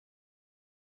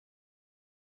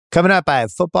Coming up, I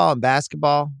have football and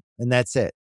basketball, and that's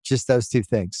it. Just those two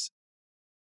things.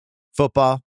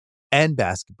 Football and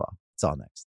basketball. It's all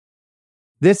next.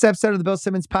 This episode of the Bill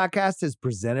Simmons Podcast is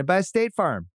presented by State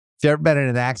Farm. If you've ever been in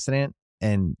an accident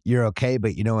and you're okay,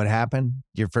 but you know what happened,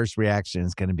 your first reaction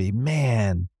is going to be,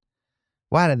 man,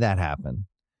 why did that happen?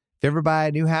 If you ever buy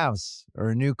a new house or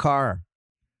a new car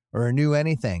or a new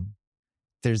anything,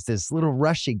 there's this little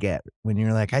rush you get when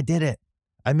you're like, I did it.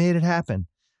 I made it happen.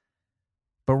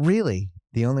 But really,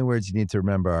 the only words you need to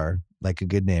remember are, like a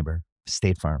good neighbor,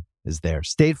 State Farm is there.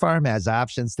 State Farm has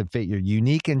options to fit your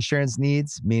unique insurance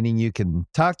needs, meaning you can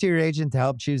talk to your agent to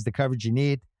help choose the coverage you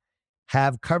need,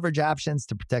 have coverage options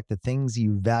to protect the things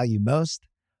you value most,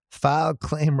 file a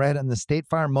claim right on the State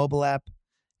Farm mobile app,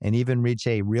 and even reach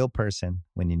a real person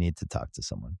when you need to talk to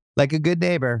someone. Like a good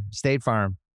neighbor, State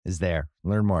Farm is there.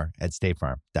 Learn more at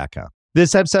statefarm.com.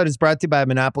 This episode is brought to you by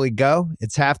Monopoly Go.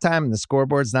 It's halftime and the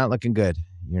scoreboard's not looking good.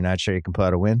 You're not sure you can pull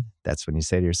out a win? That's when you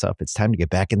say to yourself, it's time to get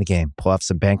back in the game, pull off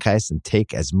some bank heists, and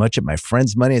take as much of my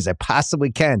friends' money as I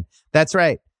possibly can. That's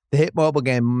right. The hit mobile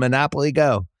game, Monopoly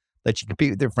Go, lets you compete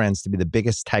with your friends to be the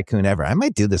biggest tycoon ever. I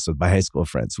might do this with my high school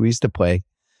friends. We used to play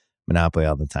Monopoly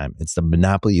all the time. It's the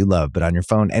Monopoly you love, but on your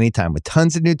phone anytime with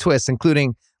tons of new twists,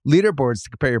 including leaderboards to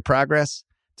compare your progress.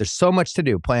 There's so much to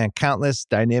do. Play on countless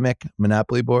dynamic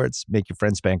Monopoly boards. Make your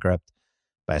friends bankrupt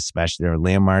by smashing their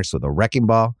landmarks with a wrecking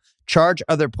ball. Charge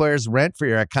other players rent for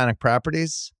your iconic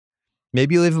properties.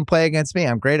 Maybe you'll even play against me.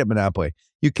 I'm great at Monopoly.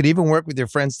 You can even work with your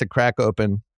friends to crack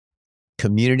open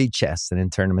community chests and in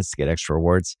tournaments to get extra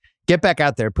rewards. Get back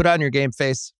out there. Put on your game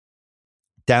face.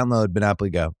 Download Monopoly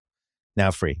Go.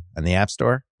 Now free on the App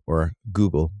Store or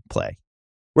Google Play.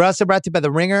 We're also brought to you by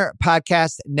the Ringer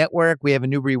Podcast Network. We have a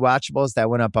new rewatchables that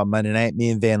went up on Monday night. Me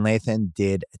and Van Lathan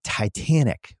did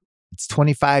Titanic. It's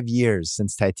 25 years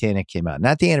since Titanic came out.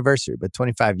 Not the anniversary, but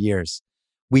 25 years.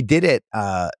 We did it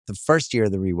the first year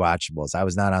of the rewatchables. I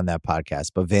was not on that podcast,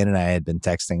 but Van and I had been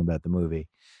texting about the movie,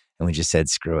 and we just said,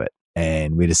 screw it.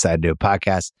 And we decided to do a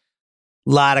podcast.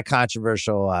 A lot of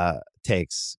controversial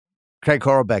takes. Craig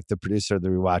Horlbeck, the producer of the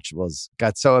rewatchables,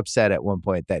 got so upset at one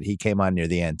point that he came on near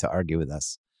the end to argue with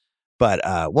us. But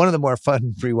one of the more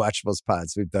fun rewatchables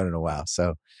pods we've done in a while.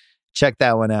 So check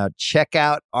that one out. Check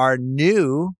out our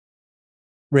new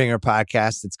Ringer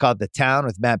podcast. It's called The Town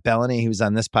with Matt Bellany. He was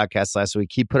on this podcast last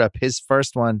week. He put up his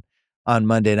first one on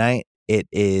Monday night. It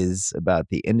is about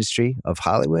the industry of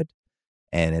Hollywood,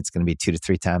 and it's going to be 2 to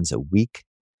 3 times a week.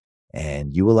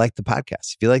 And you will like the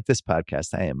podcast. If you like this podcast,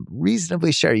 I am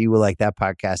reasonably sure you will like that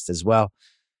podcast as well.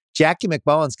 Jackie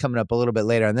MacMullan's coming up a little bit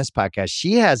later on this podcast.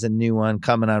 She has a new one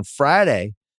coming on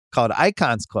Friday called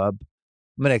Icons Club.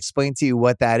 I'm going to explain to you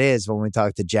what that is when we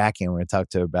talk to Jackie, and we're going to talk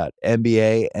to her about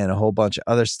NBA and a whole bunch of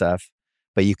other stuff.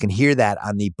 But you can hear that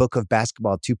on the Book of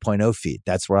Basketball 2.0 feed.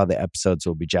 That's where all the episodes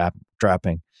will be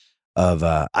dropping of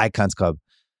Icons Club.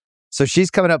 So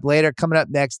she's coming up later. Coming up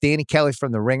next, Danny Kelly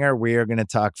from The Ringer. We are going to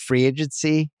talk free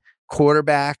agency,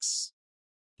 quarterbacks,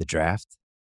 the draft,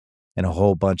 and a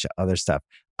whole bunch of other stuff.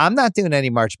 I'm not doing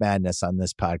any March Madness on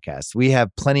this podcast. We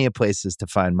have plenty of places to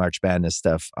find March Madness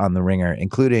stuff on The Ringer,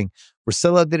 including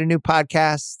Russillo did a new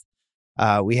podcast.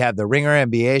 We have the Ringer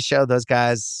NBA show. Those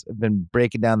guys have been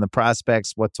breaking down the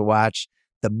prospects, what to watch.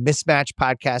 The Mismatch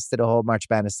podcast did a whole March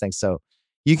Madness thing. So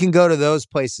you can go to those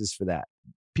places for that.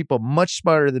 People much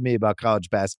smarter than me about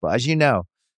college basketball. As you know,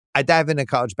 I dive into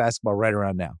college basketball right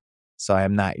around now. So I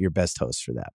am not your best host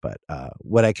for that. But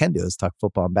what I can do is talk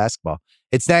football and basketball.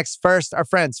 It's next. First, our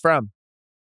friends from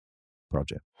Pearl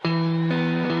Jam.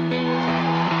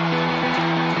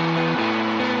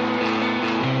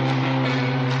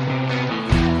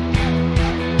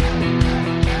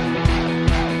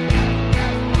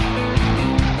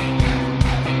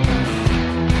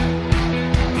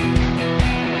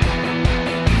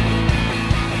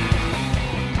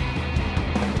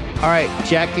 All right,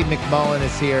 Jackie MacMullan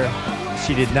is here.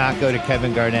 She did not go to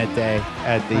Kevin Garnett Day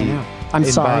at the. I'm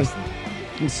sorry. Boston.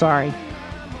 I'm sorry.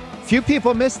 Few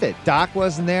people missed it. Doc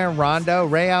wasn't there. Rondo,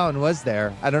 Ray Allen was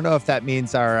there. I don't know if that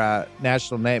means our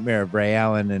national nightmare of Ray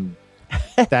Allen and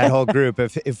that whole group.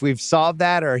 If we've solved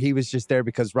that, or he was just there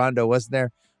because Rondo wasn't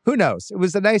there. Who knows? It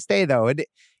was a nice day though. It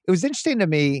was interesting to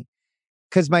me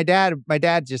because my dad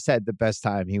just had the best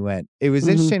time. He went. It was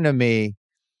interesting to me.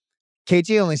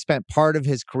 KG only spent part of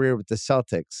his career with the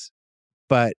Celtics,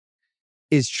 but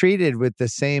is treated with the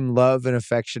same love and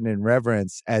affection and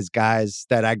reverence as guys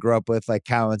that I grew up with, like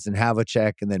Cowens and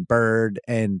Havlicek and then Bird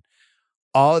and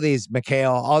all these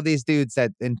McHale, all these dudes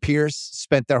that and Pierce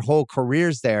spent their whole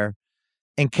careers there.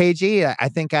 And KG, I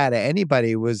think out of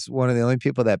anybody, was one of the only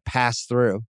people that passed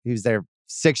through. He was there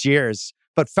 6 years,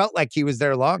 but felt like he was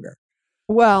there longer.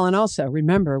 Well, and also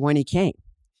remember when he came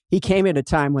at a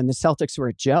time when the Celtics were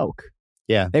a joke.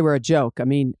 Yeah. They were a joke. I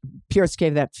mean, Pierce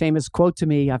gave that famous quote to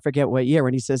me, I forget what year,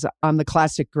 when he says, I'm the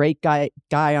classic great guy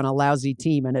on a lousy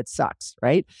team and it sucks,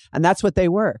 right? And that's what they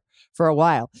were for a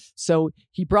while. So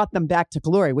he brought them back to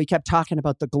glory. We kept talking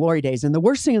about the glory days and the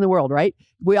worst thing in the world, right?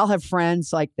 We all have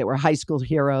friends like that were high school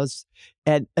heroes.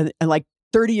 And like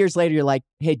 30 years later, you're like,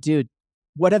 hey, dude,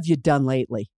 what have you done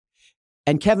lately?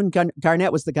 And Kevin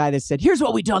Garnett was the guy that said, here's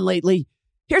what we done lately.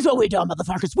 Here's what we done,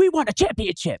 motherfuckers. We won a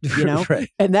championship, you know? Right.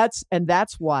 And that's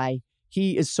why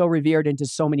he is so revered into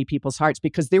so many people's hearts,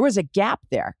 because there was a gap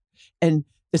there. And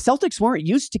the Celtics weren't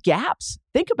used to gaps.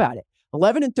 Think about it.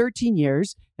 11 and 13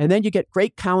 years. And then you get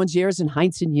great Cowens years and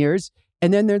Heinsohn years.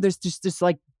 And then there's just this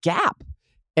like gap.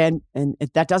 And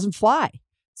that doesn't fly.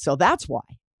 So that's why.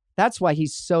 That's why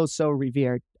he's so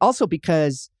revered. Also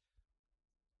because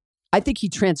I think he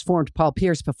transformed Paul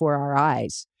Pierce before our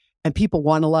eyes. And people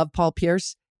want to love Paul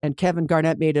Pierce. And Kevin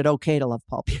Garnett made it okay to love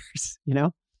Paul Pierce, you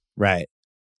know? Right.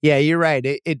 Yeah, you're right.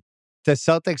 The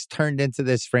Celtics turned into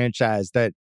this franchise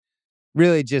that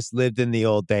really just lived in the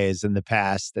old days, in the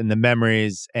past, and the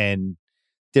memories, and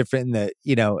different,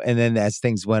 and then as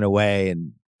things went away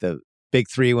and the Big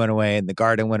Three went away and the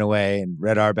Garden went away and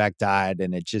Red Auerbach died,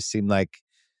 and it just seemed like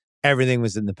everything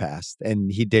was in the past.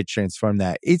 And he did transform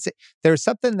that. There was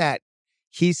something that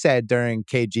he said during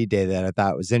KG Day that I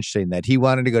thought was interesting, that he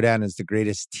wanted to go down as the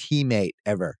greatest teammate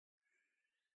ever.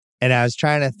 And I was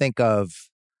trying to think of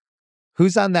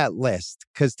who's on that list,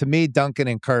 because to me, Duncan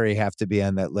and Curry have to be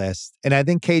on that list. And I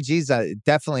think KG's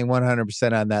definitely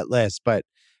 100% on that list. But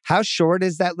how short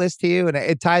is that list to you? And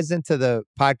it ties into the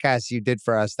podcast you did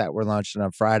for us that we're launching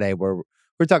on Friday, where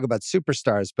we're talking about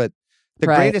superstars. But the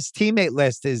greatest teammate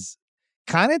list is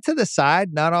kind of to the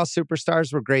side. Not all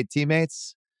superstars were great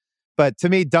teammates. But to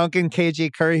me, Duncan,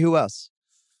 KG, Curry, who else?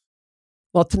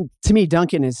 Well, to me,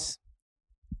 Duncan is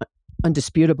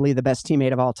undisputably the best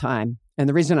teammate of all time. And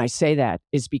the reason I say that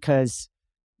is because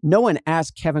no one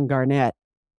asked Kevin Garnett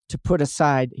to put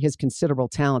aside his considerable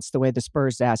talents the way the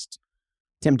Spurs asked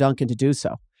Tim Duncan to do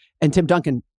so. And Tim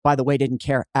Duncan, by the way, didn't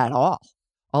care at all.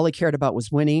 All he cared about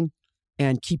was winning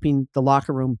and keeping the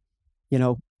locker room,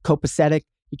 copacetic.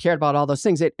 He cared about all those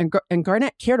things. And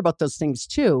Garnett cared about those things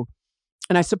too.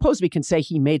 And I suppose we can say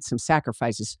he made some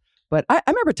sacrifices. But I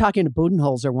remember talking to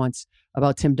Budenholzer once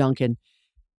about Tim Duncan,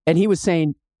 and he was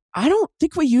saying, I don't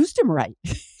think we used him right.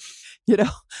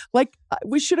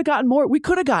 We should have gotten more. We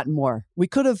could have gotten more. We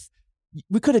could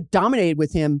have dominated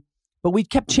with him, but we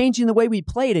kept changing the way we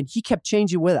played, and he kept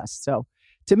changing with us. So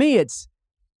to me, it's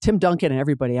Tim Duncan and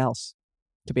everybody else,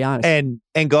 to be honest.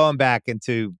 And going back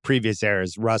into previous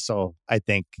eras, Russell, I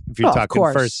think, if you're talking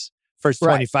first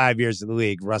 25 years of the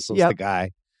league, Russell's the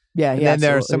guy. Yeah, and then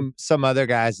there are some other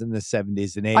guys in the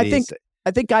 70s and 80s.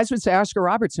 I think guys would say Oscar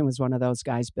Robertson was one of those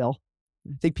guys, Bill.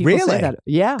 I think people say that.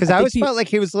 Yeah. Because I always felt like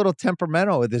he was a little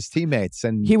temperamental with his teammates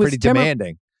and he was pretty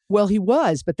demanding. Well, he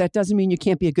was, but that doesn't mean you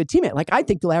can't be a good teammate. Like, I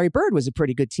think Larry Bird was a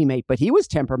pretty good teammate, but he was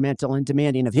temperamental and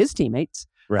demanding of his teammates.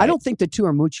 Right. I don't think the two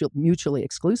are mutually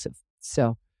exclusive.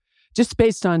 So just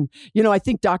based on, I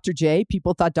think Dr. J,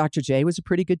 people thought Dr. J was a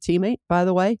pretty good teammate, by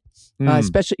the way.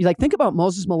 Especially, think about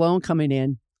Moses Malone coming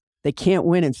in. They can't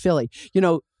win in Philly.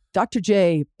 Dr.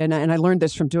 J, and I learned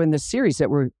this from doing this series that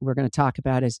we're going to talk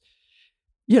about is,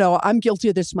 I'm guilty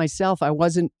of this myself. I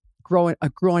wasn't growing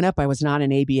up. I was not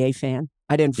an ABA fan.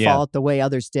 I didn't follow it the way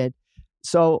others did.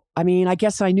 So, I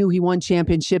guess I knew he won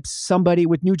championships, somebody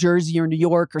with New Jersey or New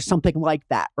York or something like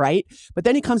that, right? But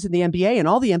then he comes in the NBA and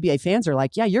all the NBA fans are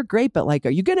like, yeah, you're great, but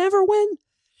are you going to ever win?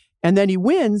 And then he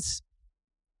wins,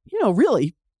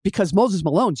 really, because Moses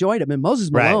Malone joined him. And Moses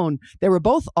Malone, they were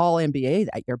both all NBA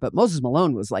that year, but Moses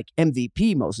Malone was like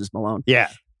MVP Moses Malone. Yeah.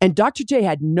 And Dr. J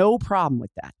had no problem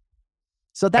with that.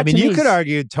 So that you could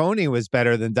argue Tony was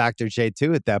better than Dr. J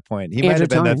too at that point. He might have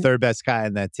been the third best guy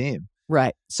in that team.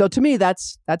 Right. So to me,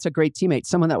 that's a great teammate,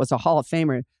 someone that was a Hall of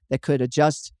Famer that could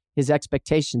adjust his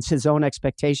expectations, his own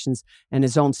expectations and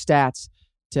his own stats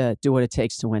to do what it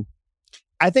takes to win.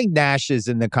 I think Nash is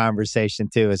in the conversation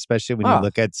too, especially when you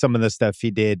look at some of the stuff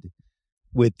he did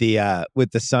with the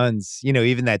Suns,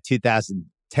 even that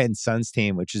 2010 Suns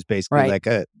team, which is basically like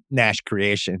a Nash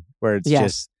creation where it's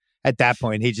just at that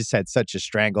point, he just had such a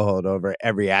stranglehold over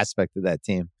every aspect of that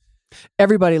team.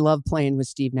 Everybody loved playing with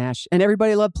Steve Nash and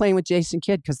everybody loved playing with Jason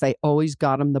Kidd because they always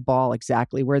got him the ball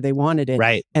exactly where they wanted it.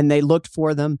 Right. And they looked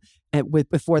for them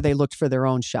before they looked for their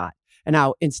own shot. And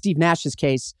now in Steve Nash's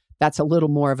case, that's a little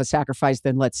more of a sacrifice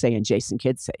than, let's say, in Jason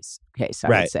Kidd's case, I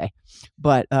would say.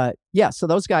 But so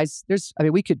those guys,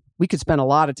 we could spend a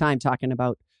lot of time talking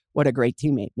about what a great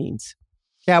teammate means.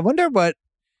 Yeah, I wonder what,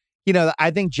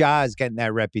 I think Ja is getting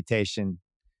that reputation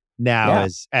now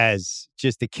as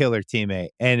just a killer teammate.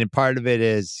 And part of it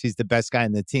is he's the best guy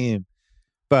in the team.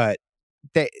 But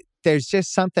there's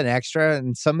just something extra.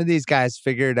 And some of these guys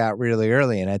figure it out really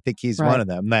early. And I think he's one of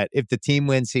them. That if the team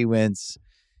wins, he wins.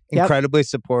 Incredibly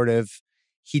supportive.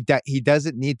 He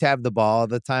doesn't need to have the ball all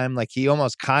the time. Like, he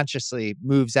almost consciously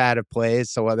moves out of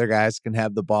plays so other guys can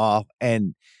have the ball.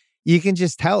 And you can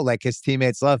just tell, like, his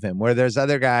teammates love him. Where there's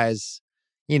other guys,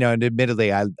 and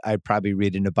admittedly, I probably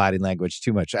read into body language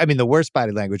too much. I mean, the worst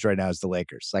body language right now is the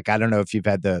Lakers. Like, I don't know if you've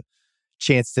had the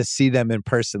chance to see them in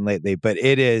person lately, but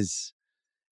it's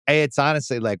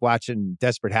honestly like watching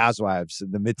Desperate Housewives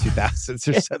in the mid-2000s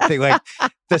or something. Like,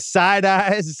 the side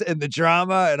eyes and the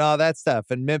drama and all that stuff.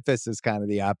 And Memphis is kind of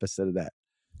the opposite of that.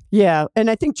 Yeah. And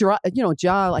I think, Ja,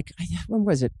 like, when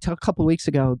was it? A couple of weeks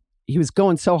ago, he was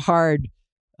going so hard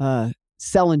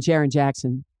selling Jaren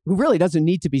Jackson, who really doesn't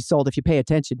need to be sold if you pay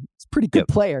attention. He's a pretty good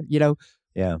player,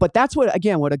 Yeah. But that's what a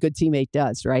good teammate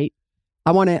does, right?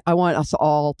 I want us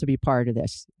all to be part of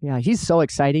this. Yeah, he's so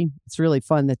exciting. It's really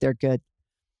fun that they're good.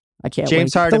 I can't wait.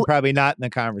 James Harden probably not in the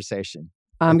conversation.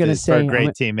 I'm going to say for a great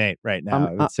teammate right now.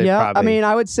 I would say probably. I mean,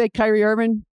 I would say Kyrie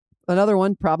Irving, another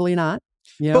one, probably not.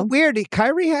 But weird,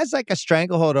 Kyrie has like a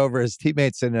stranglehold over his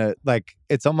teammates, and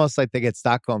it's almost like they get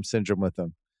Stockholm syndrome with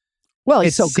him. Well,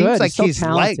 he's so good. Seems like he's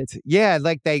talented. Liked. Yeah,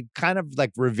 like they kind of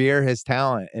like revere his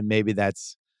talent, and maybe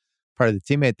that's part of the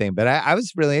teammate thing. But I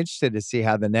was really interested to see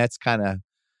how the Nets kind of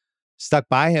stuck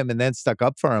by him and then stuck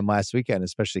up for him last weekend,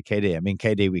 especially KD. I mean,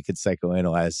 KD, we could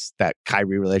psychoanalyze that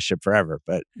Kyrie relationship forever,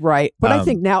 but right. But I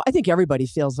think everybody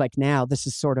feels like now this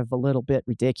is sort of a little bit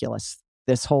ridiculous.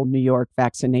 This whole New York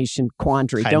vaccination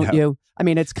quandary, don't you? I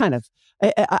mean, it's kind of.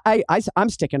 I'm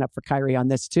sticking up for Kyrie on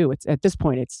this too. It's at this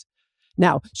point, it's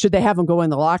now. Should they have him go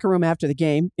in the locker room after the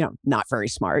game? Not very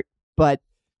smart, but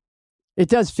it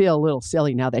does feel a little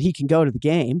silly now that he can go to the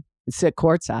game and sit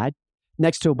courtside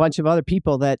next to a bunch of other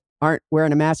people that aren't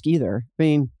wearing a mask either. I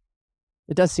mean,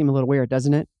 it does seem a little weird,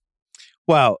 doesn't it?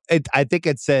 Well, I think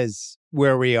it says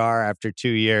where we are after 2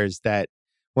 years that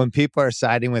when people are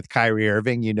siding with Kyrie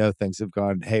Irving, things have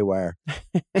gone haywire.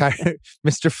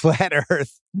 Mr. Flat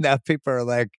Earth. Now people are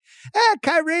like,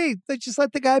 Kyrie, just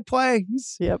let the guy play.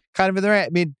 He's kind of in the right. I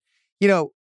mean,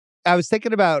 I was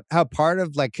thinking about how part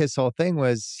of like his whole thing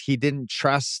was he didn't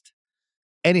trust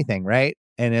anything, right?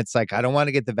 And it's like, I don't want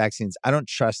to get the vaccines. I don't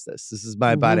trust this. This is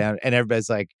my body. And everybody's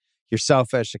like, you're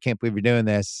selfish. I can't believe you're doing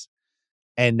this.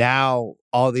 And now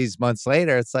all these months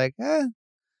later, it's like,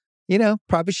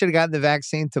 probably should have gotten the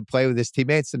vaccine to play with his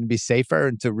teammates and be safer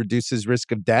and to reduce his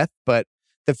risk of death. But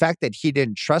the fact that he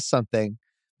didn't trust something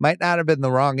might not have been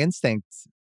the wrong instinct,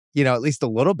 at least a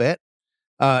little bit.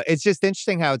 It's just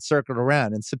interesting how it circled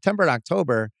around. In September and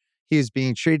October, he was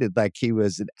being treated like he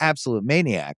was an absolute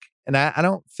maniac. And I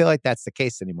don't feel like that's the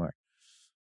case anymore.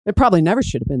 It probably never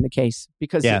should have been the case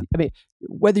because, I mean,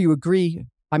 whether you agree,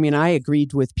 I mean, I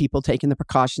agreed with people taking the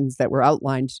precautions that were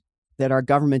outlined that our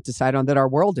government decided on, that our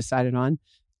world decided on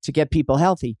to get people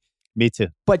healthy. Me too.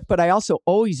 But I also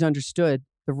always understood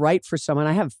the right for someone.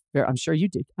 I'm sure you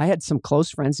did. I had some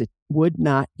close friends that would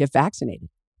not get vaccinated.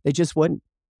 They just wouldn't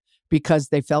because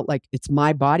they felt like it's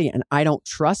my body and I don't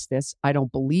trust this. I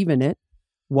don't believe in it.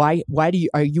 Why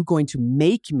are you going to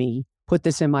make me put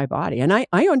this in my body? And I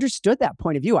understood that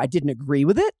point of view. I didn't agree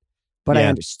with it, but I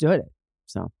understood it.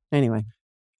 So anyway.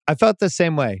 I felt the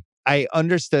same way. I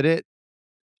understood it.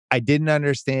 I didn't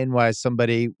understand why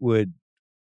somebody would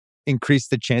increase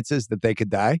the chances that they could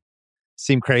die.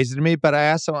 Seemed crazy to me, but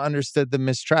I also understood the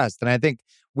mistrust. And I think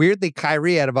weirdly,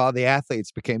 Kyrie out of all the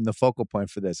athletes became the focal point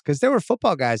for this because there were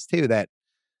football guys too that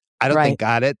I don't think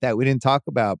got it, that we didn't talk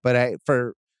about. But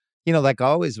like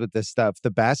always with this stuff,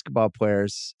 the basketball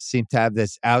players seem to have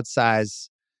this outsized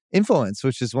influence,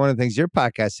 which is one of the things your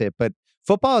podcast hit. But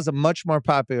football is a much more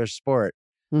popular sport.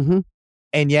 Mm-hmm.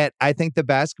 And yet I think the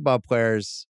basketball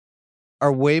players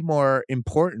are way more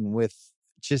important with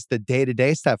just the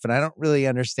day-to-day stuff. And I don't really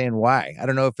understand why. I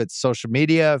don't know if it's social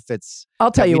media, if it's...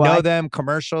 I'll tell you why. Know them,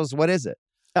 commercials, what is it?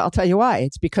 I'll tell you why.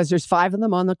 It's because there's 5 of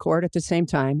them on the court at the same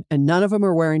time, and none of them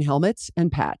are wearing helmets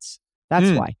and pads.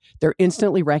 That's why. They're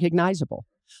instantly recognizable.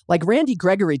 Like Randy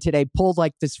Gregory today pulled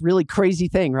like this really crazy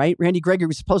thing, right? Randy Gregory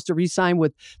was supposed to re-sign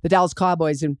with the Dallas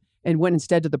Cowboys and went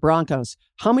instead to the Broncos.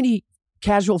 How many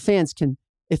casual fans can,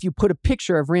 if you put a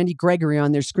picture of Randy Gregory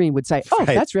on their screen, would say, oh,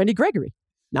 that's Randy Gregory?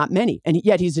 Not many. And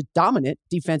yet he's a dominant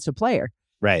defensive player.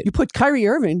 Right. You put Kyrie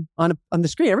Irving on the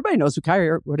screen, everybody knows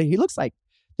what he looks like.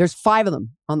 There's 5 of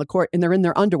them on the court, and they're in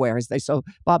their underwear, so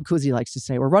Bob Cousy likes to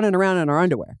say. We're running around in our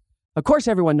underwear. Of course,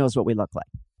 everyone knows what we look like.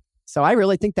 So I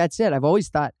really think that's it. I've always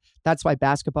thought that's why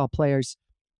basketball players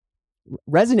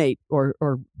resonate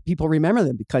or people remember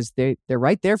them because they're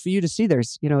right there for you to see.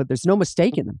 There's no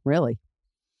mistaking them, really.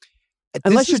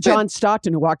 Unless you're John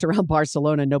Stockton, who walked around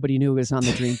Barcelona and nobody knew he was on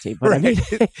the dream team. But right.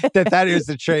 That thought he was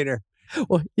the trainer.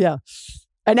 Well, yeah.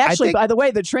 And actually, by the way,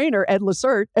 the trainer, Ed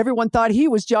Lacerte, everyone thought he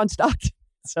was John Stockton.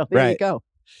 So there you go.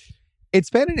 It's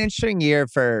been an interesting year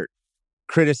for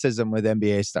criticism with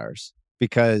NBA stars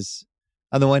because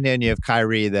on the one hand, you have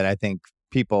Kyrie that I think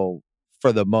people,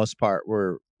 for the most part,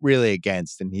 were really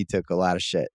against, and he took a lot of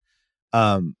shit.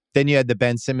 Then you had the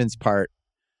Ben Simmons part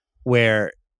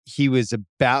where he was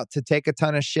about to take a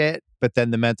ton of shit, but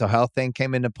then the mental health thing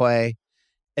came into play.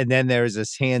 And then there was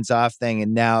this hands-off thing,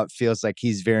 and now it feels like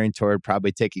he's veering toward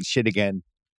probably taking shit again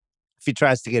if he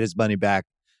tries to get his money back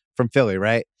from Philly,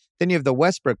 right? Then you have the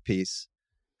Westbrook piece,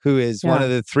 who is one of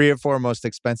the 3 or 4 most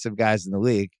expensive guys in the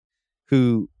league,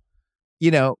 who,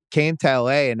 came to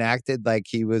LA and acted like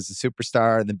he was a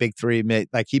superstar and the big three.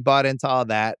 Like he bought into all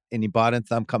that, and he bought into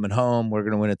them coming home. We're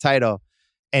going to win a title.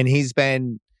 And he's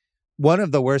been one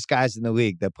of the worst guys in the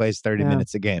league that plays 30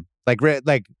 minutes a game.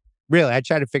 Really, I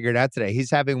tried to figure it out today.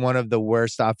 He's having one of the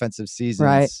worst offensive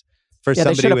seasons for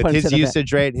somebody with his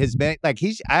usage rate.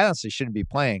 I honestly shouldn't be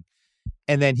playing.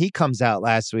 And then he comes out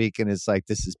last week and is like,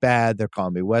 this is bad. They're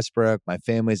calling me Westbrook. My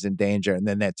family's in danger. And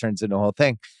then that turns into a whole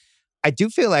thing. I do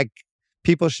feel like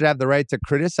people should have the right to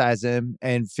criticize him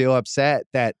and feel upset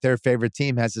that their favorite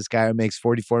team has this guy who makes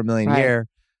 $44 million a year,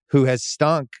 who has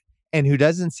stunk and who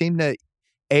doesn't seem to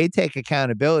A, take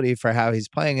accountability for how he's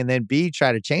playing, and then B,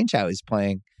 try to change how he's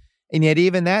playing. And yet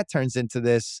even that turns into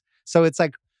this. So it's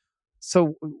like,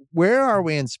 so where are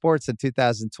we in sports in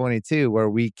 2022 where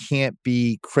we can't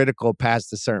be critical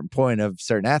past a certain point of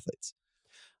certain athletes?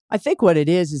 I think what it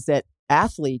is that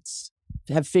athletes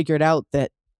have figured out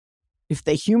that if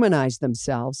they humanize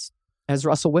themselves, as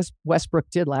Russell Westbrook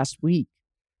did last week,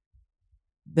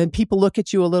 then people look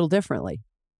at you a little differently.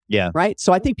 Yeah. Right?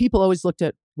 So I think people always looked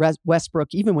at Westbrook,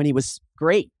 even when he was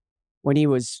great, when he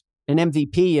was an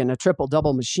MVP and a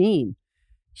triple-double machine.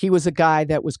 He was a guy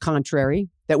that was contrary,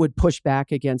 that would push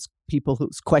back against people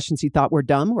whose questions he thought were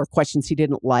dumb or questions he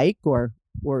didn't like or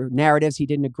narratives he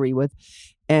didn't agree with.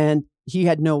 And he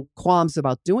had no qualms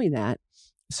about doing that.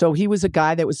 So he was a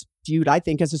guy that was viewed, I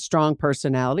think, as a strong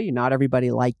personality. Not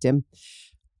everybody liked him.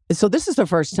 So this is the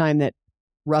first time that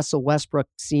Russell Westbrook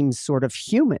seems sort of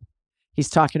human. He's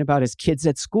talking about his kids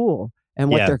at school and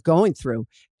what they're going through.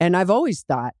 And I've always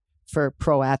thought for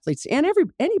pro athletes and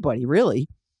anybody really,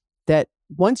 that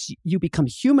once you become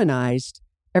humanized,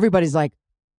 everybody's like,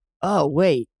 oh,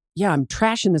 wait, I'm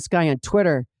trashing this guy on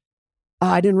Twitter. Oh,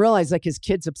 I didn't realize his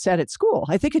kid's upset at school.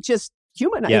 I think it just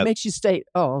humanizes. It makes you say,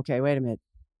 oh, okay, wait a minute.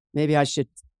 Maybe I should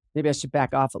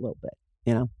back off a little bit,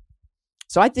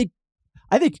 So I think,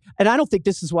 and I don't think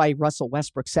this is why Russell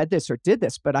Westbrook said this or did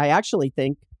this, but I actually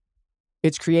think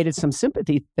it's created some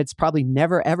sympathy that's probably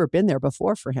never, ever been there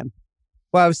before for him.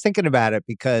 Well, I was thinking about it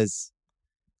because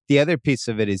the other piece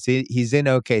of it is he's in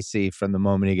OKC from the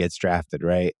moment he gets drafted,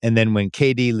 right? And then when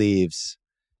KD leaves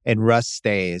and Russ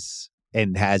stays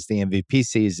and has the MVP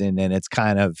season, and it's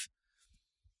kind of,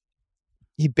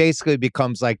 he basically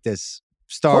becomes like this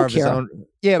star of his own.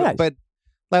 Yeah, but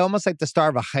like almost like the star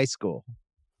of a high school.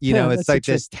 It's like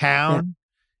this town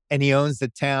and he owns the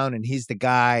town and he's the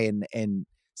guy. And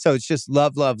so it's just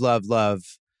love, love, love, love.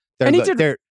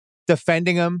 They're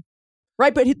defending him.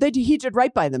 Right, but he did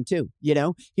right by them too,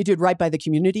 He did right by the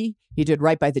community, he did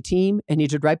right by the team, and he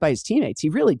did right by his teammates. He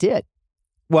really did.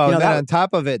 Well, and then on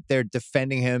top of it, they're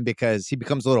defending him because he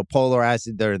becomes a little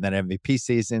polarized during that MVP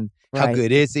season. Right. How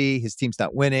good is he? His team's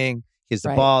not winning. He has the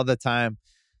ball all the time.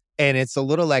 And it's a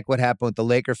little like what happened with the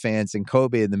Laker fans and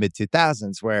Kobe in the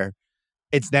mid-2000s, where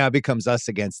it's now becomes us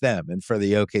against them. And for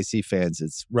the OKC fans,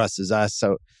 it's Russ is us.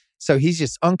 So he's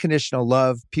just unconditional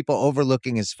love, people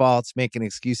overlooking his faults, making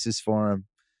excuses for him,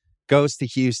 goes to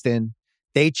Houston.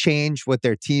 They change what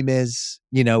their team is,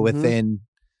 within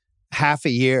half a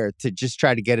year to just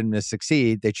try to get him to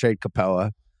succeed. They trade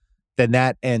Capella. Then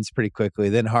that ends pretty quickly.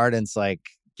 Then Harden's like,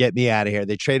 get me out of here.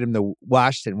 They trade him to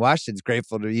Washington. Washington's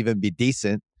grateful to even be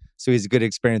decent. So he's a good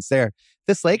experience there.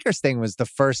 This Lakers thing was the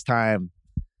first time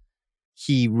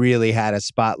he really had a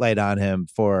spotlight on him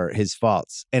for his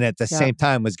faults. And at the same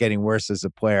time was getting worse as a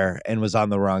player and was on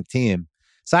the wrong team.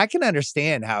 So I can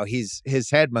understand how his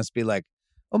head must be like,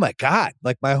 oh my God,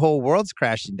 like my whole world's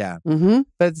crashing down. Mm-hmm.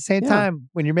 But at the same time,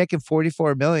 when you're making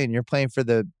 $44 million, you're playing for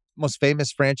the most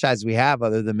famous franchise we have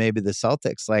other than maybe the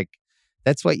Celtics. Like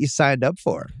that's what you signed up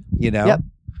for,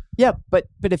 Yep. But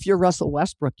if you're Russell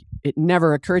Westbrook, it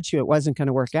never occurred to you it wasn't going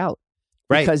to work out.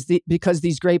 Right. Because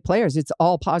these great players, it's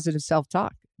all positive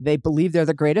self-talk. They believe they're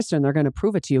the greatest, and they're going to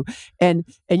prove it to you. And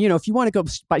if you want to go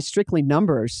by strictly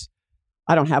numbers,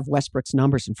 I don't have Westbrook's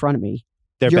numbers in front of me.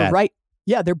 You're bad. Right.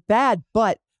 Yeah, they're bad.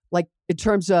 But like in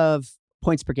terms of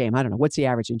points per game, I don't know. What's he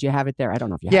averaging? Do you have it there? I don't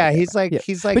know if you have it there.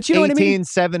 He's like but you know 18, what I mean?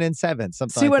 7 and 7,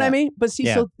 something See like what that. I mean? But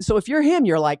see, so if you're him,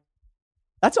 you're like,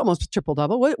 that's almost a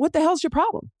triple-double. What the hell's your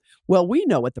problem? Well, we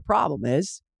know what the problem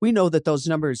is. We know that those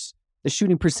numbers, the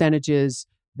shooting percentages,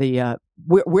 the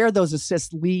where those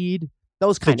assists lead,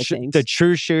 those kind of things. The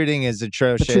true shooting is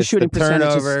atrocious. The true shooting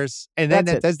turnovers, and then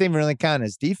it doesn't even really count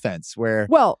as defense. Where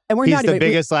he's the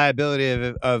biggest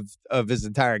liability of his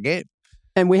entire game.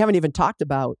 And we haven't even talked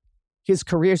about his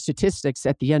career statistics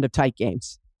at the end of tight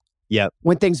games. Yep.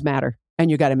 When things matter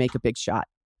and you got to make a big shot.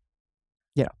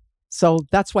 So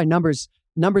that's why numbers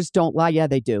don't lie. Yeah,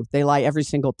 they do. They lie every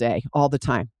single day, all the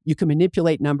time. You can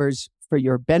manipulate numbers for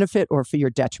your benefit or for your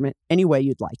detriment any way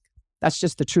you'd like. That's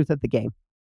just the truth of the game.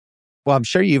 Well, I'm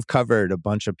sure you've covered a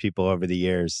bunch of people over the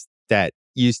years that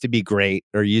used to be great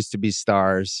or used to be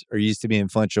stars or used to be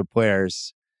influential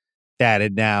players that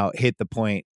had now hit the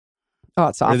point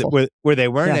it's awful. Where they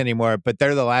weren't anymore, but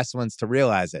they're the last ones to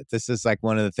realize it. This is like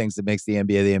one of the things that makes the NBA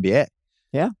the NBA.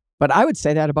 Yeah. But I would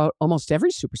say that about almost every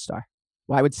superstar.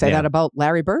 Well, I would say that about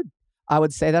Larry Bird. I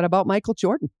would say that about Michael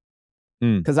Jordan.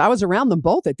 Because I was around them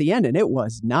both at the end, and it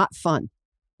was not fun.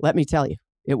 Let me tell you,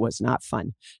 it was not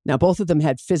fun. Now, both of them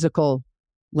had physical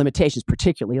limitations,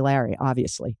 particularly Larry,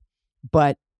 obviously.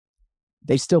 But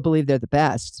they still believe they're the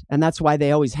best, and that's why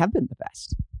they always have been the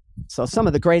best. So some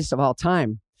of the greatest of all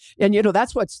time. And,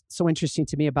 that's what's so interesting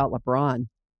to me about LeBron.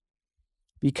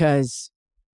 Because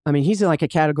he's in like a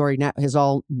category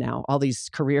now, all these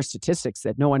career statistics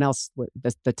that no one else,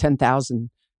 the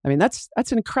 10,000. That's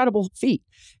an incredible feat.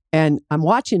 And I'm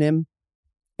watching him,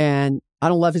 and I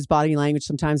don't love his body language.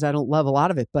 Sometimes I don't love a lot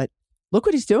of it, but look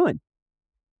what he's doing.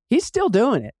 He's still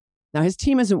doing it. Now, his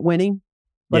team isn't winning,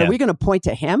 but are we going to point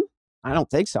to him? I don't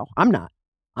think so. I'm not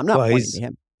pointing to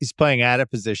him. He's playing out of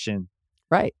position.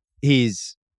 Right.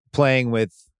 He's playing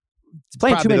with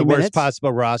probably the worst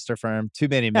possible roster for him. Too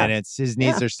many minutes. His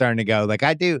knees are starting to go. Like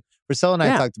I do. Priscilla and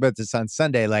I talked about this on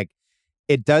Sunday. Like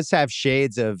it does have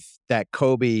shades of that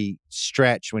Kobe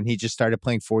stretch when he just started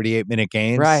playing 48-minute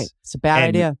games. Right. It's a bad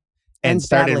idea. And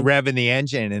started revving the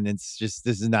engine. And it's just,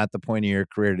 this is not the point of your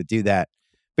career to do that.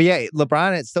 But yeah,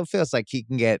 LeBron, it still feels like he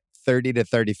can get 30 to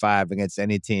 35 against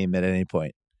any team at any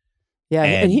point. Yeah.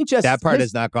 And he just, that part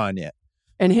is not gone yet.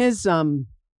 And his,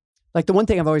 like the one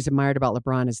thing I've always admired about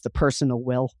LeBron is the personal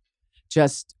will.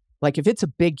 Just like if it's a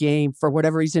big game for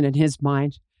whatever reason in his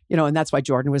mind, and that's why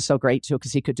Jordan was so great too,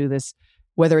 because he could do this,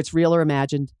 whether it's real or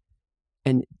imagined,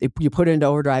 and you put it into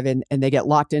overdrive and they get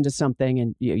locked into something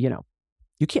and you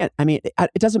can't,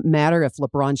 it doesn't matter if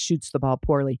LeBron shoots the ball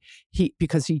poorly,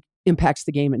 because he impacts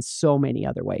the game in so many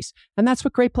other ways. And that's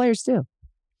what great players do.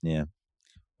 Yeah.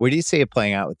 Where do you see it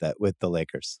playing out with the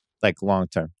Lakers? Like long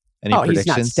term? Any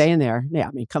predictions? He's not staying there.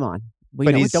 Yeah, come on.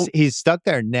 But he's stuck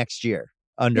there next year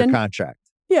under contract.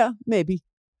 Yeah, maybe.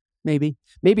 Maybe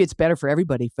it's better for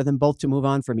everybody, for them both to move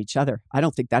on from each other. I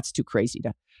don't think that's too crazy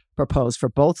to propose for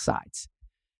both sides.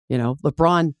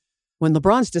 LeBron, when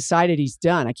LeBron's decided he's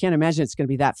done, I can't imagine it's going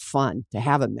to be that fun to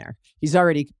have him there. He's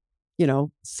already,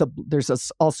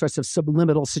 there's all sorts of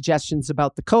subliminal suggestions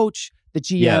about the coach, the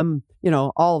GM,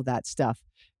 all of that stuff.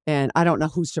 And I don't know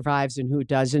who survives and who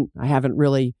doesn't. I haven't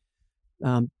really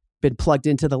been plugged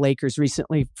into the Lakers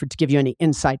recently to give you any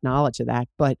inside knowledge of that.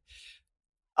 But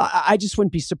I just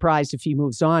wouldn't be surprised if he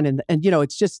moves on. And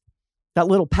it's just that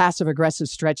little passive aggressive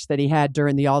stretch that he had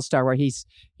during the All-Star where he's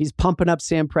pumping up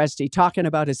Sam Presti, talking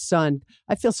about his son.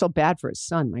 I feel so bad for his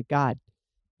son. My God.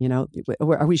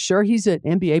 Are we sure he's an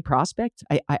NBA prospect?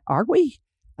 Are we?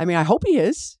 I hope he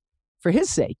is for his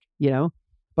sake,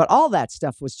 But all that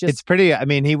stuff was just... It's pretty...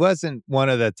 he wasn't one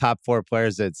of the top 4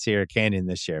 players at Sierra Canyon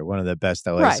this year, one of the best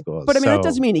LA schools. But that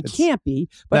doesn't mean he can't be.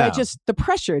 But the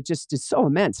pressure just is so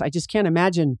immense. I just can't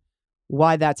imagine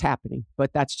why that's happening.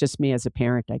 But that's just me as a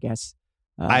parent, I guess.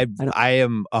 I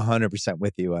am 100%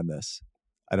 with you on this.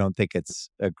 I don't think it's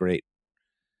a great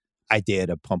idea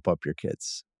to pump up your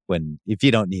kids if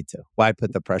you don't need to. Why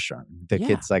put the pressure on them? The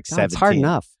kid's like 17. It's hard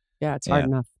enough. Yeah, it's hard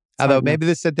enough. Although maybe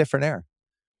this is a different era.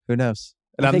 Who knows?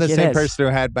 And I'm the same person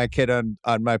who had my kid on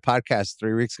my podcast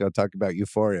 3 weeks ago talking about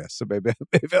Euphoria. So maybe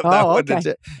I'm not one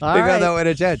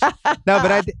to judge. No,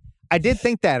 but I did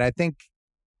think that. I think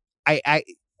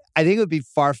it would be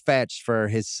far-fetched for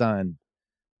his son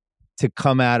to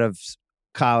come out of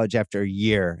college after a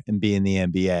year and be in the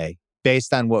NBA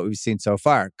based on what we've seen so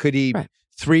far. Could he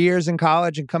 3 years in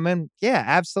college and come in? Yeah,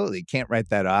 absolutely. Can't write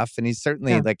that off. And he's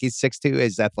certainly he's 6'2",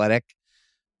 he's athletic.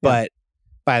 But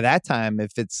by that time,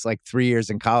 if it's like 3 years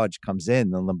in college comes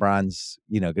in, then LeBron's,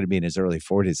 going to be in his early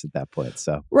 40s at that point.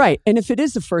 So right. And if it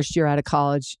is the first year out of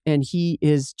college and he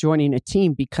is joining a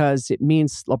team because it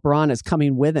means LeBron is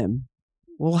coming with him,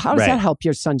 well, how does that help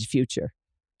your son's future?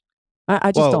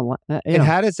 I just don't. And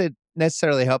how does it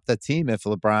necessarily help the team if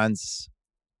LeBron's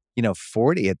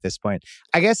 40 at this point?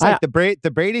 I guess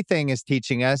the Brady thing is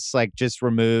teaching us, like, just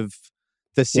remove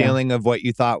the ceiling of what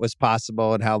you thought was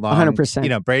possible and how long.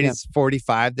 100%. Brady's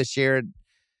 45 this year.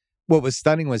 What was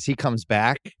stunning was he comes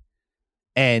back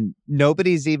and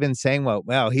nobody's even saying,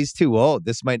 well, he's too old.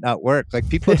 This might not work. Like,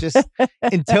 people just,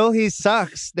 until he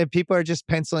sucks, that people are just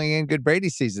penciling in good Brady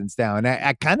seasons now. And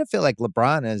I kind of feel like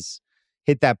LeBron has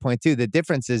hit that point too. The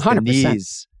difference is 100%. The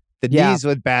knees. The knees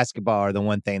with basketball are the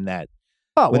one thing that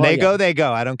when they go, they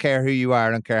go. I don't care who you are.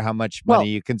 I don't care how much money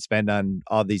you can spend on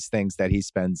all these things that he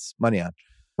spends money on.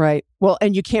 Right. Well,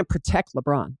 and you can't protect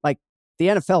LeBron. Like, the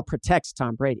NFL protects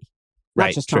Tom Brady.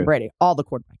 Not just Tom Brady. All the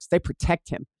quarterbacks. They protect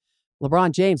him.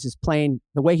 LeBron James is playing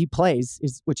the way he plays,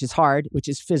 which is hard, which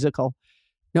is physical.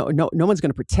 No one's going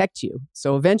to protect you.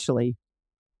 So eventually,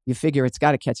 you figure it's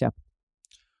got to catch up.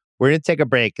 We're going to take a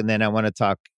break, and then I want to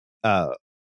talk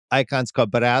Icons Club,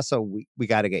 but also we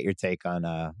got to get your take on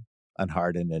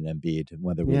Harden and Embiid and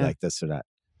whether we like this or not.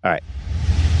 All right.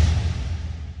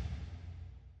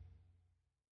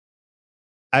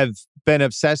 I've been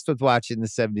obsessed with watching the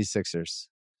 76ers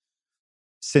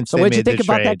since they made the trade. So what'd you think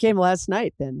about that game last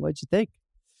night then? What'd you think?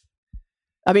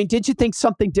 I mean, did you think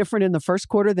something different in the first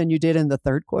quarter than you did in the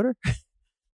third quarter?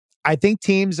 I think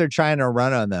teams are trying to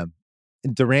run on them.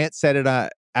 Durant said it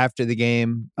after the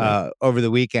game over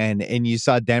the weekend, and you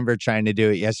saw Denver trying to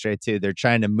do it yesterday too. They're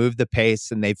trying to move the pace,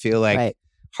 and they feel like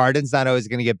Harden's not always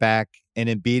going to get back, and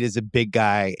Embiid is a big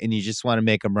guy, and you just want to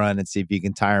make him run and see if you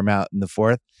can tire him out in the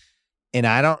fourth. And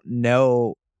I don't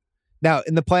know. Now,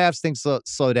 in the playoffs, things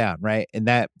slow down, right? And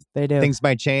that they do. Things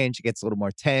might change. It gets a little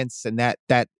more tense, and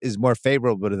that is more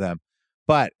favorable to them.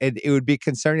 But it would be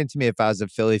concerning to me if I was a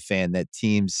Philly fan that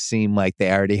teams seem like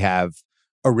they already have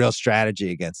a real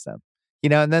strategy against them.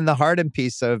 And then the Harden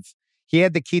piece of, he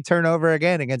had the key turnover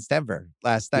again against Denver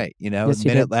last night, Yes, a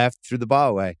minute left, threw the ball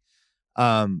away.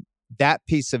 That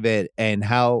piece of it, and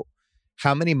how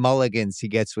many mulligans he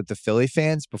gets with the Philly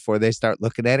fans before they start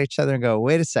looking at each other and go,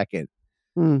 wait a second,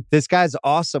 this guy's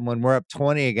awesome when we're up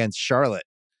 20 against Charlotte.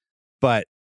 But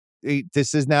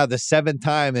this is now the 7th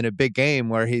time in a big game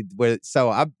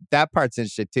that part's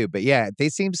interesting too. But yeah, they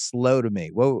seem slow to me.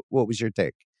 What was your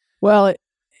take? Well,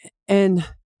 and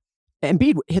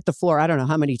Embiid hit the floor, I don't know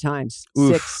how many times,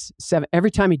 6, 7.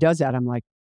 Every time he does that, I'm like,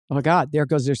 oh my God, there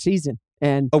goes their season.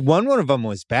 And one of them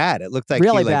was bad. It looked like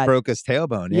really he broke his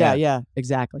tailbone. Yeah,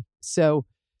 exactly. So,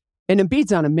 and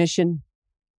Embiid's on a mission.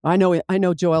 I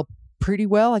know Joel pretty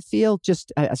well, I feel,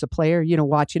 just as a player,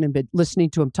 watching him, but listening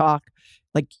to him talk.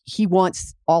 Like, he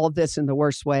wants all of this in the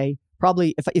worst way.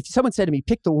 Probably, if someone said to me,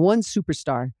 pick the one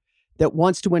superstar that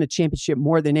wants to win a championship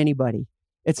more than anybody,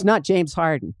 it's not James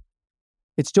Harden.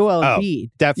 It's Joel Embiid.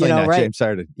 Definitely not James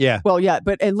Harden. Yeah. Well, yeah,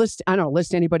 but list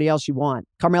anybody else you want.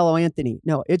 Carmelo Anthony.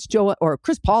 No, it's Joel, or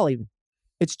Chris Paul even.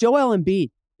 It's Joel Embiid.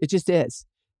 It just is.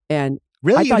 And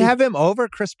really, you'd have him over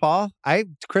Chris Paul?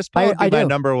 Chris Paul would be my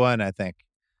number one, I think.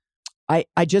 I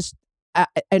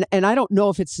don't know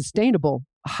if it's sustainable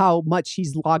how much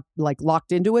he's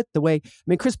locked into it. The way,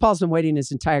 Chris Paul's been waiting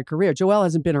his entire career. Joel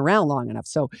hasn't been around long enough,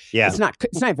 so it's not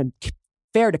even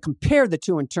fair to compare the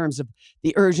two in terms of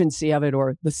the urgency of it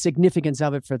or the significance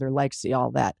of it for their legacy, all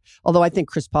that. Although I think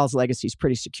Chris Paul's legacy is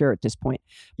pretty secure at this point.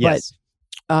 Yes.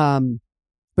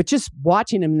 But just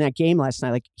watching him in that game last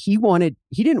night, like, he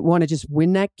didn't want to just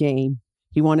win that game.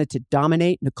 He wanted to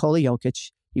dominate Nikola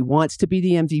Jokic. He wants to be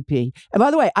the MVP. And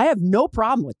by the way, I have no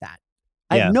problem with that.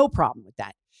 I have no problem with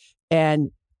that.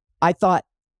 And I thought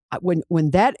when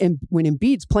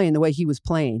Embiid's playing the way he was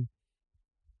playing,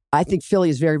 I think Philly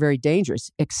is very, very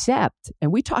dangerous, except, and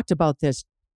we talked about this,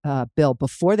 Bill,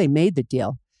 before they made the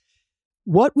deal,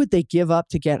 what would they give up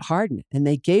to get Harden? And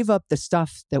they gave up the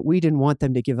stuff that we didn't want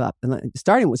them to give up, and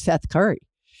starting with Seth Curry.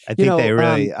 I think they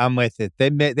really, I'm with it.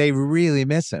 They really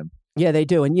miss him. Yeah, they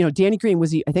do. And, Danny Green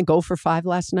was, I think, 0 for 5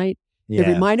 last night. Yeah.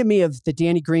 It reminded me of the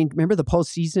Danny Green, remember the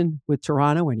postseason with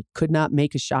Toronto when he could not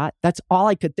make a shot? That's all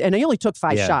I could, and he only took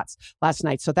 5 shots last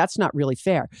night, so that's not really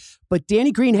fair. But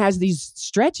Danny Green has these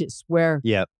stretches where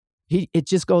it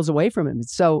just goes away from him.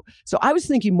 So I was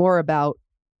thinking more about,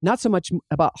 not so much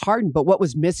about Harden, but what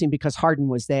was missing because Harden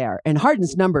was there. And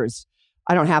Harden's numbers,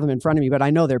 I don't have them in front of me, but I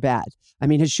know they're bad.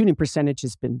 His shooting percentage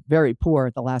has been very poor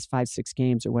the last 5-6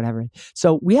 games or whatever.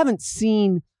 So we haven't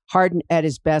seen Harden at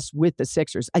his best with the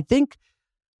Sixers. I think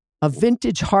a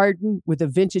vintage Harden with a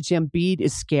vintage Embiid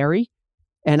is scary.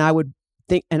 And I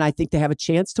think they have a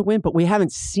chance to win, but we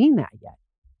haven't seen that yet.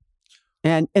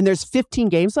 And there's 15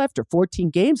 games left or 14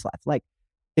 games left. Like,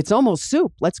 it's almost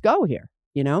soup. Let's go here.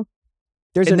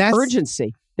 There's an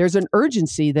urgency. There's an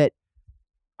urgency that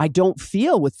I don't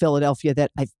feel with Philadelphia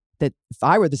that if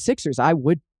I were the Sixers, I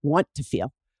would want to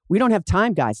feel. We don't have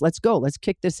time, guys. Let's go. Let's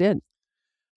kick this in.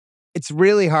 It's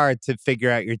really hard to figure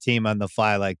out your team on the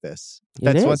fly like this.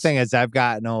 That's one thing as I've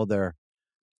gotten older.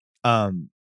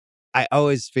 I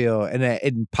always feel, and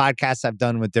in podcasts I've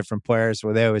done with different players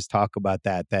where they always talk about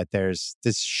that there's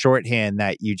this shorthand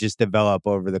that you just develop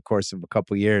over the course of a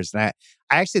couple of years. And I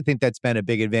actually think that's been a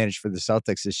big advantage for the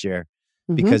Celtics this year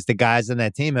because the guys on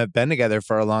that team have been together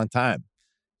for a long time.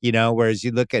 Whereas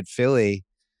you look at Philly,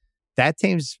 that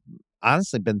team's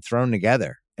honestly been thrown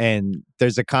together. And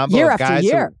there's a combo year of guys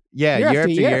year after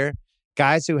year,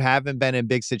 guys who haven't been in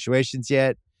big situations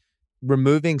yet.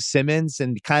 Removing Simmons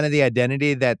and kind of the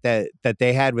identity that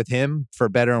they had with him for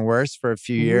better and worse for a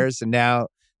few years. And now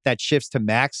that shifts to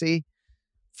Maxey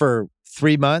for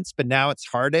 3 months, but now it's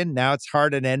Harden. Now it's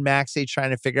Harden and Maxey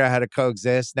trying to figure out how to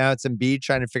coexist. Now it's Embiid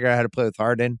trying to figure out how to play with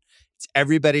Harden. It's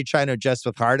everybody trying to adjust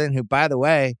with Harden, who, by the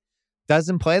way,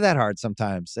 doesn't play that hard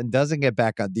sometimes and doesn't get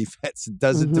back on defense and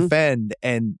doesn't defend.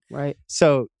 And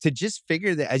so to just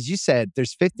figure that, as you said,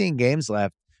 there's 15 games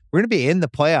left. We're going to be in the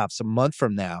playoffs a month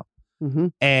from now.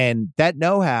 And that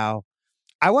know-how,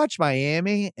 I watch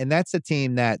Miami, and that's a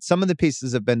team that some of the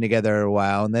pieces have been together a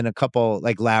while, and then a couple,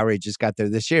 like Lowry just got there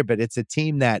this year, but it's a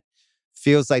team that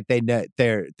feels like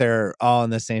they're all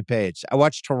on the same page. I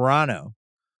watch Toronto,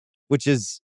 which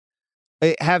is,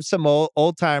 they have some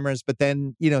old timers, but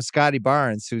then, Scotty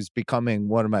Barnes, who's becoming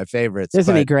one of my favorites.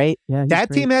 Isn't he great? Yeah, that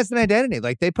great. Team has an identity.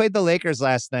 Like, they played the Lakers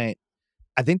last night.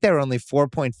 I think they were only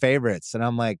 4-point favorites, and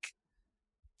I'm like,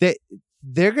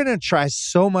 they're going to try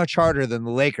so much harder than the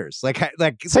Lakers. So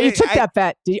you took that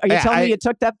bet. Are you telling me you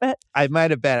took that bet? I might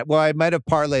have bet it. Well, I might have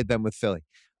parlayed them with Philly.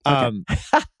 Okay.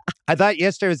 I thought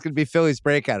yesterday was going to be Philly's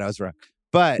breakout. I was wrong.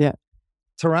 But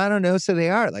Toronto knows who they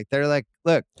are. Like, they're like,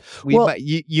 look,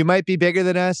 you might be bigger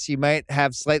than us. You might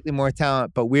have slightly more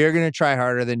talent, but we're going to try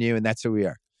harder than you, and that's who we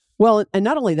are. Well, and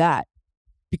not only that,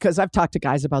 because I've talked to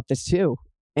guys about this too,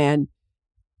 and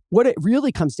what it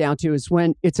really comes down to is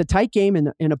when it's a tight game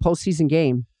in a postseason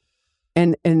game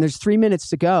and there's 3 minutes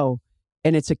to go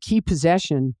and it's a key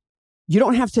possession, you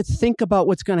don't have to think about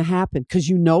what's going to happen because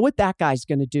you know what that guy's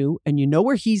going to do and you know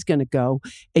where he's going to go.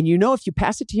 And you know if you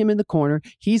pass it to him in the corner,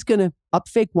 he's going to up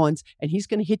fake once and he's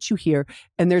going to hit you here.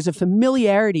 And there's a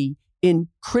familiarity in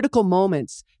critical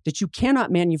moments that you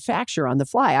cannot manufacture on the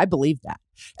fly. I believe that.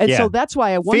 And so that's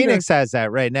why I wonder. Phoenix has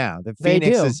that right now. The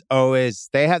Phoenix is always,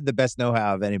 they have the best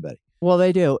know-how of anybody. Well,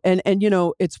 they do. And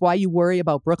it's why you worry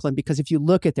about Brooklyn, because if you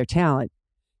look at their talent,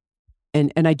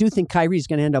 and I do think Kyrie's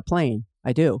going to end up playing.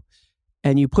 I do.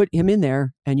 And you put him in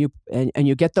there and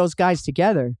you get those guys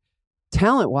together,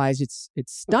 talent-wise, it's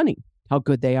stunning how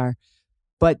good they are.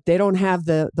 But they don't have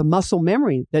the muscle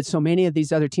memory that so many of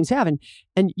these other teams have.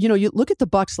 And you look at the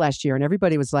Bucks last year and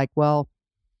everybody was like, well,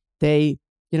 they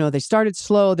started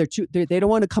slow. They don't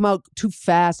want to come out too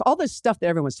fast. All this stuff that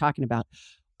everyone's talking about.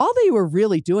 All they were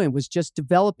really doing was just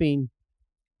developing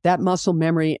that muscle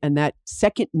memory and that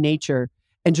second nature.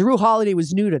 And Jrue Holiday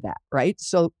was new to that, right?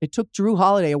 So it took Jrue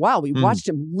Holiday a while. We watched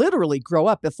him literally grow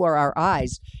up before our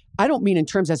eyes. I don't mean in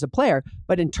terms as a player,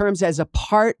 but in terms as a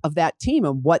part of that team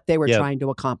and what they were trying to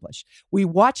accomplish. We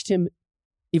watched him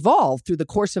evolve through the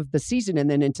course of the season and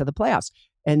then into the playoffs.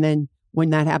 And then when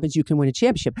that happens, you can win a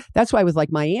championship. That's why with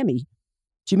like Miami,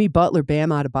 Jimmy Butler, Bam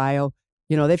Adebayo,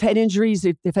 they've had injuries.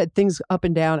 They've had things up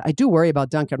and down. I do worry about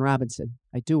Duncan Robinson.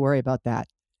 I do worry about that.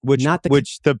 Which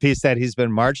the piece that he's been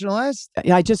marginalized?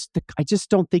 I just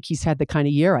don't think he's had the kind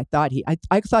of year I thought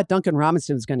I thought Duncan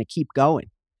Robinson was going to keep going,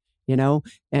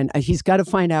 and he's got to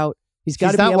find out. He's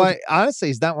got to be able to, honestly,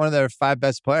 he's not one of their 5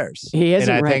 best players. He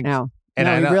isn't now.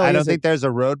 And no, I don't think there's a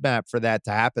roadmap for that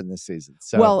to happen this season.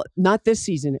 So. Well, not this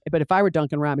season, but if I were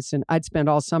Duncan Robinson, I'd spend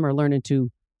all summer learning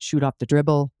to shoot off the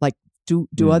dribble, like do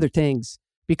other things,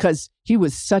 because he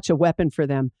was such a weapon for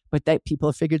them, but people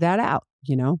have figured that out,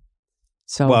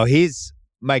 So, well,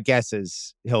 my guess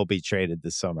is he'll be traded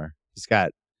this summer. He's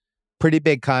got pretty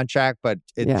big contract, but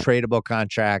a tradable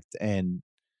contract and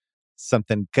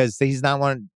something, because he's not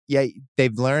one. Yeah,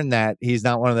 they've learned that he's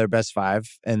not one of their best 5,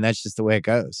 and that's just the way it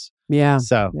goes. Yeah.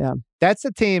 So that's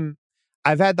a team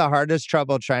I've had the hardest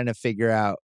trouble trying to figure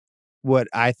out what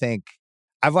I think.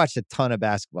 I've watched a ton of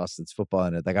basketball since football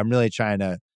ended. Like,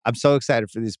 I'm so excited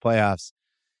for these playoffs.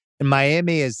 And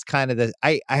Miami is kind of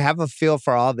I have a feel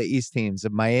for all the East teams,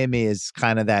 and Miami is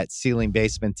kind of that ceiling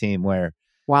basement team where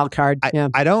wild card.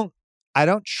 I don't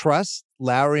trust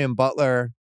Lowry and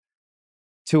Butler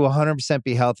to 100%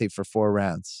 be healthy for 4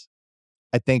 rounds.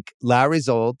 I think Lowry's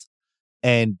old,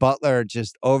 and Butler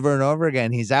just over and over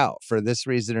again, he's out for this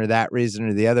reason or that reason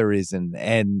or the other reason.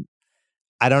 And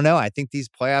I don't know. I think these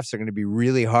playoffs are going to be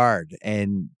really hard.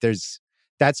 And that's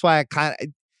why I kind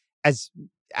of,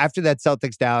 after that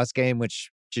Celtics Dallas game, which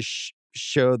just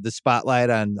showed the spotlight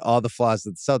on all the flaws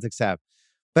that the Celtics have.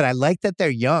 But I like that they're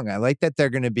young. I like that they're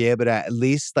going to be able to at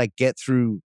least like get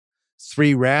through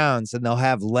 3 rounds and they'll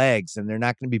have legs and they're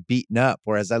not going to be beaten up.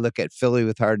 Whereas I look at Philly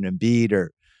with Harden and Embiid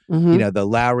or, the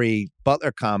Lowry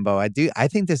Butler combo. I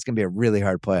think this is going to be a really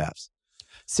hard playoffs.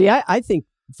 See, I think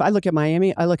if I look at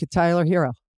Miami, I look at Tyler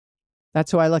Hero.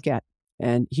 That's who I look at.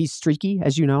 And he's streaky,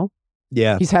 as you know.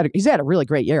 Yeah. He's had a really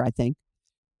great year, I think.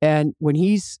 And when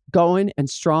he's going and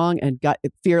strong and got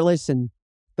fearless and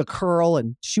the curl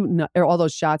and shooting all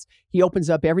those shots, he opens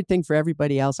up everything for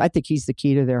everybody else. I think he's the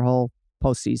key to their whole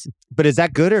postseason. But is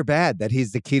that good or bad that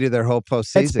he's the key to their whole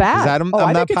postseason? It's bad. I'm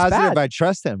not positive I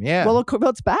trust him. Yeah. Well,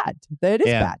 it's bad. It is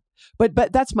bad.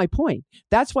 But that's my point.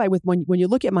 That's why when you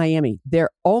look at Miami,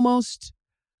 they're almost.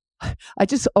 I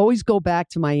just always go back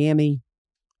to Miami.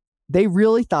 They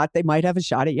really thought they might have a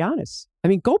shot at Giannis. I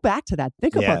mean, go back to that.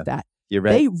 Think about that. You're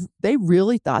right. They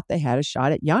really thought they had a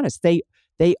shot at Giannis.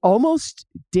 They almost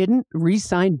didn't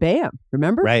re-sign Bam.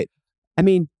 Remember? Right. I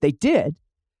mean, they did,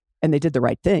 and they did the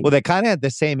right thing. Well, they kind of had the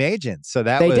same agent, so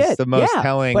that was the most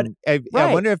telling. But,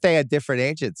 I wonder if they had different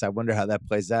agents. I wonder how that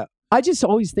plays out. I just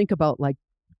always think about like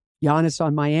Giannis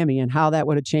on Miami and how that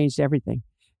would have changed everything.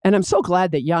 And I'm so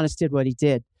glad that Giannis did what he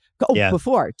did.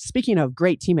 Before, speaking of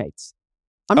great teammates.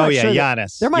 I'm not sure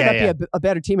Giannis. There might not be a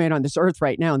better teammate on this earth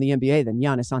right now in the NBA than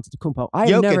Giannis Antetokounmpo.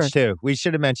 Jokic too. We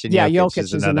should have mentioned Jokic.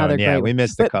 Jokic is another great. Yeah, we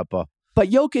missed a couple. But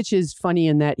Jokic is funny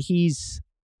in that he's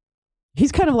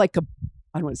kind of like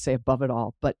I don't want to say above it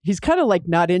all, but he's kind of like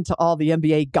not into all the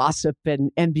NBA gossip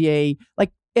and NBA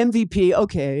like MVP.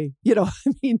 Okay, I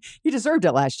mean, he deserved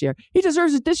it last year. He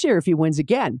deserves it this year if he wins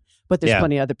again. But there's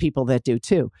plenty of other people that do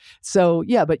too. So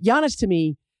but Giannis to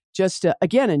me. Just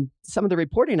again, in some of the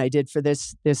reporting I did for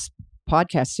this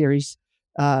podcast series,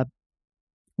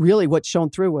 really what shone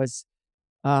through was,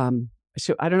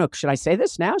 so I don't know. Should I say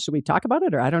this now? Should we talk about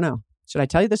it, or I don't know? Should I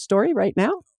tell you the story right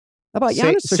now about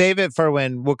Giannis? Save it for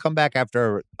when we'll come back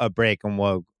after a break, and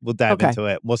we'll dive into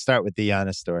it. We'll start with the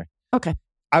Giannis story. Okay.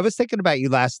 I was thinking about you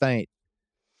last night,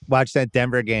 watched that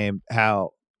Denver game.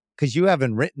 Because you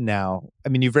haven't written now. I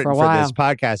mean, you've written for this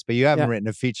podcast, but you haven't written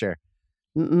a feature.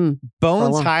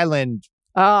 Bones Highland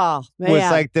was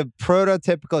like the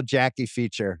prototypical Jackie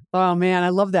feature. Oh man, I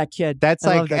love that kid. That's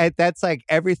like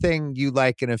everything you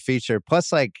like in a feature.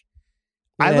 Plus, like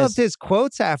I loved his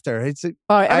quotes after. It's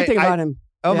everything about him.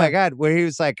 Oh my God, where he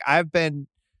was like,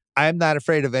 I'm not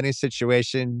afraid of any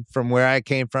situation from where I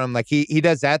came from. Like he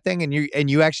does that thing and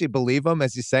you actually believe him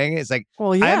as he's saying it. It's like,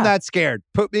 I am not scared.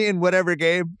 Put me in whatever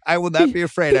game. I will not be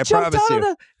afraid. I promise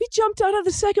you. He jumped out of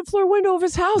the second floor window of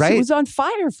his house. Right. It was on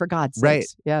fire, for God's sake. Right.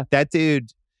 Yeah. That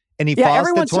dude. And he falls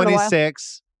to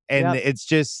 26. And it's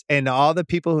just, and all the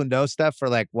people who know stuff are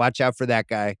like, watch out for that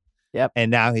guy. Yep. And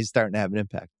now he's starting to have an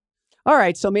impact. All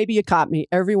right, so maybe you caught me.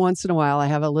 Every once in a while, I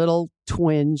have a little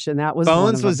twinge, and that was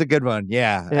Bones was a good one.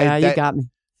 Yeah, yeah, you got me.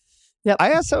 Yep.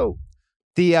 I also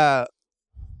there's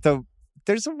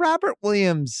a Robert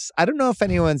Williams. I don't know if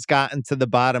anyone's gotten to the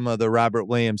bottom of the Robert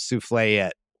Williams souffle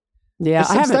yet. Yeah,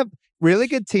 I haven't. Really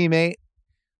good teammate.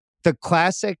 The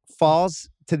classic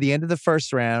falls to the end of the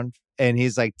first round, and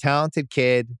he's like talented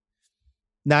kid.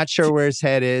 Not sure where his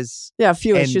head is. Yeah, a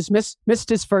few issues. Missed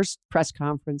his first press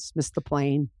conference. Missed the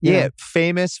plane. Yeah,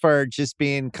 famous for just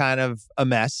being kind of a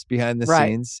mess behind the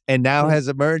scenes, and now has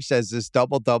emerged as this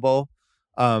double-double.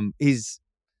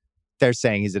 They're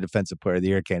saying he's a defensive player of the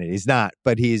year candidate. He's not,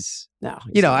 but he's not.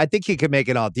 I think he could make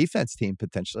an all-defense team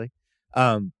potentially.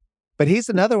 But he's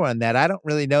another one that I don't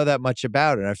really know that much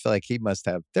about, and I feel like he must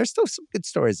have. There's still some good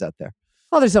stories out there.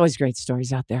 Oh, there's always great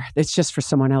stories out there. It's just for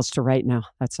someone else to write now.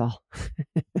 That's all.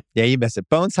 Yeah, you missed it.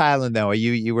 Bones Highland, though,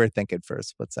 you were thinking for a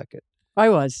split second. I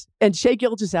was. And Shai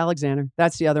Gilgeous-Alexander,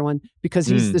 that's the other one, because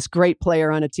he's this great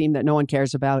player on a team that no one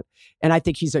cares about. And I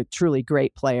think he's a truly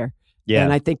great player. Yeah.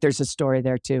 And I think there's a story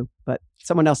there, too. But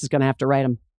someone else is going to have to write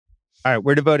him. All right,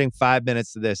 we're devoting 5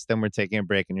 minutes to this. Then we're taking a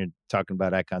break, and you're talking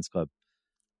about Icons Club.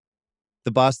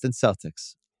 The Boston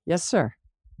Celtics. Yes, sir.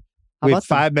 We have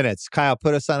 5 minutes. Kyle,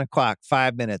 put us on a clock.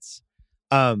 5 minutes.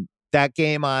 That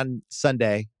game on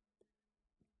Sunday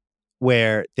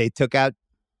where they took out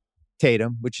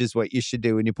Tatum, which is what you should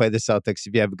do when you play the Celtics.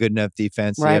 If you have a good enough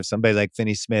defense, you have somebody like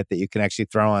Finney Smith that you can actually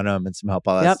throw on them and some help,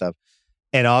 all that stuff.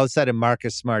 And all of a sudden,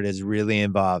 Marcus Smart is really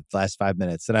involved the last 5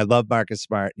 minutes. And I love Marcus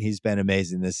Smart. He's been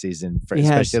amazing this season,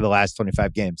 especially the last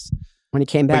 25 games. When he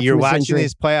came back, but you're watching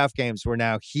these playoff games where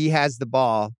now he has the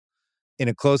ball in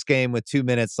a close game with 2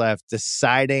 minutes left,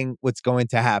 deciding what's going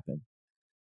to happen.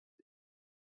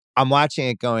 I'm watching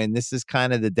it going, this is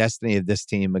kind of the destiny of this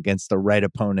team against the right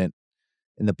opponent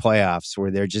in the playoffs,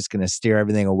 where they're just going to steer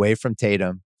everything away from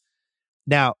Tatum.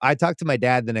 Now, I talked to my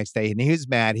dad the next day, and he was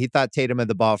mad. He thought Tatum had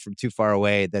the ball from too far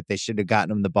away, that they should have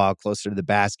gotten him the ball closer to the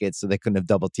basket so they couldn't have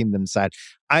double-teamed them inside.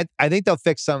 I think they'll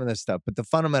fix some of this stuff, but the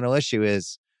fundamental issue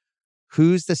is,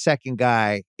 who's the second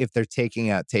guy if they're taking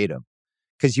out Tatum?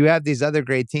 Because you have these other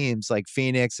great teams like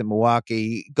Phoenix and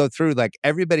Milwaukee. Go through, like,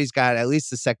 everybody's got at least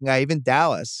the second guy, even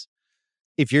Dallas.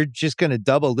 If you're just going to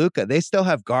double Luka, they still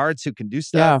have guards who can do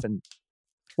stuff. And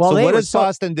so what does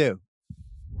Boston do?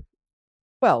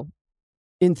 Well,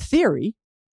 in theory,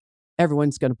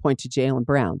 everyone's going to point to Jaylen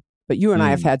Brown. But you and I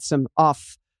have had some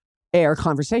off-air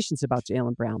conversations about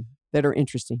Jaylen Brown that are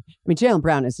interesting. I mean, Jaylen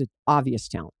Brown is an obvious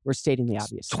talent. We're stating the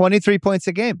obvious. 23 points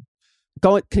a game.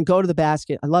 Can go to the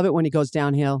basket. I love it when he goes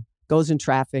downhill, goes in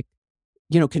traffic,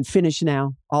 can finish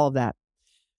now, all of that.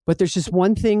 But there's just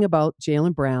one thing about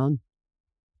Jaylen Brown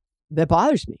that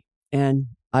bothers me. And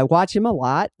I watch him a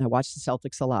lot. I watch the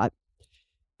Celtics a lot.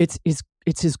 It's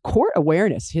his court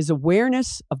awareness, his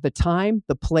awareness of the time,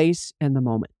 the place, and the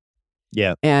moment.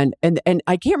 Yeah. And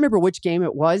I can't remember which game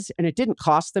it was, and it didn't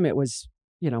cost them. It was,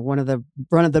 one of the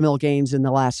run-of-the-mill games in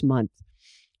the last month.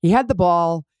 He had the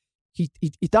ball. He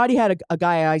thought he had a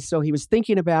guy ISO. He was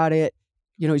thinking about it.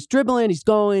 He's dribbling, he's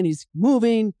going, he's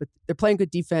moving, but they're playing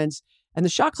good defense. And the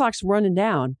shot clock's running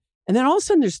down. And then all of a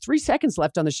sudden there's 3 seconds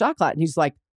left on the shot clock. And he's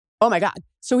like, oh my God.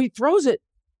 So he throws it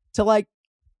to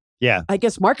I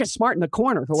guess Marcus Smart in the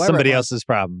corner. Somebody else's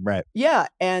problem, right? Yeah.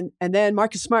 And then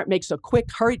Marcus Smart makes a quick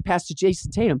hurried pass to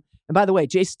Jason Tatum. And by the way,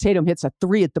 Jason Tatum hits a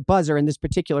 3 at the buzzer in this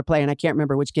particular play. And I can't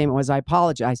remember which game it was. I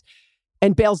apologize.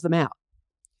 And bails them out.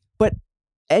 But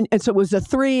And so it was a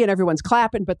 3 and everyone's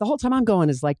clapping. But the whole time I'm going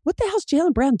is like, what the hell's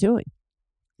Jaylen Brown doing?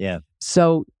 Yeah.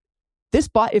 So if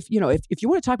you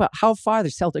want to talk about how far the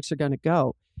Celtics are going to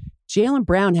go, Jaylen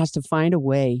Brown has to find a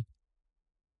way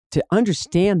to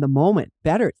understand the moment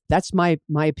better. That's my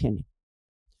opinion.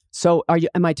 So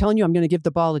am I telling you I'm going to give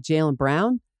the ball to Jaylen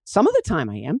Brown? Some of the time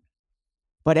I am.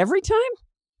 But every time?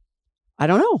 I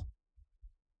don't know.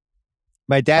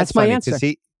 That's my answer.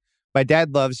 My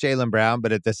dad loves Jaylen Brown,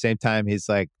 but at the same time, he's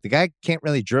like, the guy can't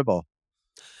really dribble.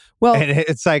 Well, and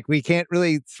it's like, we can't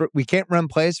run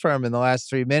plays for him in the last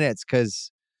 3 minutes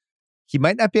because he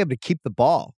might not be able to keep the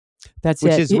ball. Which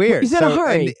is weird. He's in a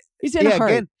hurry. He's in a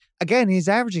hurry. Again, he's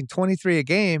averaging 23 a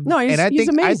game. No, he's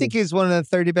amazing. I think he's one of the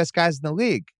 30 best guys in the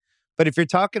league. But if you're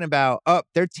talking about,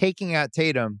 they're taking out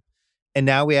Tatum, and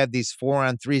now we have these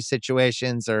 4-on-3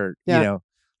 situations or,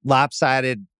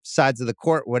 lopsided sides of the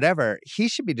court, whatever, he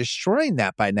should be destroying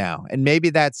that by now. And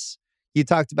maybe you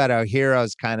talked about how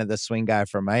Hero's kind of the swing guy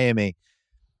for Miami.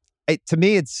 To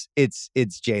me, it's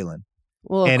Jaylen.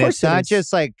 Well, and it's not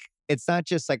just like,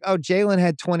 Jaylen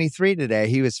had 23 today.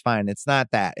 He was fine. It's not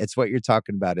that. It's what you're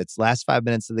talking about. It's last 5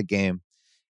 minutes of the game.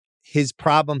 His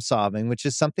problem solving, which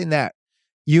is something that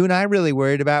you and I really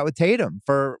worried about with Tatum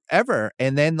forever.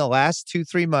 And then the last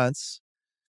 2-3 months,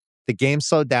 the game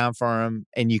slowed down for him,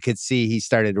 and you could see he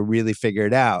started to really figure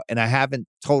it out. And I haven't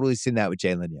totally seen that with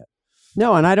Jaylen yet.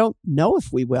 No, and I don't know if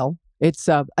we will. It's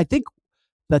I think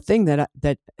the thing that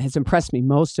has impressed me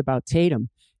most about Tatum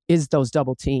is those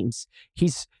double teams.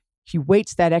 He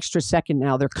waits that extra second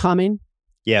now. They're coming.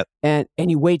 Yep. And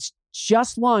he waits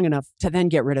just long enough to then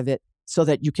get rid of it so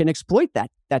that you can exploit that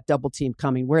double team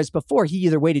coming. Whereas before, he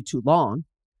either waited too long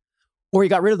or he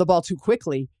got rid of the ball too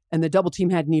quickly and the double team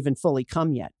hadn't even fully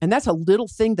come yet. And that's a little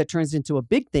thing that turns into a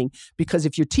big thing, because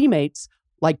if your teammates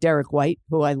like Derek White,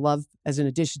 who I love as an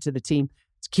addition to the team,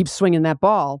 keep swinging that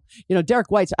ball. Derek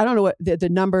White's, I don't know what the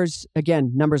numbers,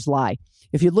 again, numbers lie.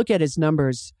 If you look at his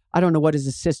numbers, I don't know what his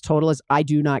assist total is. I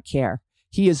do not care.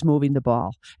 He is moving the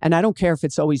ball. And I don't care if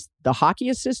it's always the hockey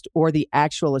assist or the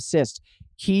actual assist.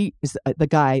 He is the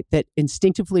guy that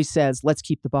instinctively says, let's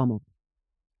keep the ball moving.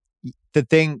 The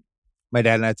thing, my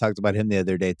dad and I talked about him the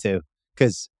other day too,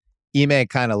 because Ime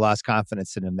kind of lost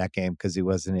confidence in him that game because he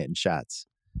wasn't hitting shots.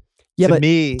 Yeah, to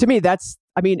me, that's,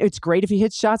 it's great if he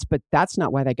hits shots, but that's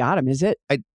not why they got him, is it?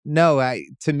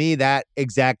 To me, that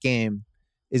exact game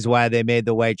is why they made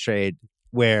the White trade,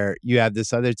 where you have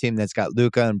this other team that's got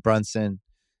Luka and Brunson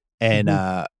and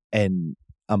I'm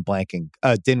blanking,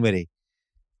 Dinwiddie.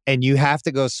 And you have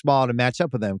to go small to match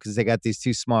up with them because they got these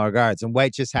two smaller guards. And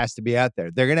White just has to be out there.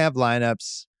 They're going to have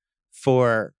lineups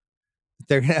Kyle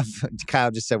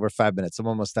just said we're 5 minutes. I'm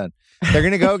almost done. They're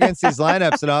going to go against these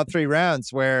lineups in all 3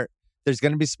 rounds where there's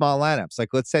going to be small lineups.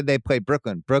 Like, let's say they play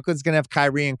Brooklyn. Brooklyn's going to have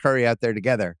Kyrie and Curry out there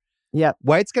together. Yeah.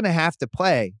 White's going to have to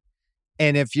play.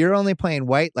 And if you're only playing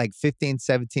White like 15,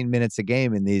 17 minutes a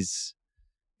game in these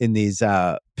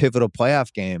pivotal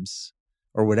playoff games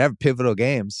or whatever, pivotal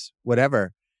games,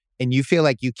 whatever, and you feel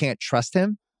like you can't trust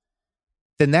him,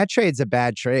 then that trade's a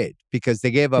bad trade because they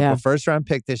gave up a first-round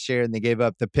pick this year and they gave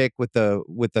up the pick with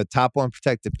the top 1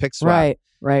 protected pick swap.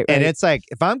 Right. And it's like,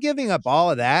 if I'm giving up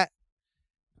all of that,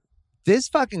 this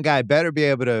fucking guy better be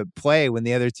able to play when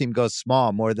the other team goes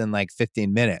small more than like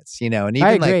 15 minutes, And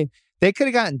even like they could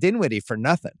have gotten Dinwiddie for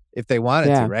nothing if they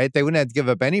wanted to, right? They wouldn't have to give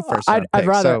up any first-round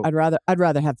picks. I'd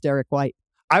rather have Derek White.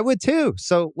 I would too.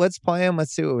 So let's play him.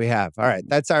 Let's see what we have. All right,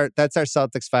 that's our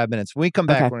Celtics 5 minutes. When we come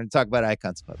back, we're going to talk about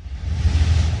Icons Club.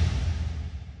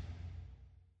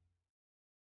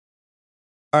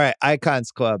 All right,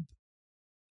 Icons Club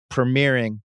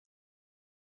premiering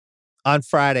on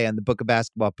Friday on the Book of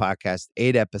Basketball podcast,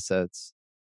 8 episodes.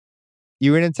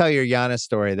 You were going to tell your Giannis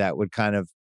story that would kind of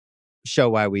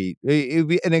show it would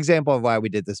be an example of why we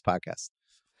did this podcast.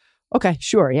 Okay,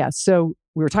 sure. Yeah. So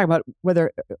we were talking about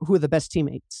who are the best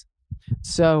teammates.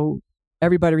 So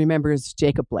everybody remembers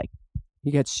Jacob Blake.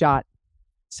 He gets shot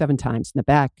 7 times in the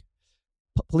back.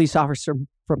 Police officer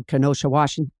from Kenosha,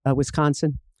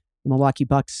 Wisconsin. The Milwaukee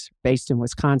Bucks based in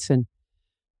Wisconsin.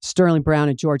 Sterling Brown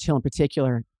and George Hill in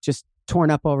particular just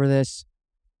torn up over this.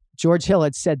 George Hill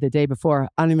had said the day before,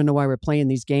 I don't even know why we're playing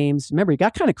these games. Remember, he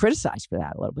got kind of criticized for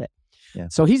that a little bit. Yeah.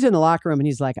 So he's in the locker room and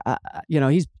he's like,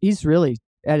 he's really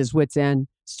at his wit's end.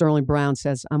 Sterling Brown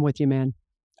says, I'm with you, man.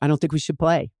 I don't think we should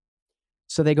play.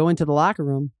 So they go into the locker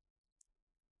room.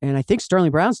 And I think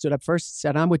Sterling Brown stood up first and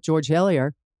said, I'm with George Hill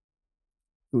here.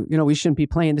 We shouldn't be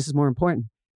playing. This is more important.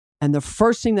 And the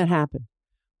first thing that happened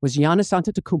was Giannis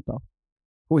Antetokounmpo,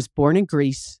 who was born in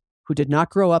Greece, who did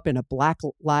not grow up in a Black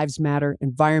Lives Matter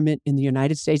environment in the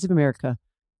United States of America,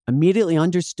 immediately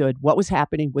understood what was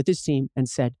happening with his team and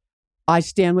said, I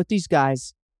stand with these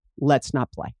guys. Let's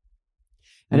not play.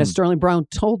 And as Sterling Brown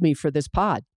told me for this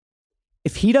pod,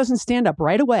 if he doesn't stand up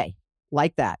right away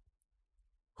like that,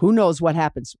 who knows what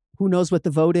happens? Who knows what the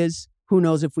vote is? Who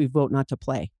knows if we vote not to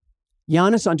play?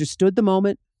 Giannis understood the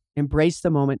moment, embraced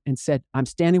the moment, and said, I'm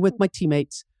standing with my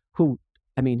teammates who,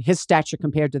 his stature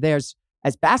compared to theirs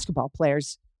as basketball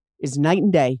players is night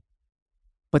and day,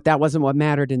 but that wasn't what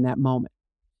mattered in that moment.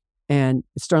 And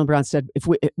Sterling Brown said, if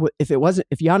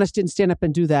Giannis didn't stand up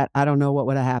and do that, I don't know what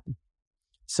would have happened.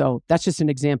 So that's just an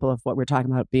example of what we're talking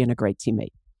about, being a great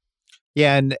teammate.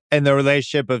 Yeah, and the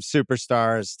relationship of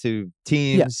superstars to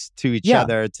teams, to each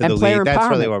other, to the league. That's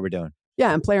really what we're doing.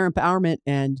 Yeah, and player empowerment.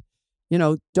 And,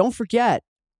 don't forget,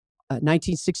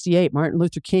 1968, Martin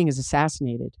Luther King is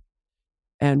assassinated.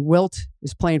 And Wilt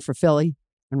is playing for Philly,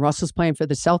 and Russell's playing for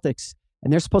the Celtics.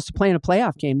 And they're supposed to play in a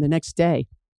playoff game the next day.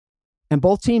 And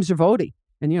both teams are voting.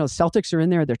 And, Celtics are in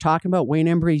there. They're talking about, Wayne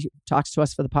Embry talks to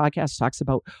us for the podcast, talks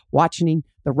about watching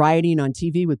the rioting on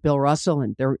TV with Bill Russell.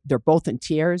 And they're both in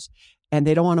tears and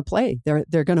they don't want to play.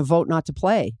 They're going to vote not to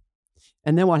play.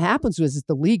 And then what happens is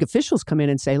the league officials come in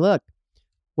and say, look,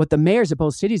 what the mayors of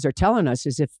both cities are telling us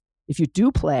is if you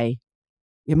do play,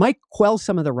 it might quell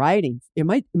some of the rioting. It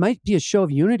might be a show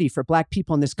of unity for Black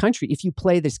people in this country if you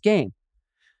play this game.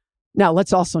 Now,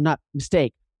 let's also not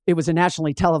mistake. It was a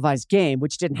nationally televised game,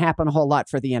 which didn't happen a whole lot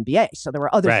for the NBA. So there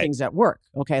were other things at work.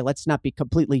 Okay, let's not be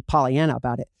completely Pollyanna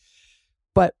about it.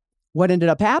 But what ended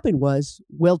up happening was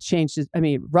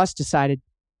Russ decided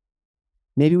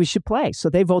maybe we should play. So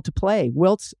they vote to play.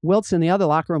 Wilt's in the other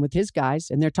locker room with his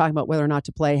guys, and they're talking about whether or not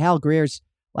to play. Hal Greer's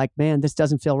like, man, this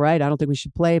doesn't feel right. I don't think we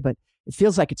should play, but it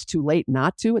feels like it's too late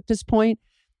not to at this point.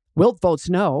 Wilt votes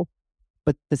no.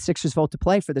 But the Sixers vote to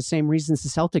play for the same reasons the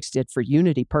Celtics did, for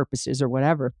unity purposes or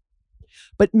whatever.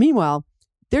 But meanwhile,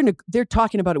 they're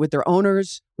talking about it with their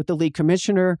owners, with the league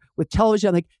commissioner, with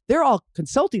television. Like, they're all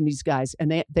consulting these guys,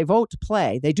 and they vote to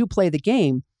play. They do play the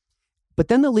game. But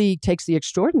then the league takes the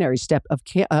extraordinary step of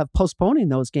postponing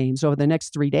those games over the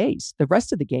next 3 days, the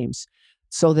rest of the games,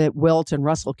 so that Wilt and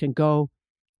Russell can go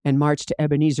and march to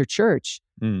Ebenezer Church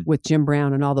with Jim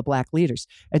Brown and all the Black leaders.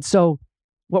 And so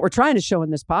what we're trying to show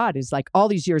in this pod is, like, all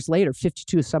these years later,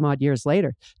 52 some odd years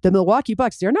later, the Milwaukee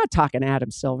Bucks, they're not talking to Adam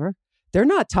Silver. They're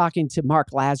not talking to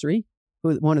Mark Lazary,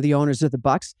 who one of the owners of the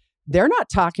Bucks. They're not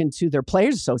talking to their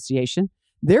players association.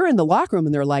 They're in the locker room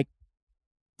and they're like,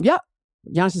 yep.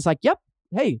 Giannis is like, yep.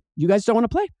 Hey, you guys don't want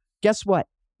to play? Guess what?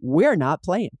 We're not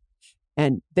playing.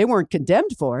 And they weren't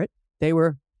condemned for it. They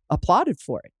were applauded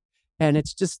for it. And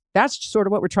it's just, that's sort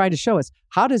of what we're trying to show us.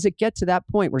 How does it get to that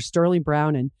point where Sterling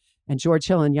Brown and George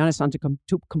Hill and Giannis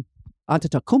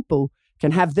Antetokounmpo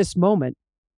can have this moment?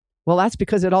 Well, that's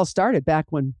because it all started back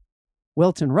when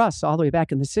Wilt and Russ, all the way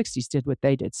back in the 60s, did what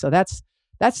they did. So that's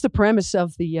the premise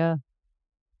of the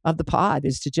pod,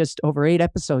 is to just over 8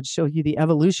 episodes show you the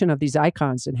evolution of these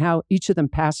icons and how each of them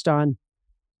passed on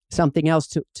something else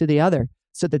to the other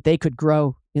so that they could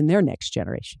grow in their next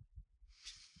generation.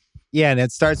 Yeah, and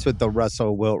it starts with the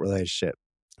Russell-Wilt relationship.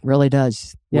 Really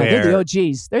does. Yeah, they're the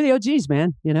OGs. They're the OGs,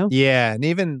 man, you know? Yeah, and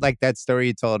even like that story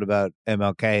you told about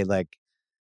MLK, like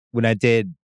when I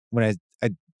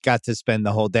got to spend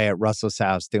the whole day at Russell's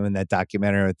house doing that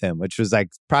documentary with him, which was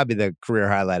like probably the career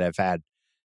highlight I've had,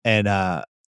 and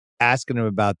asking him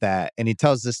about that. And he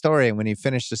tells the story, and when he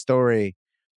finished the story,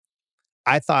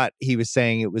 I thought he was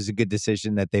saying it was a good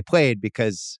decision that they played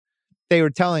because they were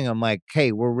telling him like,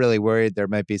 hey, we're really worried there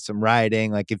might be some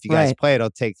rioting. Like if you guys play, it'll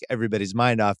take everybody's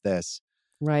mind off this.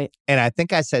 Right. And I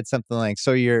think I said something like,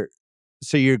 so you're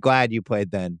glad you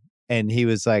played then? And he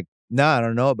was like, no, I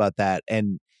don't know about that.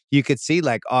 And you could see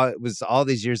like it was all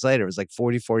these years later. It was like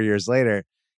 44 years later.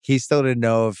 He still didn't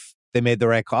know if they made the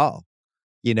right call,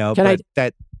 you know. Can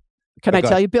I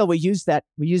tell you, Bill, we used that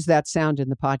sound in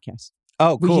the podcast.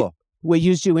 Oh, cool. We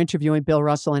used you interviewing Bill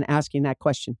Russell and asking that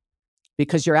question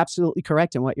because you're absolutely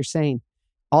correct in what you're saying.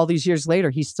 All these years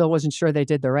later, he still wasn't sure they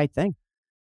did the right thing.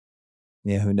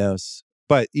 Yeah, who knows?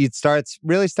 But it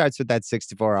really starts with that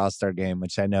 64 All-Star game,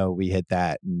 which I know we hit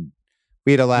that and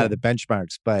we hit a lot of the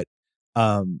benchmarks. But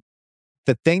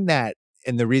the thing that,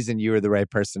 and the reason you were the right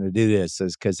person to do this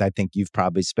is because I think you've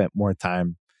probably spent more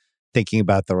time thinking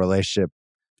about the relationship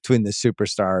between the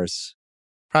superstars,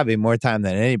 probably more time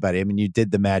than anybody. I mean, you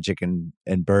did the Magic and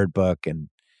Bird book, and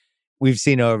we've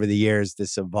seen over the years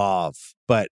this evolve.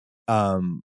 But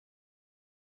the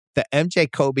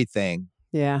MJ Kobe thing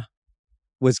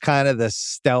was kind of the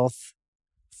stealth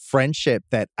friendship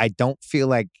that I don't feel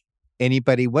like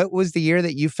anybody. What was the year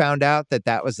that you found out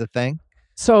that was the thing?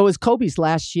 So it was Kobe's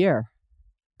last year,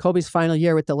 Kobe's final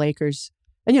year with the Lakers.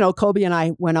 And, you know, Kobe and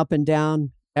I went up and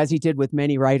down, as he did with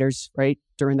many writers, right,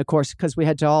 during the course, because we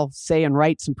had to all say and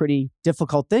write some pretty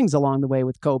difficult things along the way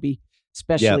with Kobe,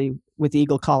 especially with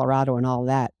Eagle, Colorado and all of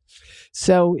that.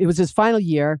 So it was his final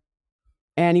year,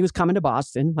 and he was coming to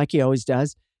Boston, like he always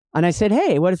does. And I said,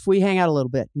 hey, what if we hang out a little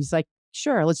bit? He's like,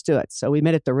 sure, let's do it. So we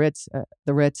met at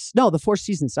the Four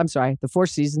Seasons. I'm sorry, the Four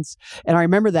Seasons. And I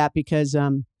remember that because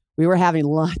we were having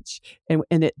lunch, and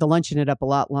the lunch ended up a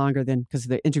lot longer than, because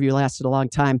the interview lasted a long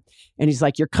time. And he's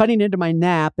like, you're cutting into my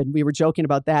nap. And we were joking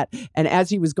about that. And as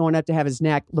he was going up to have his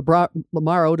nap, Lamar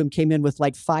Odom came in with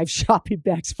like 5 shopping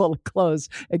bags full of clothes.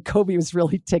 And Kobe was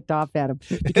really ticked off at him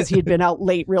because he had been out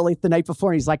late really the night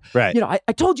before. And he's like, you know,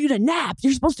 I told you to nap.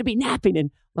 You're supposed to be napping.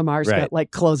 And Lamar's got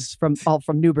like clothes from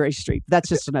Newbury Street. That's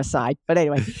just an aside. But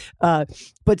anyway,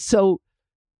 so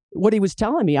what he was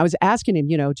telling me, I was asking him,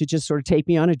 you know, to just sort of take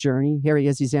me on a journey. Here he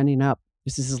is, he's ending up.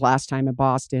 This is his last time in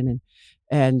Boston.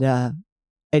 And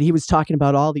he was talking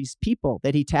about all these people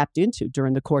that he tapped into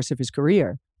during the course of his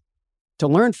career to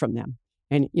learn from them.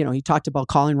 And, you know, he talked about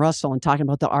calling Russell and talking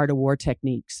about the art of war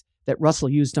techniques that Russell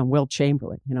used on Wilt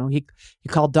Chamberlain. You know, he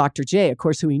called Dr. J, of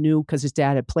course, who he knew because his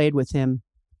dad had played with him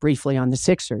briefly on the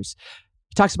Sixers.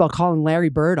 He talks about calling Larry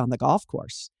Bird on the golf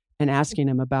course and asking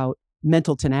him about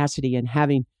mental tenacity and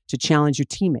having to challenge your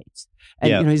teammates.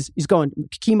 And, you know, he's going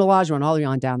Hakeem Olajuwon all the way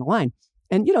on down the line.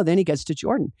 And, you know, then he gets to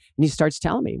Jordan and he starts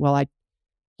telling me, well,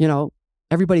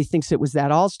 everybody thinks it was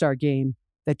that All-Star game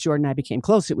that Jordan and I became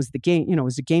close. It was the game, you know, it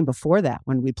was the game before that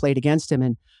when we played against him,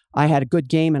 and I had a good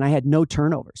game and I had no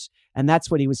turnovers. And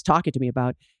that's what he was talking to me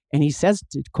about. And he says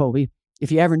to Kobe,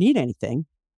 if you ever need anything,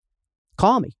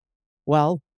 call me.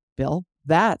 Well, Bill,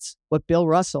 that's what Bill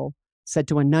Russell said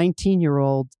to a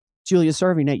 19-year-old Julius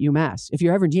Erving at UMass. If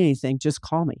you ever need anything, just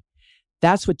call me.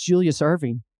 That's what Julius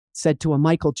Erving said to a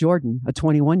Michael Jordan, a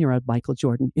 21-year-old Michael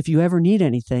Jordan. If you ever need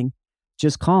anything,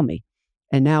 just call me.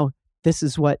 And now this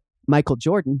is what Michael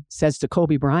Jordan says to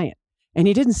Kobe Bryant. And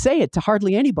he didn't say it to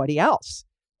hardly anybody else,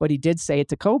 but he did say it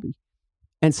to Kobe.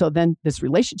 And so then this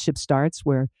relationship starts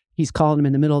where he's calling him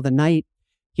in the middle of the night.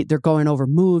 They're going over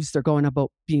moves. They're going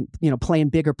about being, you know, playing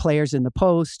bigger players in the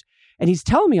post. And he's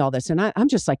telling me all this, and I'm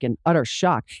just like in utter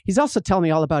shock. He's also telling me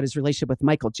all about his relationship with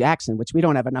Michael Jackson, which we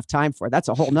don't have enough time for. That's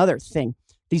a whole nother thing.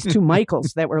 These two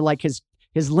Michaels that were like his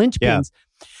linchpins. Yeah.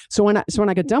 So when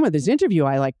I got done with this interview,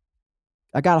 I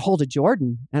got a hold of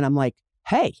Jordan, and I'm like,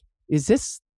 hey, this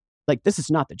is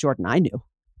not the Jordan I knew.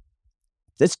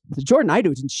 The Jordan I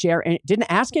knew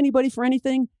didn't ask anybody for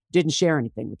anything, didn't share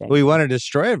anything with anybody. Well, he wanted to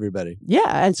destroy everybody.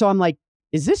 Yeah. And so I'm like,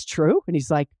 is this true? And he's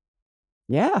like,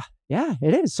 Yeah,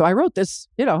 it is. So I wrote this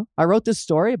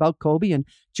story about Kobe, and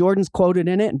Jordan's quoted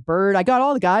in it, and Bird. I got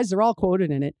all the guys; they're all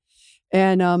quoted in it.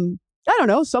 And I don't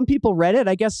know. Some people read it.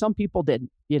 I guess some people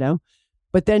didn't.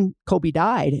 But then Kobe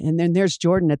died, and then there's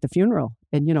Jordan at the funeral,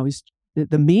 and he's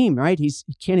the meme, right? He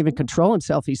can't even control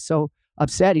himself. He's so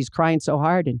upset. He's crying so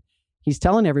hard, and he's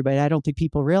telling everybody, I don't think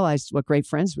people realized what great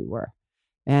friends we were.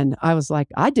 And I was like,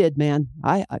 I did, man.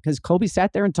 Because Kobe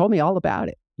sat there and told me all about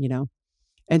it.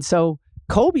 And so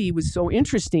Kobe was so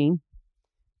interesting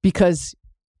because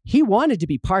he wanted to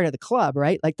be part of the club,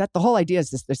 right? Like that, the whole idea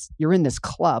is this, you're in this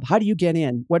club. How do you get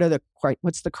in?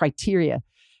 What's the criteria?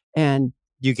 And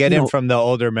you get in from the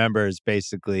older members,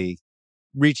 basically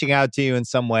reaching out to you in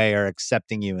some way or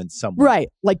accepting you in some way. Right.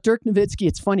 Like Dirk Nowitzki,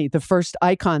 it's funny. The first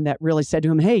icon that really said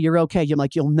to him, hey, you're okay. You're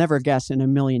like, you'll never guess in a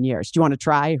million years. Do you want to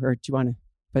try or do you want to?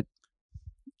 But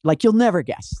like, you'll never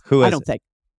guess. Who is I don't think.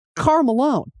 Karl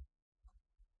Malone.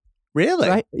 Really?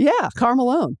 Right? Yeah, Karl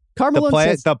Malone. Karl Malone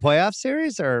says, the playoff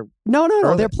series or no.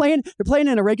 They're playing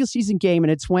in a regular season game,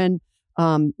 and it's when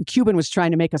Cuban was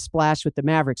trying to make a splash with the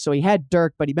Mavericks. So he had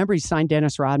Dirk, but he signed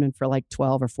Dennis Rodman for like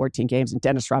 12 or 14 games, and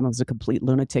Dennis Rodman was a complete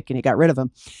lunatic, and he got rid of him.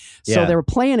 So they were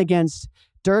playing against.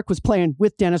 Dirk was playing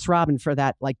with Dennis Rodman for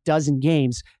that like dozen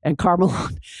games, and Karl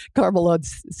Malone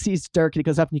sees Dirk, and he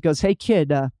goes up and he goes, "Hey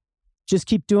kid, just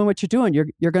keep doing what you're doing.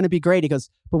 You're going to be great." He goes,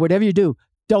 "But whatever you do,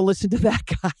 don't listen to that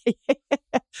guy."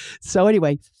 So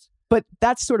anyway, but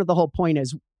that's sort of the whole point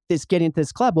is getting into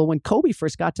this club. Well, when Kobe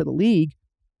first got to the league,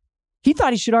 he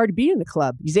thought he should already be in the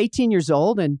club. He's 18 years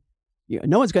old and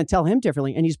no one's going to tell him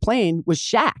differently. And he's playing with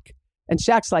Shaq. And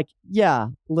Shaq's like, yeah,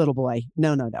 little boy,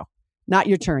 no, not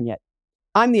your turn yet.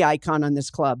 I'm the icon on this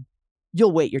club.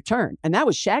 You'll wait your turn. And that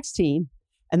was Shaq's team.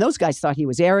 And those guys thought he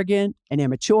was arrogant and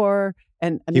immature.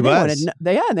 And I mean,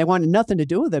 they wanted nothing to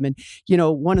do with him. And,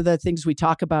 one of the things we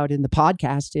talk about in the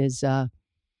podcast is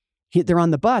they're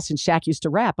on the bus, and Shaq used to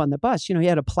rap on the bus. He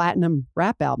had a platinum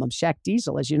rap album, Shaq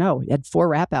Diesel, as you know. He had 4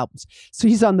 rap albums. So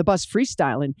he's on the bus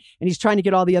freestyling, and he's trying to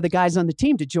get all the other guys on the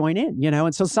team to join in,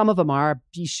 And so some of them are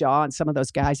B. Shaw and some of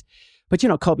those guys. But,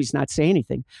 Kobe's not saying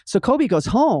anything. So Kobe goes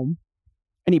home,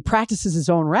 and he practices his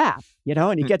own rap,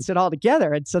 and he gets it all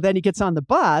together. And so then he gets on the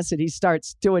bus, and he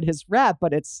starts doing his rap,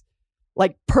 but it's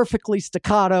like perfectly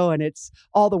staccato, and it's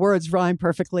all the words rhyme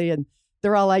perfectly. And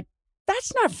they're all like,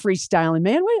 that's not freestyling,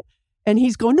 man. And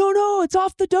he's going, no, it's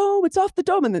off the dome. It's off the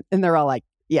dome. And they're all like,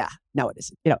 yeah, no, it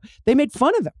isn't. They made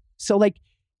fun of him. So like,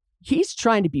 he's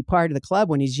trying to be part of the club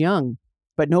when he's young,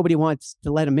 but nobody wants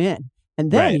to let him in. And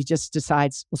then he just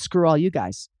decides, well, screw all you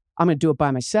guys. I'm going to do it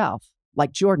by myself,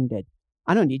 like Jordan did.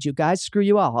 I don't need you guys. Screw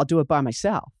you all. I'll do it by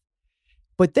myself.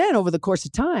 But then over the course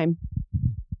of time,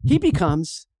 he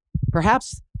becomes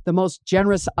perhaps the most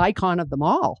generous icon of them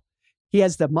all. He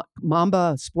has the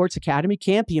Mamba Sports Academy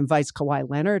camp. He invites Kawhi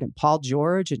Leonard and Paul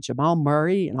George and Jamal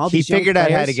Murray and all these young players. He figured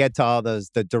out how to get to all those,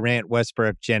 the Durant,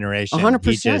 Westbrook generation.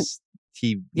 100%.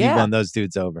 He won those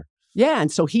dudes over. Yeah, and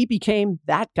so he became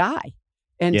that guy.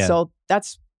 And so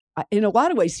that's, in a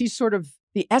lot of ways, he's sort of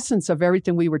the essence of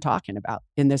everything we were talking about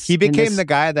in this. He became the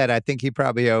guy that I think he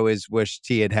probably always wished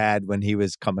he had when he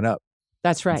was coming up.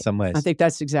 That's right. In some ways. I think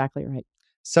that's exactly right.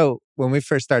 So when we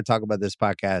first started talking about this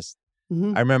podcast,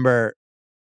 I remember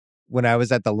when I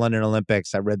was at the London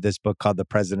Olympics, I read this book called The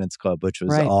President's Club, which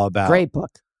was all about... Great book.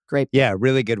 Yeah,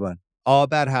 really good one. All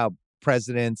about how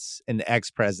presidents and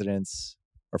ex-presidents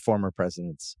or former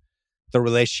presidents, the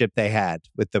relationship they had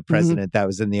with the president that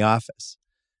was in the office.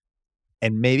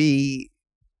 And maybe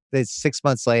 6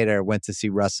 months later, went to see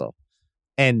Russell.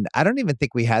 And I don't even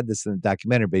think we had this in the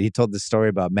documentary, but he told the story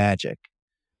about Magic.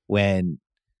 When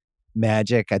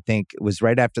Magic, I think it was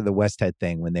right after the Westhead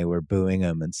thing when they were booing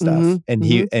him and stuff.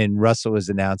 And Russell was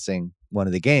announcing one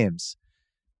of the games.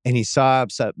 And he saw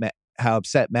how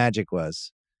upset Magic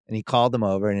was. And he called him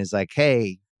over and he's like,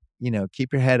 hey,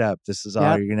 keep your head up. This is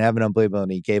all. You're going to have an unbelievable.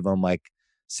 And he gave him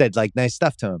said nice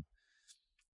stuff to him.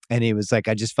 And he was like,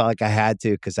 I just felt like I had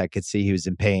to because I could see he was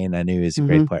in pain. I knew he was a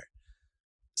great player.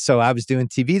 So I was doing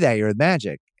TV that year with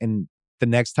Magic. And the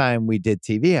next time we did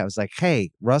TV, I was like,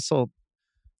 hey, Russell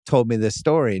told me this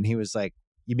story. And he was like,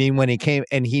 you mean when he came?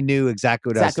 And he knew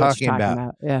exactly what I was talking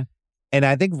about. Yeah. And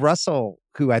I think Russell,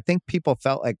 who I think people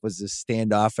felt like was a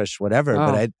standoffish, whatever,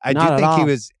 but I do think he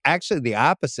was actually the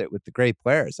opposite with the great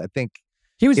players. I think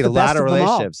he was had the a lot best of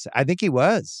relationships. I think he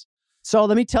was. So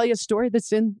let me tell you a story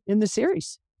that's in the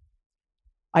series.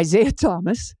 Isaiah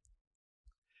Thomas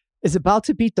is about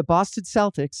to beat the Boston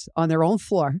Celtics on their own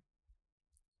floor.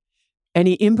 And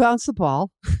he inbounds the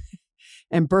ball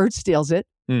and Bird steals it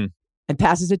and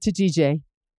passes it to DJ.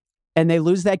 and they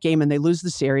lose that game and they lose the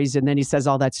series. And then he says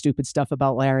all that stupid stuff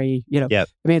about Larry, Yep.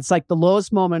 I mean, it's like the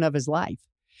lowest moment of his life.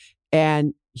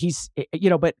 And he's,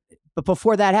 but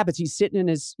before that happens, he's sitting in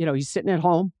his, he's sitting at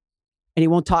home and he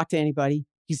won't talk to anybody.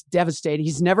 He's devastated.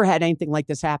 He's never had anything like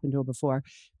this happen to him before.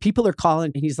 People are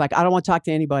calling and he's like, I don't want to talk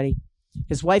to anybody.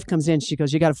 His wife comes in. She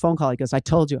goes, you got a phone call. He goes, I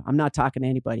told you, I'm not talking to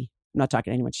anybody. I'm not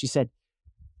talking to anyone. She said,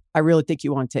 I really think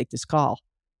you want to take this call.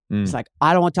 He's like,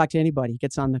 I don't want to talk to anybody. He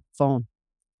gets on the phone.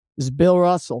 This is Bill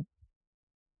Russell.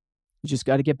 You just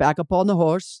got to get back up on the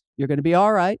horse. You're going to be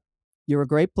all right. You're a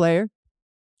great player.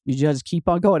 You just keep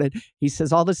on going. And he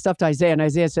says all this stuff to Isaiah. And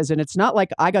Isaiah says, and it's not like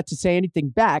I got to say anything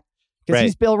back because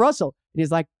he's Bill Russell. And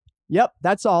he's like, yep,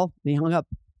 that's all. And he hung up.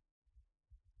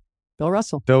 Bill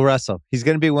Russell. He's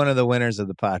going to be one of the winners of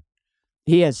the pod.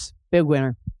 He is. Big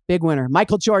winner. Big winner.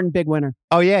 Michael Jordan, big winner.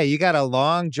 Oh, yeah. You got a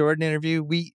long Jordan interview.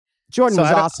 Jordan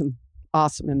was awesome.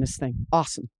 Awesome in this thing.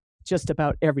 Awesome. Just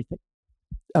about everything.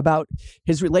 About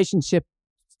his relationship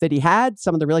that he had,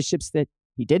 some of the relationships that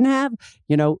he didn't have.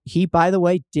 He, by the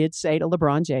way, did say to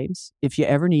LeBron James, if you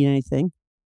ever need anything,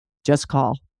 just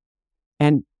call.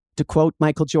 And to quote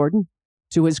Michael Jordan,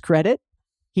 to his credit,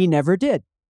 he never did.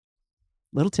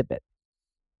 Little tidbit.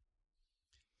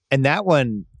 And that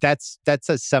one, that's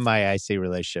a semi-icy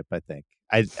relationship, I think.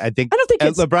 I don't think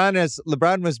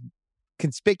LeBron was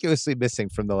conspicuously missing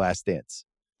from The Last Dance.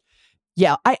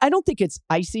 Yeah, I don't think it's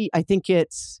icy. I think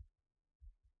it's,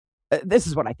 this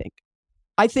is what I think.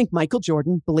 I think Michael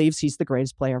Jordan believes he's the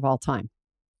greatest player of all time.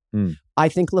 I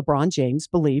think LeBron James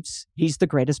believes he's the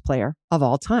greatest player of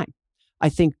all time. I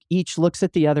think each looks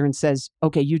at the other and says,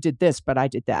 okay, you did this, but I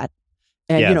did that.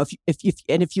 And,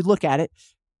 if you look at it,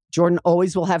 Jordan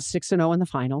always will have 6-0 in the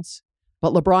finals,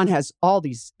 but LeBron has all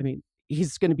these,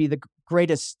 he's going to be the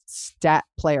greatest stat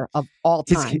player of all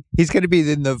time. He's going to be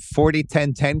in the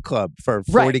 40-10-10 club for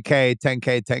 40K,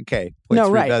 10K, 10K. No,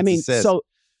 right. So,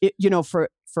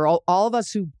 for all of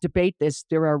us who debate this,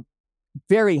 there are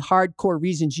very hardcore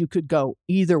reasons you could go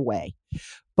either way.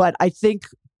 But I think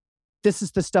this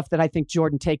is the stuff that I think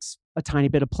Jordan takes a tiny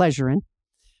bit of pleasure in.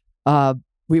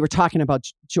 We were talking about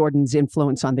Jordan's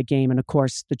influence on the game and, of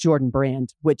course, the Jordan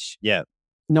brand, which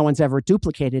no one's ever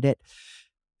duplicated it.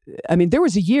 There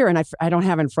was a year, and I don't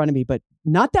have it in front of me, but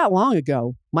not that long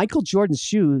ago, Michael Jordan's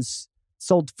shoes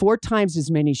sold 4 times as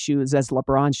many shoes as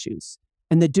LeBron's shoes.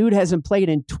 And the dude hasn't played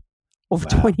in over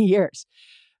 20 years.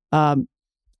 I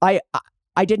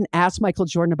didn't ask Michael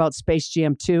Jordan about Space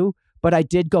Jam 2, but I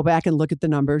did go back and look at the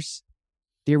numbers.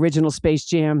 The original Space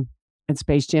Jam and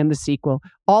Space Jam, the sequel,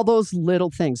 all those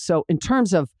little things. So in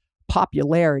terms of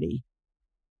popularity,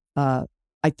 I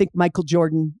think Michael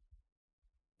Jordan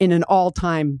in an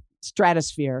all-time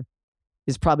stratosphere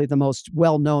is probably the most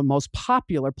well-known, most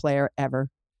popular player ever.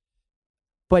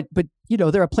 But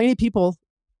there are plenty of people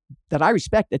that I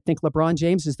respect that think LeBron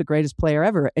James is the greatest player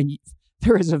ever. And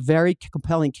there is a very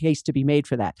compelling case to be made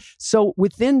for that. So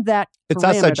within that, it's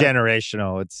also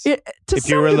generational. If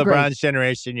you were LeBron's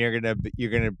generation, you're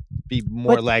gonna be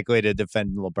more likely to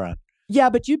defend LeBron. Yeah,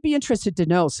 but you'd be interested to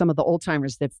know some of the old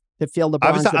timers that feel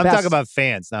LeBron's the best. I'm talking about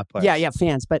fans, not players. Yeah,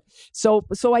 fans. But so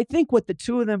I think with the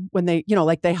two of them, when they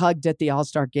like they hugged at the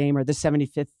All-Star game or the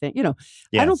 75th thing,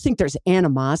 I don't think there's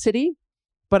animosity,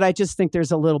 but I just think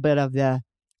there's a little bit of the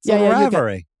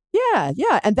rivalry.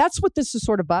 Yeah. And that's what this is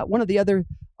sort of about. One of the other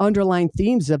underlying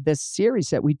themes of this series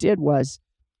that we did was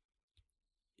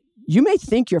you may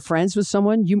think you're friends with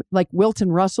someone. You like Wilt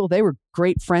and Russell, they were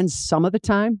great friends some of the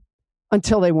time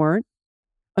until they weren't.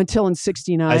 Until in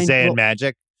 69. Isaiah and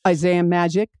Magic.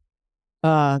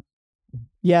 Bird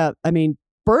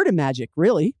and Magic,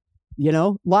 really.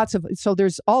 Lots of, so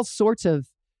there's all sorts of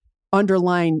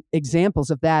underlying examples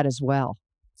of that as well.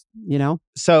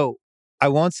 So I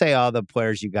won't say all the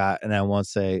players you got, and I won't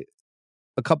say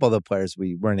a couple of the players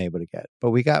we weren't able to get,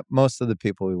 but we got most of the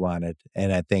people we wanted.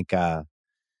 And I think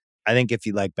if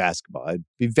you like basketball, I'd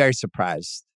be very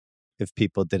surprised if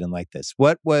people didn't like this.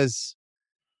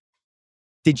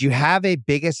 Did you have a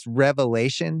biggest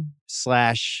revelation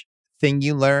 / thing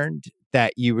you learned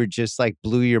that you were just like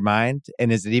blew your mind?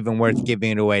 And is it even worth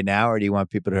giving it away now, or do you want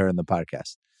people to hear it in the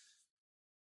podcast?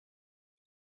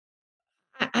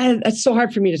 It's so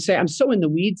hard for me to say. I'm so in the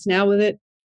weeds now with it.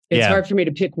 It's hard for me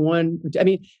to pick one.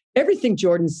 Everything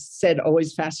Jordan said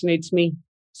always fascinates me.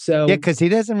 So because he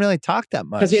doesn't really talk that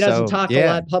much. Because he doesn't talk a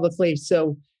lot publicly.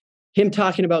 So him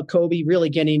talking about Kobe, really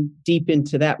getting deep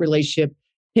into that relationship.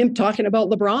 Him talking about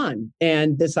LeBron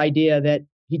and this idea that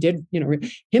he did,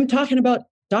 him talking about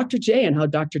Dr. J and how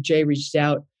Dr. J reached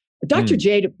out. Dr.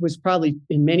 J was probably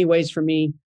in many ways for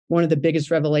me, one of the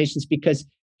biggest revelations because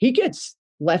he gets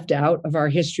left out of our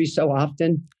history so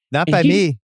often. Not by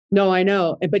me. No, I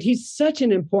know. But he's such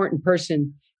an important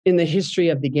person in the history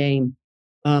of the game,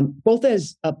 both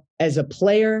as a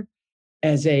player,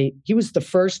 he was the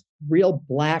first real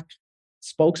black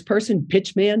spokesperson,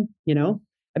 pitchman,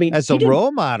 I mean, as a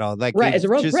role model, right? As a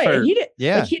role, right?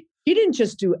 And he didn't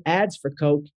just do ads for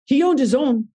Coke. He owned his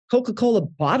own Coca-Cola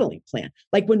bottling plant.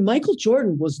 Like when Michael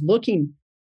Jordan was looking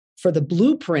for the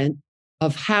blueprint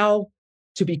of how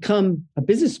to become a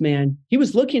businessman, he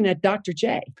was looking at Dr.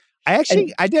 J. I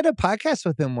did a podcast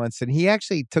with him once, and he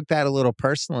actually took that a little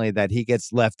personally, that he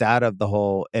gets left out of the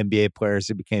whole NBA players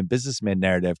who became businessmen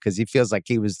narrative, because he feels like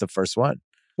he was the first one.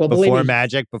 Well, before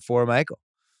Magic, before Michael.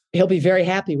 He'll be very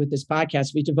happy with this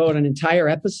podcast. We devote an entire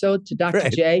episode to Dr.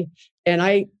 Right. J, and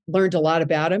I learned a lot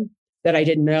about him that I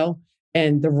didn't know.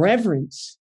 And the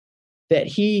reverence that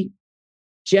he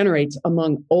generates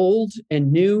among old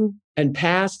and new and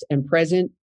past and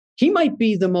present. He might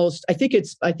be the most, I think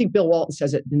Bill Walton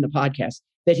says it in the podcast,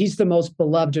 that he's the most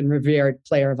beloved and revered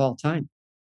player of all time.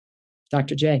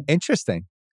 Dr. J. Interesting.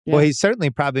 Yeah. Well, he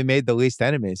certainly probably made the least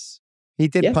enemies. He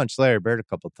did punch Larry Bird a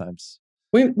couple of times.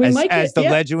 As the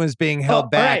legend was being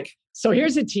held back. Right. So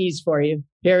here's a tease for you.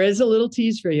 Here is a little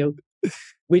tease for you.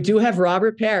 We do have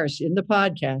Robert Parrish in the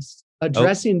podcast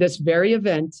addressing this very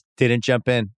event. Didn't jump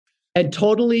in. And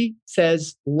totally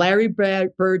says Larry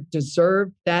Bird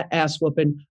deserved that ass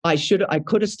whooping. I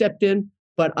could have stepped in,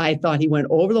 but I thought he went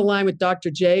over the line with Dr.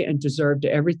 J and deserved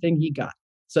everything he got.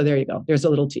 So there you go. There's a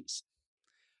little tease.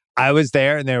 I was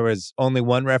there, and there was only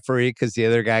one referee because the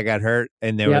other guy got hurt,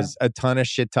 and there was a ton of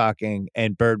shit talking,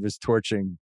 and Bird was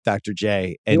torching Dr.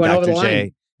 J and Dr.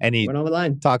 J, and he went over the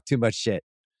line. Talked too much shit.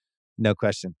 No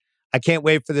question. I can't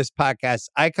wait for this podcast.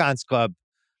 Icons Club.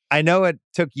 I know it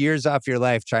took years off your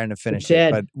life trying to finish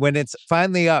it, but when it's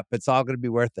finally up, it's all going to be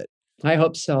worth it. I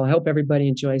hope so. I hope everybody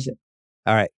enjoys it.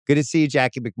 All right. Good to see you,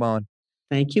 Jackie MacMullan.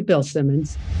 Thank you, Bill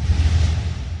Simmons.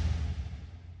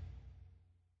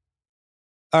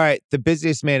 All right. The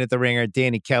busiest man at the Ringer,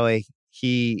 Danny Kelly.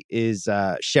 He is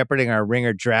shepherding our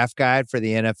Ringer draft guide for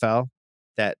the NFL.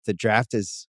 That the draft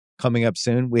is coming up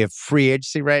soon. We have free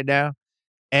agency right now.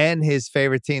 And his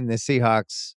favorite team, the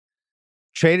Seahawks,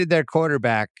 traded their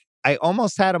quarterback. I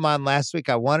almost had him on last week.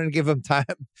 I wanted to give him time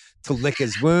to lick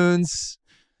his wounds,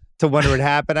 to wonder what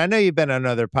happened. I know you've been on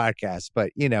other podcasts,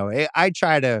 but I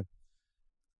try to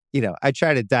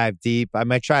dive deep. I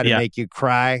might try to make you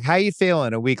cry. How you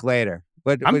feeling a week later?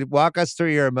 Walk us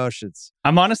through your emotions.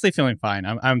 I'm honestly feeling fine.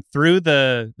 I'm through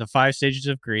the 5 stages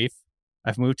of grief.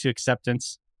 I've moved to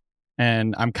acceptance,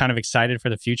 and I'm kind of excited for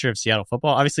the future of Seattle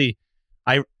football. Obviously,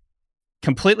 I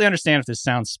completely understand if this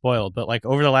sounds spoiled, but like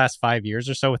over the last 5 years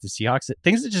or so with the Seahawks,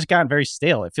 things have just gotten very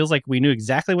stale. It feels like we knew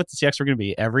exactly what the Seahawks were going to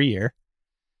be every year.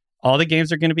 All the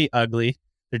games are going to be ugly.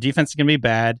 Their defense is going to be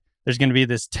bad. There's going to be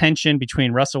this tension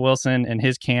between Russell Wilson and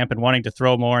his camp and wanting to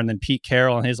throw more, and then Pete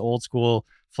Carroll and his old school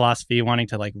philosophy wanting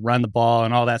to like run the ball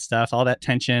and all that stuff, all that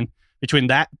tension between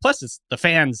that. Plus, it's the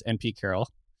fans and Pete Carroll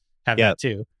have that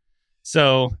too.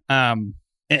 So,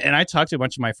 and I talked to a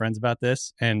bunch of my friends about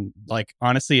this, and like,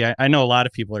 honestly, I know a lot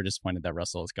of people are disappointed that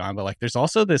Russell is gone, but like, there's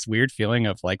also this weird feeling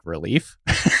of like relief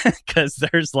because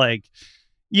there's like,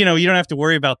 you don't have to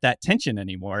worry about that tension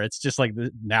anymore. It's just like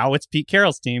now it's Pete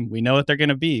Carroll's team. We know what they're going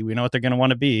to be. We know what they're going to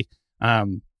want to be.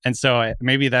 And so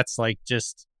maybe that's like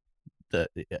just the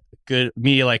good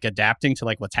me like adapting to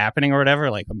like what's happening or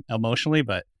whatever, like emotionally,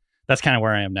 but that's kind of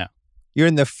where I am now. You're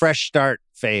in the fresh start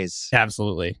phase.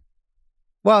 Absolutely.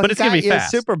 Well, but it's going to be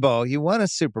fast. Super Bowl. You won a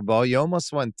Super Bowl. You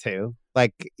almost won 2.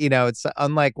 Like, it's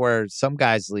unlike where some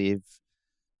guys leave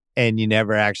and you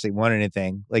never actually won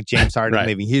anything, like James Harden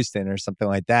leaving Houston or something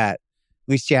like that. At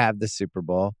least you have the Super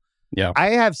Bowl. Yeah.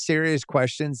 I have serious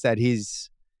questions that he's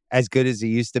as good as he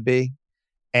used to be.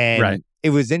 And it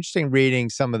was interesting reading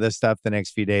some of the stuff the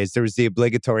next few days. There was the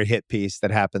obligatory hit piece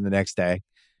that happened the next day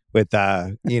with,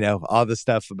 all the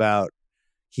stuff about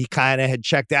he kind of had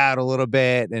checked out a little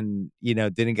bit and,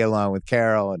 didn't get along with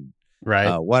Carroll and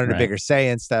wanted a bigger say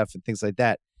and stuff and things like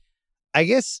that. I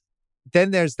guess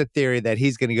then there's the theory that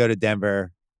he's going to go to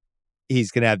Denver. He's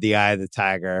going to have the eye of the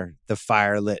tiger, the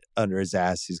fire lit under his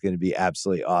ass. He's going to be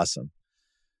absolutely awesome,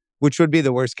 which would be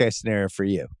the worst case scenario for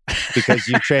you because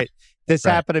you trade. This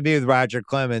happened to me with Roger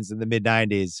Clemens in the mid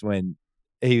 90s when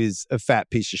he was a fat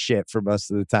piece of shit for most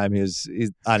of the time he's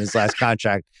on his last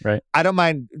contract. Right. I don't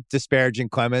mind disparaging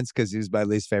Clemens because he was my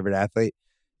least favorite athlete.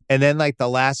 And then like the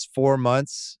last 4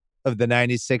 months of the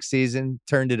 96 season,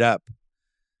 turned it up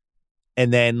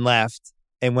and then left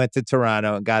and went to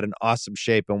Toronto and got in awesome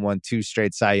shape and won 2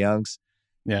 straight Cy Youngs.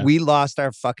 Yeah. We lost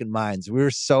our fucking minds. We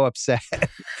were so upset.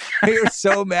 We were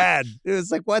so mad. It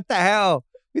was like, what the hell?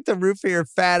 We had to root for your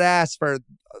fat ass for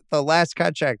the last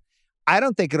contract. I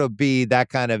don't think it'll be that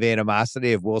kind of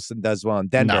animosity if Wilson does well in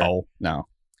Denver. No.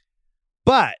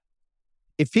 But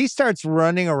if he starts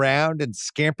running around and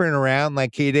scampering around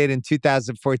like he did in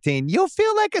 2014, you'll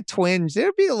feel like a twinge.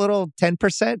 There'll be a little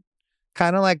 10%,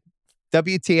 kind of like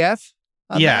WTF.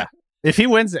 Yeah. If he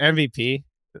wins the MVP,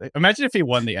 imagine if he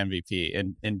won the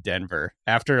MVP in Denver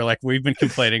after like we've been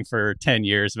complaining for 10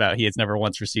 years about he has never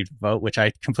once received a vote, which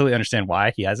I completely understand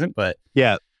why he hasn't. But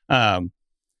yeah,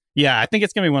 I think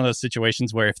it's going to be one of those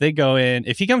situations where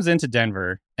if he comes into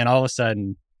Denver and all of a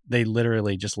sudden they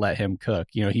literally just let him cook.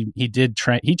 You know, he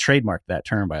trademarked that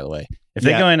term, by the way. If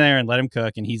they go in there and let him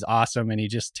cook and he's awesome and he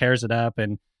just tears it up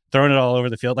and throwing it all over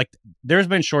the field, like there's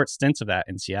been short stints of that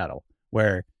in Seattle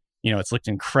where, you know, it's looked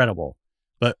incredible.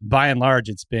 But by and large,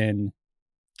 it's been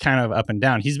kind of up and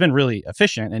down. He's been really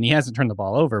efficient and he hasn't turned the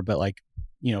ball over, but like,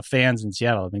 you know, fans in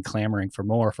Seattle have been clamoring for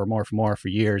more for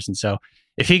years. And so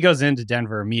if he goes into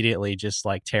Denver immediately, just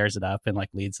like tears it up and like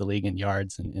leads the league in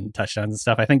yards and touchdowns and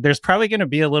stuff, I think there's probably going to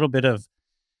be a little bit of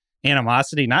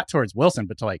animosity, not towards Wilson,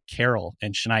 but to like Carroll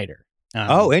and Schneider.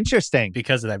 Interesting.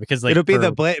 Because of that, because like it'll be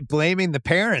blaming the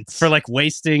parents for like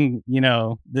wasting, you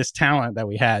know, this talent that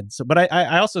we had. So, but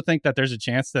I also think that there's a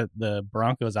chance that the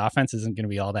Broncos offense isn't going to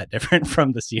be all that different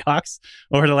from the Seahawks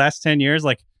over the last 10 years.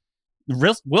 Like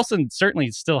Wilson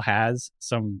certainly still has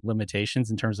some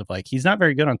limitations in terms of like, he's not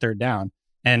very good on third down,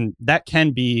 and that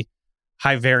can be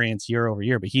high variance year over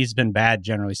year, but he's been bad,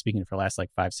 generally speaking, for the last like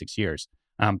 5-6 years.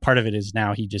 Part of it is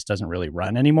now he just doesn't really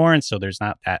run anymore. And so there's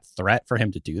not that threat for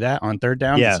him to do that on third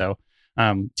down. Yeah. So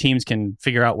teams can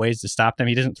figure out ways to stop them.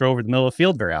 He doesn't throw over the middle of the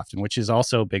field very often, which is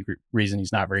also a big reason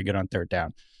he's not very good on third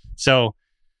down. So,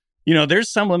 you know, there's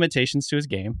some limitations to his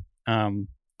game.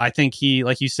 I think he,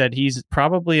 like you said, he's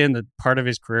probably in the part of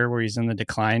his career where he's in the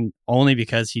decline only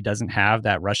because he doesn't have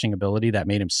that rushing ability that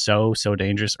made him so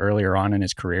dangerous earlier on in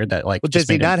his career. That like, does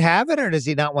he not have it, or does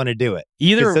he not want to do it?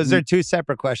 Either. Those are two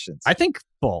separate questions. I think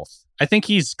both. I think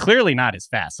he's clearly not as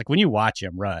fast. Like when you watch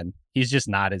him run, he's just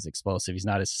not as explosive. He's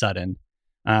not as sudden.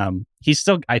 He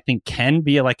still, I think, can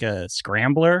be like a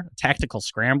tactical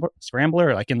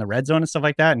scrambler, like in the red zone and stuff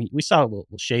like that. And we saw little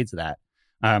shades of that,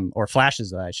 or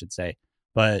flashes of that, I should say.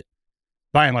 But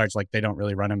by and large, like they don't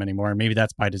really run him anymore. Maybe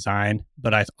that's by design,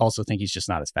 but I also think he's just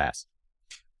not as fast.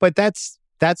 But that's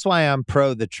why I'm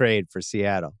pro the trade for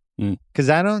Seattle, because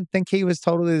I don't think he was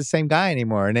totally the same guy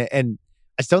anymore, and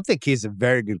I still think he's a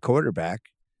very good quarterback.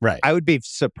 Right. I would be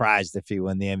surprised if he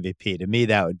won the MVP. To me,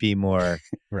 that would be more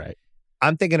right.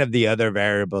 I'm thinking of the other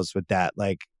variables with that.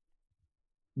 Like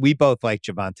we both like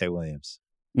Javonte Williams.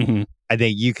 Mm-hmm. I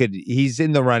think he's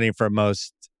in the running for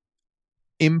most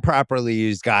improperly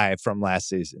used guy from last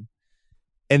season.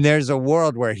 And there's a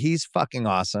world where he's fucking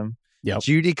awesome. Yep.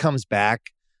 Judy comes back.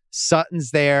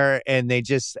 Sutton's there, and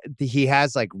he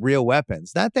has like real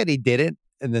weapons. Not that he didn't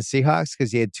in the Seahawks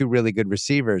because he had two really good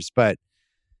receivers, but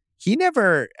he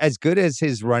never, as good as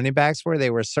his running backs were,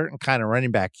 they were a certain kind of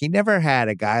running back. He never had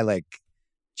a guy like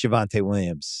Javonte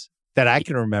Williams that I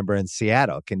can remember in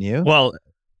Seattle. Can you? Well,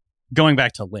 going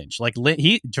back to Lynch, like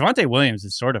Javonte Williams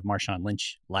is sort of Marshawn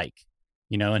Lynch-like,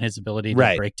 you know, and his ability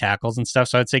to break tackles and stuff.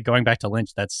 So I'd say going back to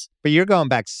Lynch, that's... But you're going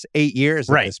back 8 years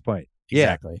at this point.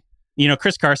 Exactly. Yeah. You know,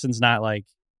 Chris Carson's not like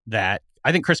that.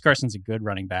 I think Chris Carson's a good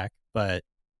running back, but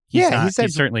he's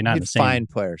certainly not in the same... fine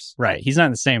players. Right. He's not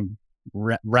in the same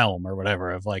realm or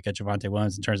whatever of like a Javonte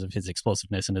Williams in terms of his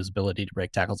explosiveness and his ability to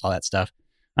break tackles, all that stuff.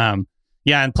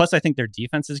 Yeah, and plus I think their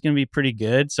defense is going to be pretty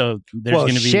good. So there's going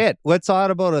to be... shit. What's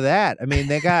audible to that? I mean,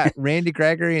 they got Randy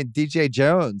Gregory and DJ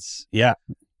Jones. Yeah.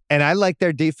 And I like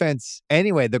their defense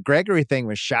anyway. The Gregory thing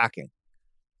was shocking.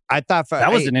 I thought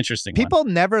that was an interesting people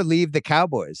one. Never leave the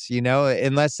Cowboys, you know,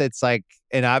 unless it's like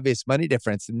an obvious money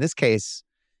difference. In this case,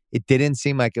 it didn't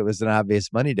seem like it was an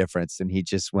obvious money difference, and he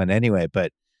just went anyway.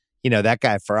 But, you know, that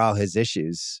guy, for all his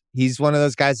issues, he's one of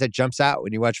those guys that jumps out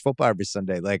when you watch football every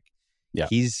Sunday. Like,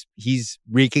 he's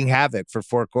wreaking havoc for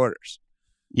 4 quarters.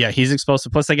 Yeah, he's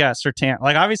explosive. Plus, they got Surtain.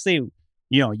 Like, obviously,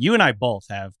 you know, you and I both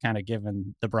have kind of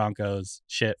given the Broncos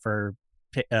shit for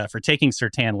taking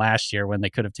Surtain last year when they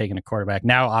could have taken a quarterback.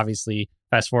 Now, obviously,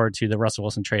 fast forward to the Russell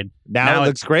Wilson trade. Now it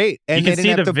looks great. And they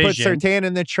didn't have to put Surtain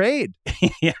in the trade.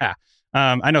 Yeah.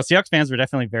 I know Seahawks fans were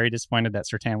definitely very disappointed that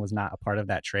Surtain was not a part of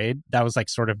that trade. That was like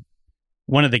sort of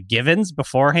one of the givens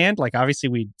beforehand. Like, obviously,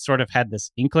 we sort of had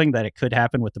this inkling that it could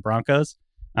happen with the Broncos.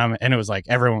 And it was like,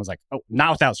 everyone was like, oh,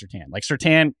 not without Surtain. Like,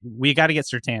 Surtain, we got to get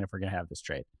Surtain if we're going to have this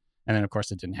trade. And then, of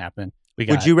course, it didn't happen.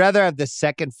 Would you rather have the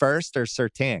second first or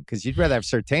Surtain? Because you'd rather have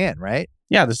Surtain, right?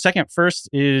 Yeah, the second first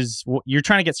is you're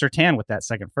trying to get Surtain with that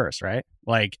second first, right?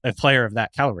 Like a player of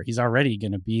that caliber, he's already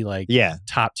going to be like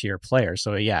top tier player.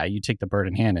 So yeah, you take the bird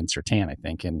in hand in Surtain, I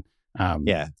think, and I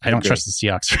don't trust the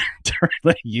Seahawks to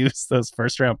really use those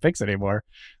first round picks anymore,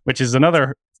 which is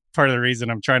another part of the reason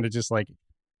I'm trying to just like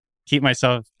keep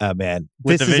myself. Oh man,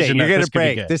 with this the is vision it. You're going to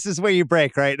break. Good. This is where you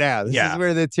break right now. This is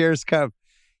where the tears come.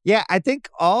 Yeah, I think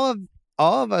all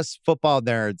of us football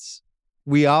nerds,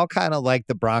 we all kind of like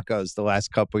the Broncos the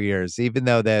last couple of years, even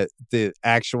though the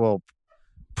actual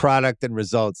product and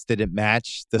results didn't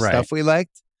match the stuff we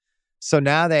liked. So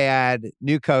now they add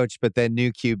new coach, but then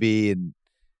new QB, and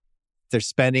they're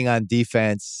spending on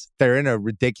defense. They're in a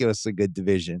ridiculously good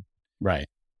division. Right.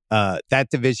 That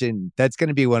division, that's going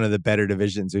to be one of the better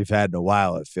divisions we've had in a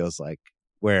while, it feels like,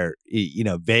 where,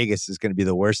 Vegas is going to be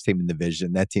the worst team in the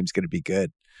division. That team's going to be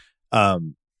good.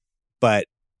 But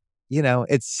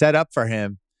it's set up for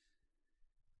him.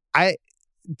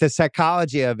 The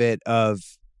psychology of it,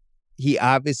 he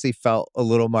obviously felt a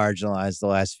little marginalized the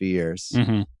last few years.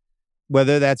 Mm-hmm.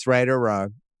 Whether that's right or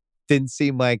wrong, didn't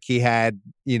seem like he had,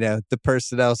 the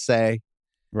personnel say.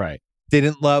 Right.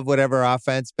 Didn't love whatever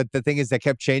offense. But the thing is, they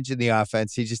kept changing the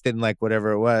offense. He just didn't like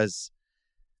whatever it was.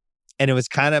 And it was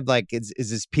kind of like, is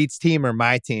this Pete's team or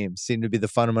my team? Seemed to be the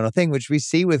fundamental thing, which we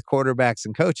see with quarterbacks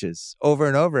and coaches over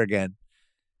and over again.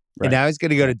 Right. And now he's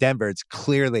going to go to Denver. It's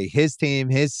clearly his team,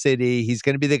 his city. He's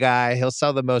going to be the guy. He'll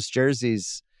sell the most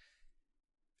jerseys.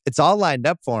 It's all lined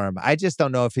up for him. I just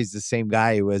don't know if he's the same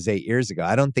guy he was 8 years ago.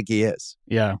 I don't think he is.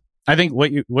 Yeah. I think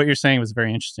what you're saying was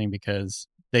very interesting, because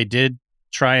they did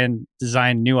try and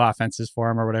design new offenses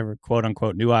for him, or whatever, quote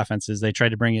unquote, new offenses. They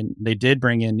did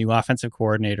bring in new offensive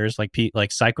coordinators, like Pete,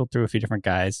 like cycled through a few different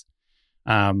guys.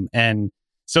 And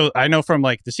so I know from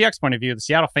like the Seahawks point of view, the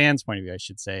Seattle fans point of view, I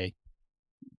should say,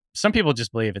 some people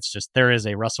just believe it's just, there is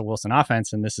a Russell Wilson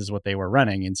offense and this is what they were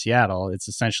running in Seattle. It's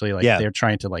essentially like they're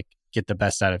trying to like get the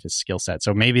best out of his skill set.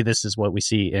 So maybe this is what we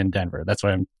see in Denver. That's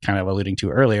what I'm kind of alluding to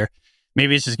earlier.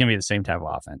 Maybe it's just going to be the same type of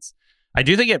offense. I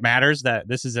do think it matters that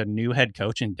this is a new head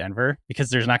coach in Denver, because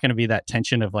there's not going to be that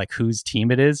tension of like whose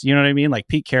team it is. You know what I mean? Like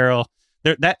Pete Carroll,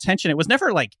 that tension, it was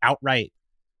never like outright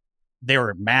they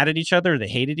were mad at each other, they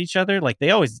hated each other. Like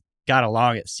they always got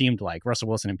along, it seemed like, Russell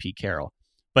Wilson and Pete Carroll.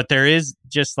 But there is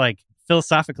just like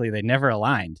philosophically, they never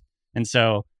aligned. And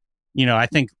so, I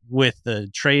think with the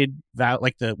trade,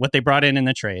 like what they brought in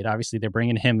the trade, obviously they're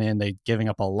bringing him in, they're giving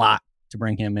up a lot to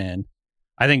bring him in.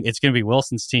 I think it's going to be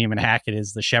Wilson's team, and Hackett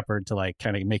is the shepherd to like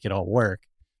kind of make it all work.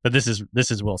 But this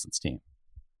is Wilson's team.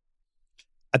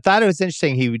 I thought it was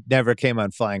interesting he never came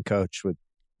on Flying Coach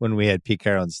when we had Pete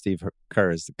Carroll and Steve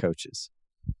Kerr as the coaches.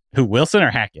 Who, Wilson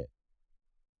or Hackett?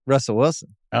 Russell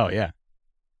Wilson. Oh, yeah.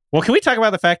 Well, can we talk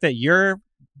about the fact that your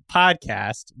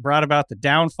podcast brought about the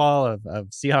downfall of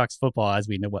Seahawks football as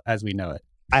we know it?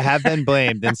 I have been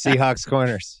blamed in Seahawks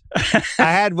corners. I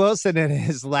had Wilson in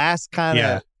his last kind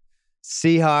of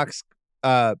Seahawks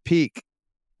peak,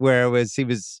 where he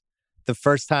was the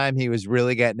first time he was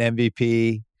really getting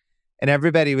MVP, and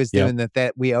everybody was doing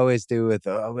that we always do with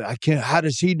how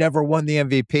does he never won the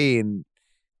MVP? And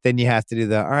then you have to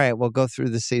do all right, well, go through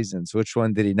the seasons. Which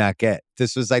one did he not get?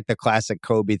 This was like the classic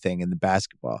Kobe thing in the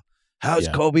basketball. How's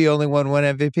Kobe only won one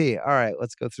MVP? All right,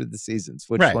 let's go through the seasons.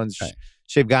 Which ones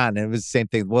should have gotten? And it was the same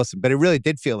thing with Wilson, but it really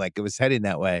did feel like it was heading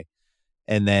that way.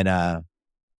 And then the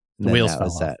wheels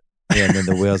fell off. Yeah, and then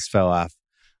the wheels fell off.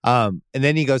 And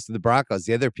then he goes to the Broncos.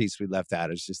 The other piece we left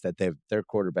out is just that their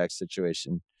quarterback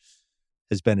situation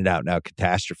has been an out and out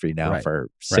catastrophe now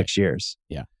for 6 years.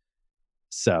 Yeah.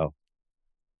 So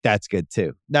that's good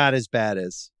too. Not as bad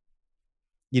as,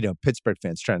 Pittsburgh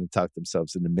fans trying to talk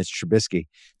themselves into Mitch Trubisky.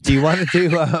 Do you want to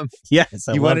do? Yes.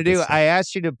 You want to do? I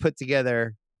asked you to put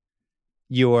together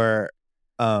your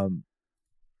 5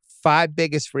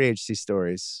 biggest free agency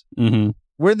stories. Mm-hmm.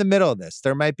 We're in the middle of this.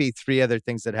 There might be 3 other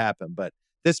things that happen, but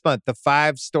this month, the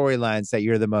 5 storylines that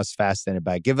you're the most fascinated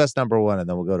by. Give us number 1, and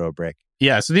then we'll go to a break.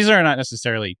 Yeah, so these are not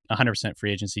necessarily 100%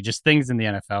 free agency, just things in the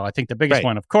NFL. I think the biggest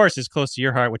one, of course, is close to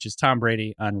your heart, which is Tom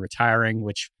Brady unretiring,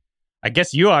 which I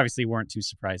guess you obviously weren't too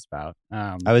surprised about.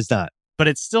 I was not. But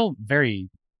it's still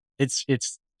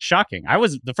it's shocking.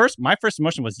 My first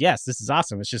emotion was, yes, this is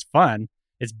awesome. It's just fun.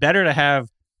 It's better to have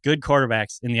good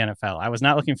quarterbacks in the NFL. I was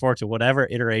not looking forward to whatever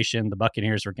iteration the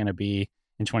Buccaneers were going to be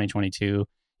in 2022.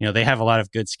 They have a lot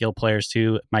of good skill players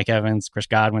too. Mike Evans, Chris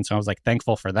Godwin. So I was like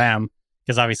thankful for them,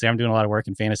 because obviously I'm doing a lot of work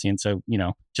in fantasy. And so,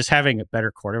 just having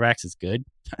better quarterbacks is good.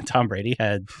 Tom Brady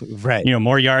had,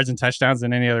 more yards and touchdowns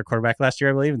than any other quarterback last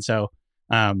year, I believe. And so,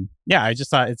 I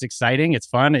just thought it's exciting. It's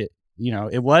fun.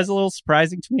 it was a little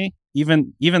surprising to me.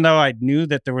 Even though I knew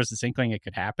that there was this inkling it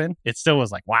could happen, it still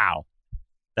was like, wow,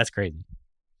 that's crazy.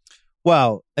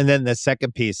 Well, and then the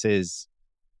second piece is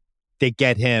they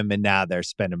get him, and now they're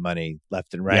spending money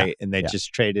left and right, and they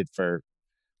just traded for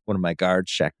one of my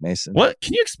guards, Shaq Mason. What?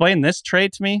 Can you explain this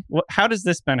trade to me? How does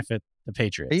this benefit the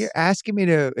Patriots? Are you asking me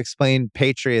to explain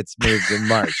Patriots moves in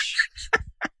March?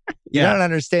 You don't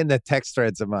understand the text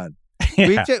threads I'm on.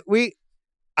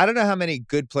 I don't know how many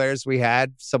good players we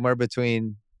had, somewhere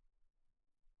between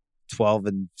 12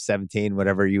 and 17,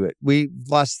 whatever we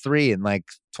lost 3 in like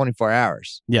 24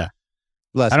 hours. Yeah.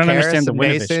 Lost I don't Karras understand the and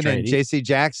win Mason of this trade. and JC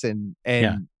Jackson,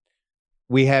 and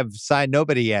we have signed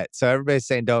nobody yet. So everybody's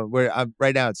saying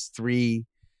right now it's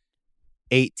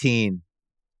 3:18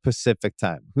 Pacific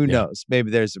time. Who knows?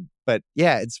 Maybe but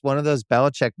it's one of those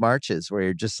Belichick marches where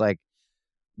you're just like,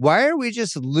 why are we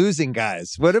just losing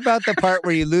guys? What about the part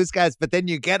where you lose guys, but then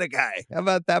you get a guy? How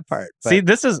about that part? See,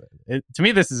 to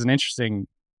me, this is an interesting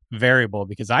variable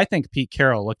because I think Pete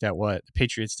Carroll looked at what the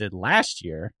Patriots did last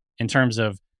year in terms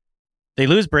of they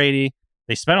lose Brady,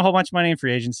 they spent a whole bunch of money in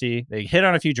free agency, they hit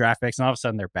on a few draft picks, and all of a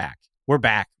sudden they're back. We're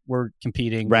back. We're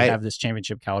competing. Right. We have this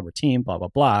championship caliber team, blah, blah,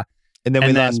 blah. And then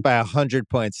we lost by 100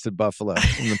 points to Buffalo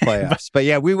in the playoffs. but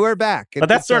we were back. But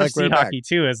that's sort of seed hockey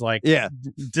too, is like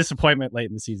disappointment late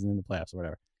in the season in the playoffs or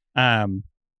whatever. And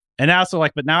now,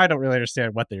 but now I don't really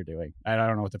understand what they're doing. I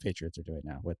don't know what the Patriots are doing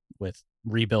now with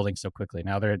rebuilding so quickly.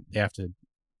 Now they have to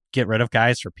get rid of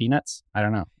guys for peanuts. I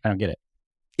don't know. I don't get it.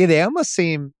 Yeah, they almost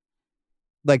seem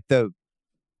like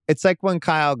it's like when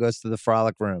Kyle goes to the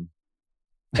frolic room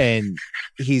and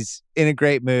he's in a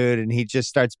great mood and he just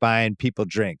starts buying people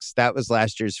drinks. That was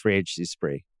last year's free agency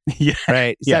spree. Yeah.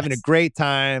 Right? He's having a great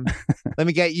time. Let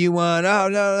me get you one. Oh,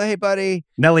 no. Hey, buddy.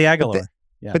 Nelly Aguilar.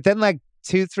 But then like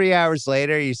 2-3 hours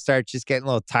later, you start just getting a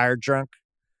little tired drunk.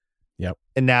 Yep.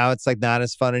 And now it's like not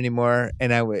as fun anymore.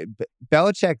 And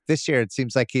Belichick this year, it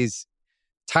seems like he's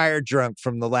tired drunk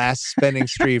from the last spending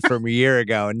spree from a year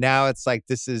ago. And now it's like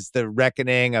this is the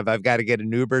reckoning of I've got to get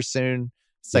an Uber soon.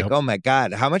 It's like, oh my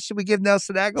God, how much did we give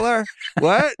Nelson Aguilar?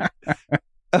 What?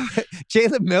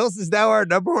 Jalen Mills is now our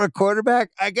number 1 quarterback.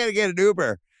 I got to get an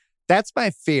Uber. That's my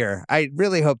fear. I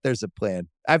really hope there's a plan.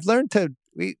 I've learned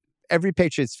every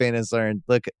Patriots fan has learned,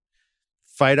 look,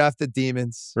 fight off the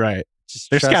demons. Right. Just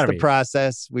trust the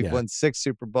process. We've won 6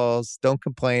 Super Bowls. Don't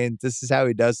complain. This is how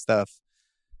he does stuff.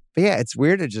 But it's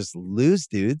weird to just lose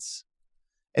dudes.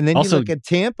 And then also, you look at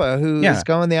Tampa, who is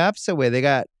going the opposite way.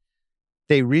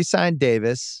 They re-signed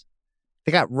Davis.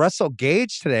 They got Russell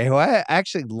Gage today, who I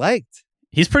actually liked.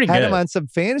 He's pretty good. Had him on some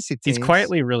fantasy teams. He's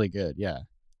quietly really good,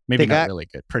 Maybe not really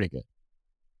good. Pretty good.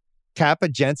 Kappa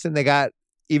Jensen, they got,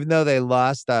 even though they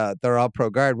lost their all-pro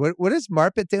guard. What is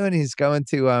Marpet doing? He's going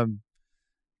to,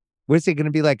 what is he going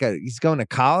to be like? He's going to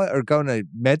college or going to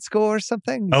med school or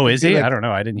something? Is he? I don't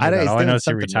know. I didn't hear that. All I know is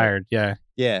he retired. Right.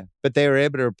 Yeah. But they were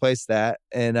able to replace that,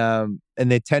 and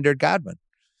they tendered Godwin.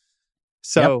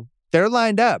 So they're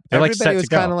lined up. Everybody was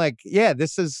kind of like,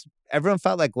 everyone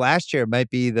felt like last year might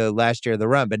be the last year of the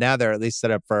run, but now they're at least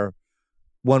set up for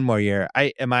one more year.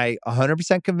 Am I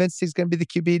 100% convinced he's going to be the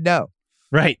QB? No.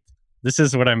 Right. This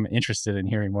is what I'm interested in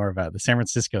hearing more about, the San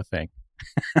Francisco thing.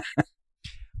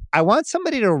 I want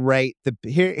somebody to write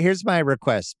here's my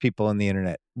request, people on the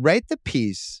internet. Write the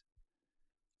piece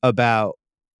about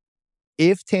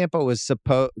if Tampa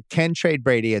can trade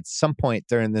Brady at some point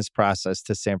during this process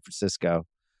to San Francisco.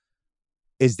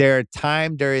 Is there a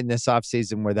time during this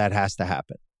offseason where that has to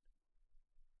happen?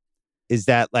 Is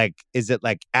it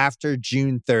like after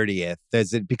June 30th?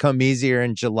 Does it become easier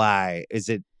in July?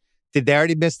 Did they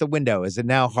already miss the window? Is it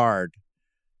now hard?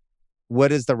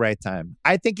 What is the right time?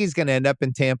 I think he's going to end up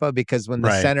in Tampa because when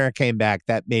the center came back,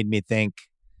 that made me think,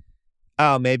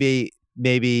 oh, maybe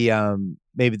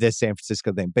this San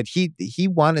Francisco thing. But he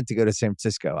wanted to go to San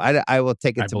Francisco. I will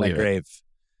take it to my grave.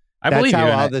 That's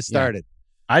how all this started.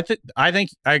 I think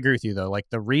I agree with you though. Like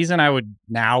the reason I would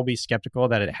now be skeptical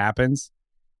that it happens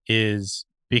is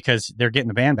because they're getting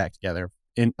the band back together,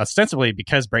 and ostensibly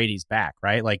because Brady's back,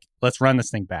 right? Like let's run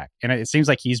this thing back, and it seems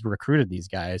like he's recruited these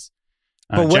guys.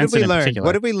 But what did we learn?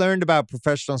 What have we learned about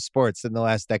professional sports in the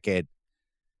last decade?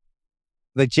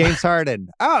 Like James Harden.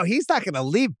 Oh, he's not going to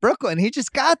leave Brooklyn. He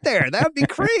just got there. That would be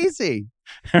crazy.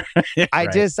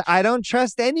 I don't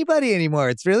trust anybody anymore.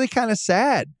 It's really kind of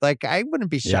sad. Like I wouldn't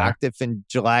be shocked if in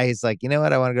July he's like, you know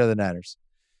what? I want to go to the Niners.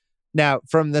 Now,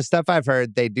 from the stuff I've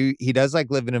heard, he does like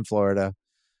living in Florida.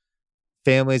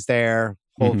 Family's there,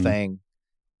 whole thing.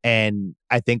 And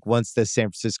I think once the San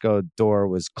Francisco door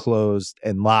was closed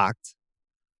and locked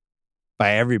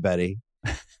by everybody,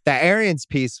 the Arians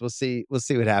piece, we'll see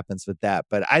what happens with that.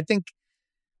 But I think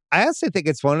I also think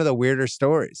it's one of the weirder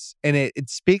stories. And it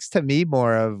speaks to me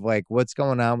more of like what's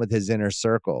going on with his inner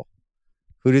circle.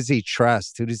 Who does he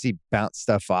trust? Who does he bounce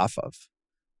stuff off of?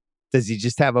 Does he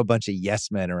just have a bunch of yes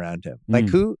men around him? Like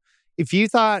who, if you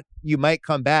thought you might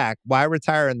come back, why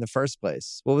retire in the first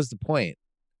place? What was the point?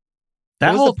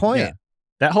 What was the point? Yeah,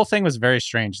 that whole thing was very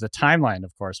strange. The timeline,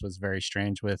 of course, was very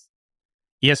strange with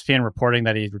ESPN reporting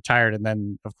that he retired. And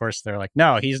then, of course, they're like,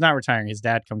 no, he's not retiring. His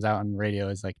dad comes out on the radio,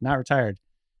 is like, not retired.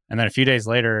 And then a few days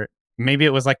later, maybe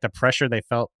it was like the pressure they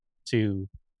felt to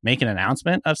make an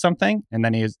announcement of something. And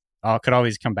then he was, could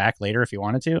always come back later if he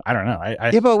wanted to. I don't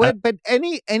know. But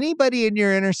anybody in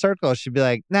your inner circle should be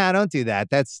like, nah, don't do that.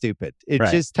 That's stupid.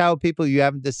 Just tell people you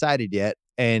haven't decided yet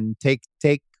and take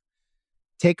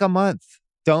a month.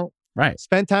 Don't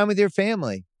spend time with your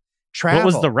family. Travel. What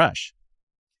was the rush?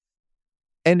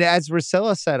 And as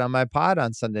Russillo said on my pod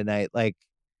on Sunday night, like,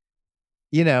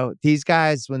 you know, these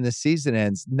guys, when the season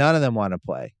ends, none of them want to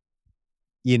play.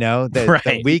 You know,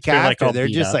 the week after, like, they're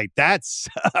just like, that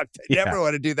sucked. I never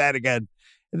want to do that again.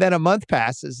 And then a month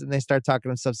passes and they start talking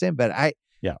themselves in. But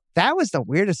that was the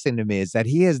weirdest thing to me, is that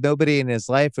he has nobody in his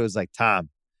life who was like, Tom,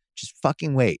 just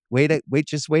fucking wait,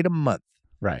 just wait a month.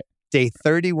 Right. Day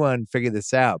 31, figure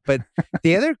this out. But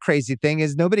the other crazy thing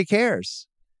is nobody cares.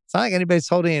 It's not like anybody's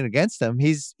holding it against him.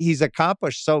 He's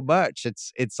accomplished so much.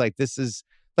 It's like, this is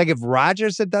like, if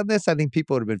Rodgers had done this, I think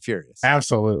people would have been furious.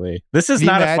 Absolutely. This is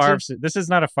not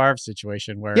a Favre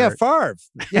situation where Favre.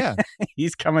 Yeah.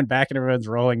 He's coming back and everyone's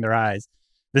rolling their eyes.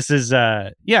 This is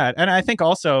and I think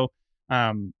also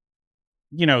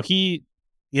you know, he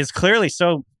is clearly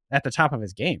so at the top of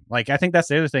his game. Like, I think that's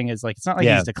the other thing, is like, it's not like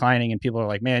he's declining and people are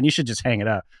like, man, you should just hang it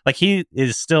up. Like, he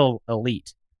is still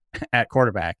elite at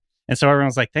quarterback. And so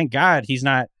everyone's like, thank God he's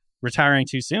not retiring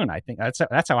too soon. I think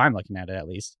that's how I'm looking at it, at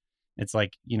least. It's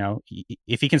like, you know,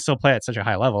 if he can still play at such a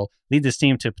high level, lead this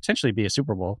team to potentially be a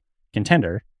Super Bowl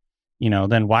contender, you know,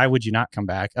 then why would you not come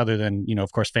back, other than, you know,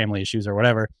 of course, family issues or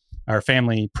whatever, or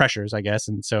family pressures, I guess.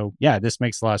 And so, yeah, this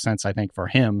makes a lot of sense, I think, for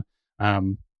him,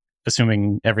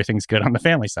 assuming everything's good on the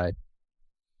family side.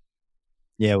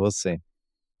 Yeah, we'll see.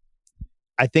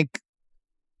 I think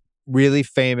really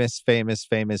famous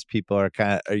people are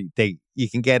you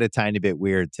can get a tiny bit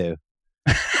weird too.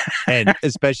 And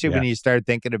especially when you start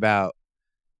thinking about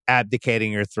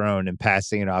abdicating your throne and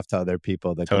passing it off to other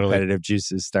people, the competitive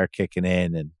juices start kicking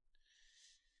in, and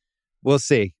we'll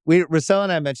see. Russillo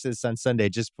and I mentioned this on Sunday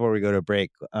just before we go to a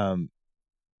break.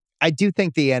 I do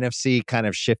think the NFC kind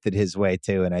of shifted his way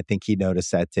too, and I think he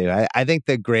noticed that too. I think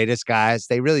the greatest guys,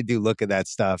 they really do look at that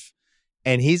stuff,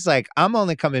 and he's like, I'm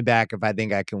only coming back if I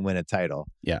think I can win a title.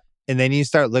 Yeah. And then you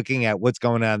start looking at what's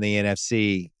going on in the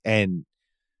NFC, and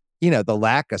you know, the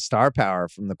lack of star power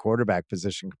from the quarterback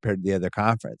position compared to the other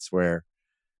conference, where,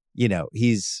 you know,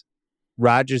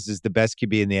 Rodgers is the best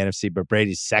QB in the NFC, but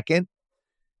Brady's second.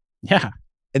 Yeah.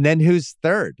 And then who's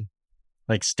third?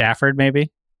 Like Stafford,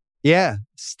 maybe? Yeah,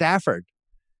 Stafford.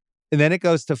 And then it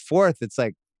goes to fourth. It's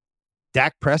like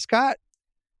Dak Prescott.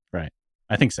 Right.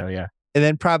 I think so, yeah. And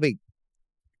then probably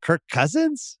Kirk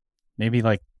Cousins. Maybe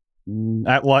like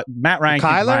Matt Ryan.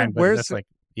 Kyler? Where's that's like,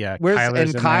 yeah.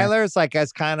 Kyler's like,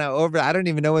 as kind of over. I don't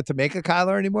even know what to make of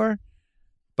Kyler anymore.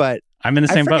 But I'm in the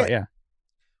same boat, yeah.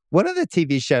 One of the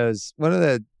TV shows, one of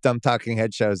the dumb talking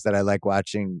head shows that I like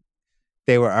watching,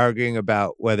 they were arguing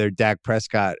about whether Dak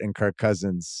Prescott and Kirk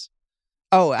Cousins.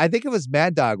 Oh, I think it was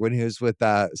Mad Dog when he was with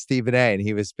Stephen A. And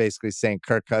he was basically saying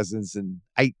Kirk Cousins. And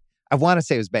I want to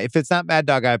say it was If it's not Mad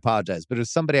Dog, I apologize. But it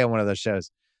was somebody on one of those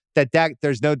shows that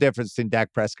there's no difference between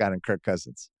Dak Prescott and Kirk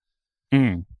Cousins.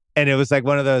 Mm. And it was like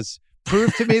one of those,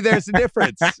 prove to me there's a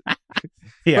difference.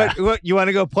 Yeah. But what, you want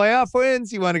to go playoff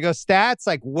wins? You want to go stats?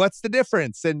 Like, what's the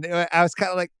difference? And I was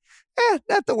kind of like,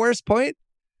 not the worst point.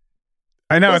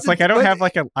 I know. It's like, I don't have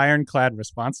like an ironclad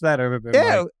response to that. Other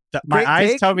than my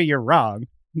eyes tell me you're wrong.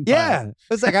 Yeah.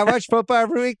 It's like, I watch football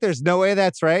every week. There's no way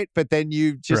that's right. But then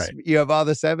you you have all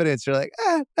this evidence. You're like,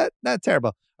 not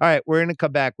terrible. All right. We're going to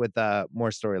come back with more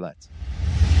storylines.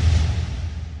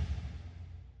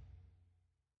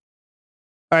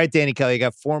 All right, Danny Kelly, you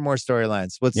got 4 more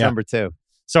storylines. What's number 2?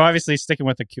 So obviously sticking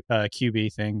with the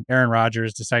QB thing, Aaron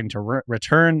Rodgers deciding to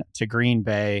return to Green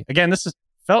Bay. Again, this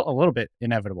felt a little bit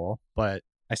inevitable, but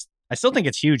I still think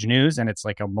it's huge news, and it's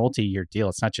like a multi-year deal.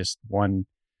 It's not just run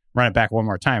it back one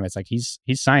more time. It's like he's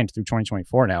signed through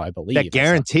 2024 now, I believe. That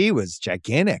guarantee was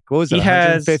gigantic. What was it,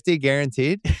 150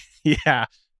 guaranteed? Yeah.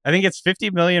 I think it's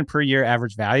 $50 million per year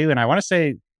average value, and I want to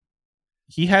say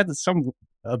he had some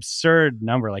absurd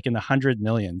number, like in the 100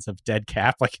 millions of dead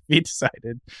cap. Like, if he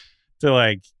decided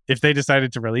to, if they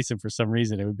decided to release him for some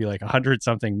reason, it would be like 100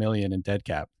 something million in dead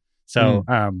cap. So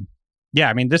Yeah,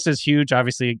 I mean, this is huge,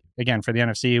 obviously, again, for the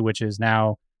NFC, which is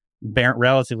now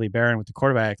relatively barren with the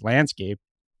quarterback landscape.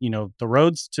 The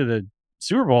roads to the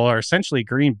Super Bowl are essentially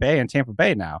Green Bay and Tampa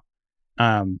Bay now.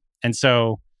 And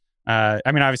so, I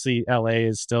mean, obviously, LA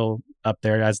is still up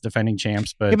there as defending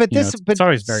champs, but, it's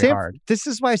always very hard. This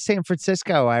is why San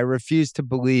Francisco, I refuse to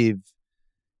believe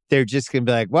they're just going to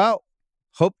be like, well,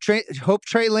 hope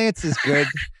Trey Lance is good.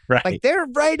 Right. Like, they're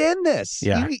right in this.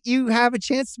 Yeah. You have a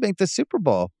chance to make the Super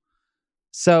Bowl.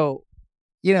 So,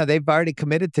 they've already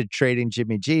committed to trading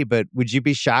Jimmy G, but would you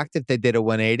be shocked if they did a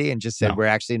 180 and just said, we're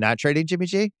actually not trading Jimmy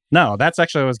G? No, that's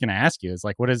actually what I was going to ask you. Is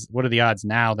like, what are the odds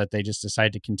now that they just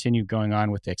decide to continue going on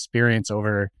with the experience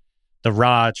over the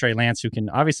raw Trey Lance, who can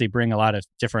obviously bring a lot of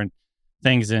different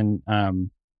things in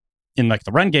like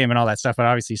the run game and all that stuff, but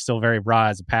obviously still very raw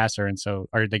as a passer. And so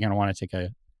are they going to want to take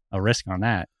a risk on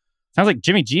that? Sounds like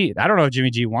Jimmy G. I don't know if Jimmy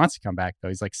G wants to come back, though.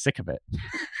 He's like sick of it.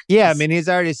 Yeah, I mean, he's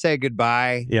already said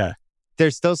goodbye. Yeah.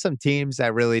 There's still some teams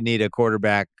that really need a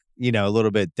quarterback, a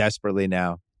little bit desperately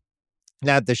now.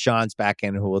 Not Deshaun's back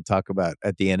in, who we'll talk about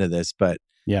at the end of this, but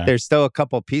there's still a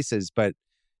couple pieces. But,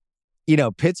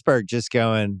 Pittsburgh just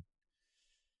going,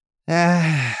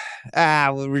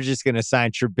 we're just going to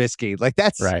sign Trubisky. Like,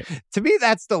 that's right. To me,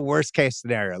 that's the worst case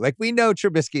scenario. Like, we know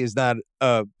Trubisky is not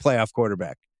a playoff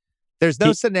quarterback. There's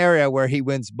no scenario where he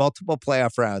wins multiple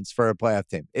playoff rounds for a playoff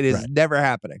team. It is never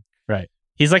happening. Right.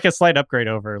 He's like a slight upgrade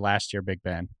over last year, Big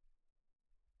Ben.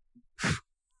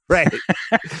 Right.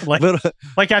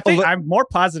 I think I'm more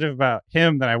positive about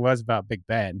him than I was about Big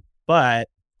Ben. But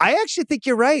I actually think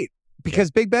you're right,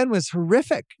 because Big Ben was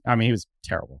horrific. I mean, he was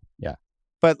terrible. Yeah.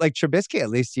 But like Trubisky, at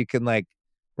least you can like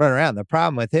run around. The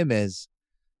problem with him is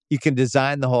you can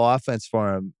design the whole offense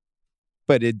for him,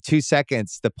 but in 2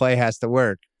 seconds the play has to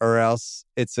work, or else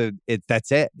that's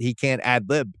it. He can't ad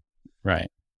lib.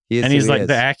 Right. He's like,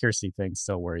 the accuracy thing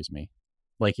still worries me.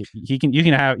 Like, you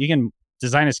can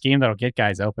design a scheme that'll get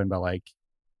guys open, but like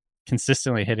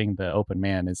consistently hitting the open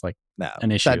man is like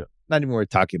an issue. Not even worth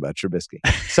talking about Trubisky.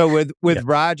 So with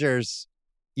Rodgers,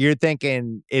 you're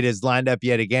thinking it is lined up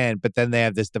yet again, but then they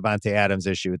have this Devontae Adams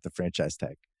issue with the franchise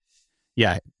tag.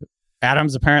 Yeah.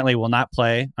 Adams apparently will not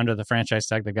play under the franchise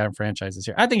tag. They've got him franchised this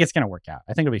year. I think it's going to work out.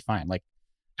 I think it'll be fine. Like,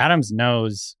 Adams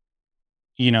knows,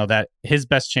 that his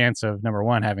best chance of, number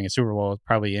one, having a Super Bowl is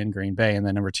probably in Green Bay. And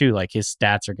then number two, like, his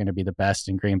stats are going to be the best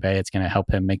in Green Bay. It's going to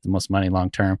help him make the most money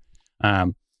long term.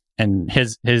 And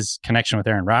his connection with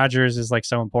Aaron Rodgers is like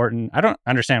so important. I don't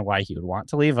understand why he would want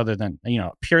to leave, other than,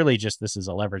 purely just this is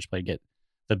a leverage play to get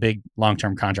the big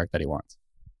long-term contract that he wants.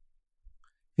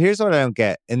 Here's what I don't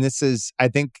get. And this is, I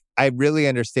think I really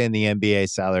understand the NBA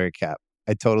salary cap.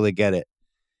 I totally get it.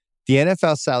 The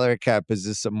NFL salary cap is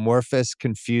this amorphous,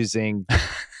 confusing. Right.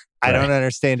 I don't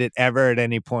understand it ever at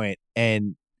any point.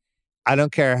 And I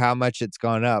don't care how much it's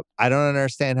gone up. I don't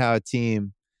understand how a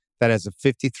team that has a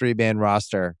 53-man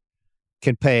roster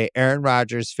can pay Aaron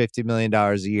Rodgers $50 million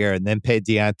a year and then pay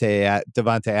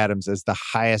Devontae Adams as the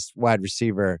highest wide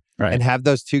receiver and have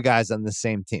those two guys on the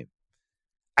same team.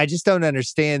 I just don't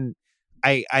understand.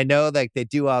 I know like they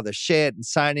do all the shit and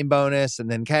signing bonus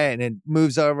and then it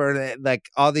moves over and like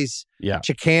all these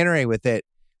chicanery with it.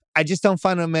 I just don't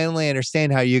fundamentally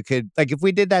understand how you could, like, if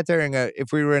we did that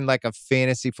if we were in like a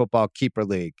fantasy football keeper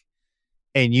league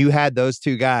and you had those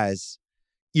two guys,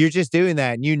 you're just doing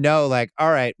that. And like, all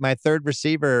right, my third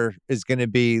receiver is going to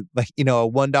be like, a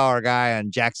 $1 guy on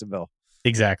Jacksonville.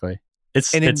 Exactly.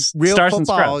 It's real stars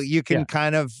football, and you can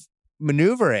kind of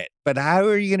maneuver it. But how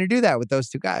are you going to do that with those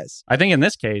two guys? I think in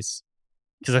this case,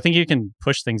 because I think you can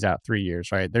push things out 3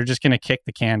 years, right? They're just going to kick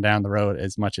the can down the road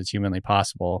as much as humanly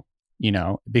possible,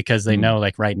 because they know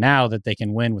like right now that they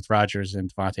can win with Rodgers and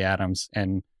Devontae Adams,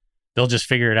 and they'll just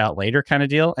figure it out later kind of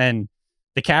deal. And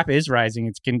the cap is rising.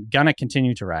 It's going to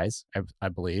continue to rise, I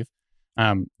believe,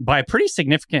 by pretty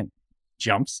significant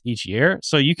jumps each year.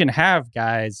 So you can have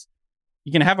guys,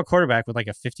 you can have a quarterback with like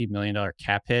a $50 million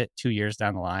cap hit 2 years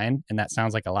down the line. And that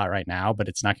sounds like a lot right now, but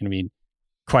it's not going to be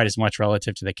quite as much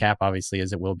relative to the cap, obviously,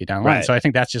 as it will be down the line. So I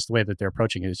think that's just the way that they're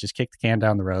approaching it, is just kick the can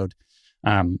down the road.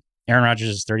 Aaron Rodgers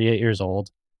is 38 years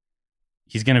old.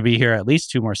 He's going to be here at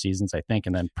least 2 more seasons, I think,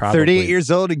 and then probably 38 years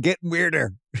old and getting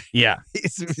weirder. Yeah.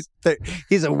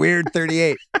 He's a weird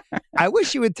 38. I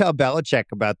wish you would tell Belichick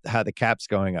about how the cap's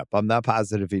going up. I'm not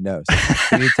positive he knows.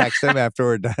 Can you text him after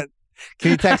we're done?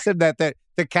 Can you text him that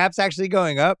the cap's actually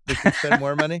going up? We can spend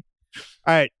more money.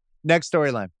 All right. Next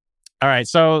storyline. All right.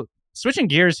 So switching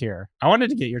gears here, I wanted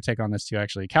to get your take on this too,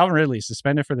 actually. Calvin Ridley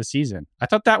suspended for the season. I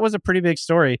thought that was a pretty big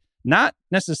story. Not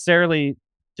necessarily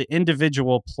the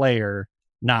individual player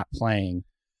not playing,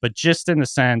 but just in the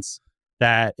sense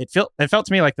that it felt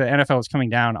to me like the NFL was coming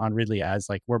down on Ridley as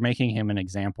like, we're making him an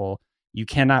example. You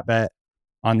cannot bet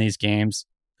on these games.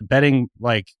 Betting,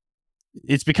 like,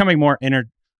 it's becoming more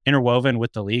interwoven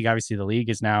with the league. Obviously, the league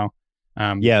is now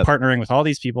partnering with all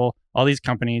these people, all these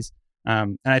companies.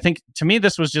 And I think to me,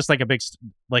 this was just like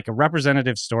a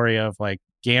representative story of like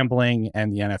gambling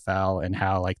and the NFL and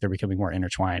how like they're becoming more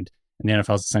intertwined. And the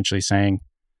NFL is essentially saying,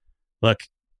 look,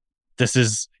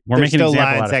 there's making still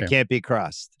lines that can't be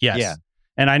crossed. Yes. Yeah.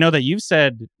 And I know that you've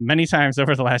said many times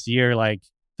over the last year, like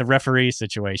the referee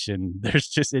situation,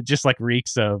 it just like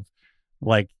reeks of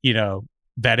like,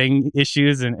 betting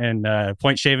issues and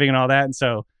point shaving and all that. And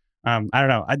so I don't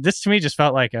know. This to me just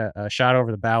felt like a shot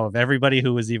over the bow of everybody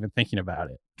who was even thinking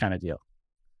about it kind of deal.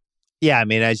 Yeah. I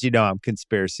mean, as you know, I'm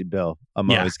conspiracy Bill.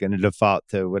 I'm always going to default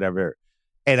to whatever.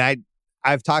 And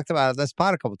I've talked about this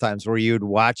pod a couple times where you'd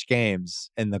watch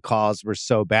games and the calls were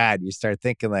so bad. You start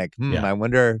thinking like, I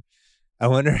wonder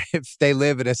if they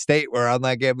live in a state where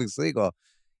online gambling's legal.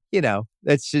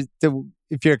 That's just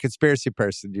if you're a conspiracy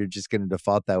person, you're just going to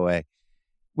default that way.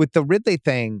 With the Ridley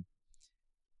thing,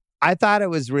 I thought it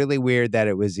was really weird that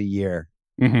it was a year.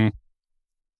 Mm-hmm.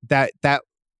 That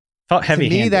felt heavy.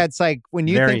 To me, that's like when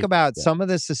you think about some of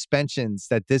the suspensions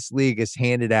that this league has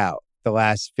handed out the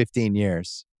last 15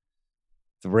 years.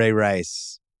 The Ray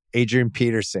Rice, Adrian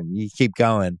Peterson, you keep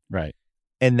going. Right.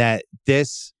 And that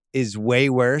this is way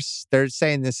worse. They're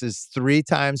saying this is 3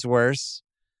 times worse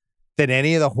than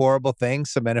any of the horrible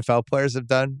things some NFL players have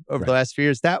done over the last few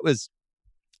years. That was,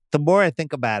 the more I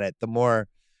think about it, the more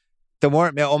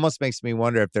it almost makes me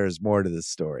wonder if there's more to this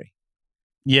story.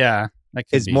 Yeah.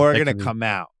 Is more going to come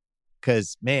out?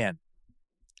 Because, man,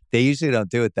 they usually don't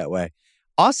do it that way.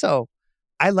 Also,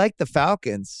 I like the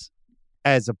Falcons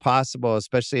as a possible,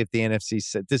 especially if the NFC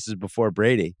said this is before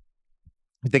Brady.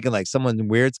 I'm thinking like someone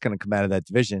weird's going to come out of that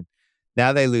division.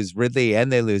 Now they lose Ridley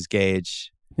and they lose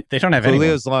Gage. They don't have anyone.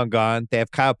 Julio's long gone. They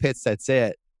have Kyle Pitts. That's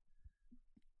it.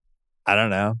 I don't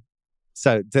know.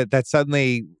 So that's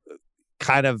suddenly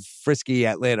kind of frisky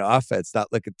Atlanta offense, not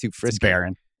looking too frisky.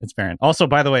 It's barren. Also,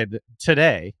 by the way,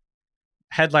 today,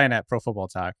 headline at Pro Football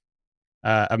Talk,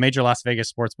 a major Las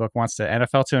Vegas sportsbook wants the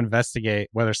NFL to investigate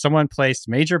whether someone placed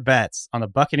major bets on the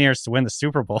Buccaneers to win the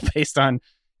Super Bowl based on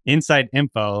inside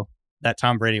info that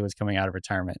Tom Brady was coming out of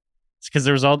retirement. It's because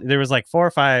there was like 4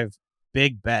 or 5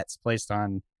 big bets placed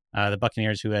on the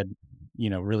Buccaneers who had,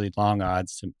 really long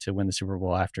odds to win the Super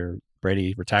Bowl after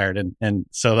Brady retired. And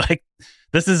so like,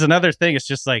 this is another thing. It's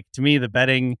just like, to me, the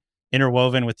betting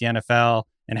interwoven with the NFL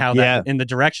and how that in the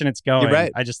direction it's going. You're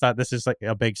right. I just thought this is like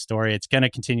a big story. It's going to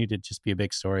continue to just be a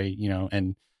big story,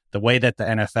 and the way that the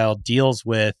NFL deals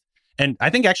with, and I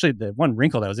think actually the one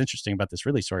wrinkle that was interesting about this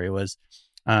Ridley story was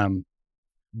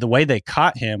the way they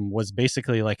caught him was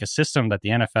basically like a system that the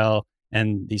NFL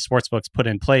and the sportsbooks put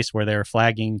in place where they're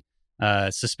flagging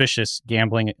suspicious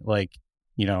gambling, like,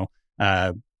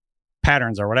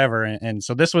 patterns or whatever. And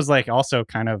so this was like also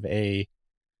kind of a,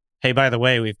 hey, by the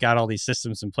way, we've got all these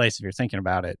systems in place if you're thinking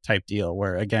about it type deal,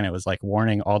 where again, it was like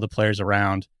warning all the players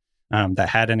around that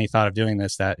had any thought of doing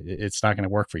this, that it's not going to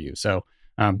work for you. So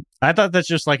I thought that's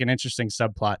just like an interesting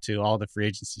subplot to all the free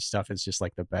agency stuff. It's just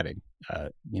like the betting,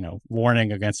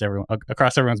 warning against everyone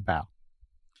across everyone's bow.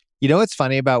 You know what's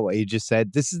funny about what you just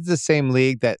said? This is the same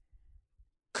league that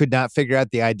could not figure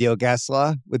out the ideal gas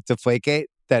law with Deflategate,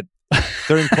 that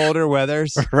during colder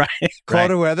weathers,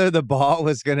 colder weather, the ball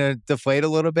was going to deflate a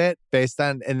little bit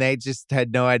and they just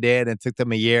had no idea. And it took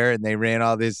them a year and they ran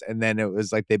all this. And then it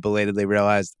was like they belatedly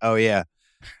realized, oh yeah.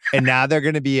 And now they're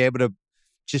going to be able to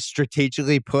just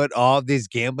strategically put all of these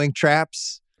gambling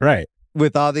traps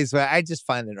with all these. I just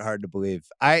find it hard to believe.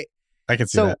 I can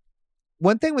see that.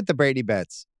 One thing with the Brady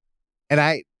bets, and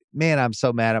I'm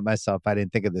so mad at myself I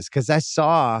didn't think of this, because I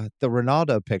saw the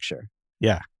Ronaldo picture.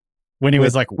 Yeah. When he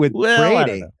was like, with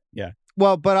Brady. Yeah.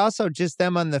 Well, but also just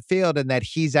them on the field and that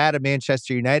he's at a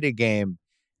Manchester United game.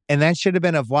 And that should have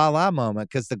been a voila moment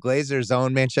because the Glazers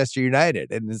own Manchester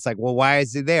United. And it's like, well, why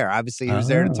is he there? Obviously, he was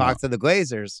there to talk to the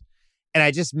Glazers. And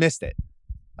I just missed it.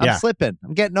 I'm slipping.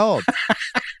 I'm getting old.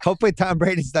 Hopefully Tom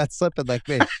Brady's not slipping like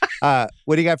me.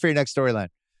 What do you got for your next storyline?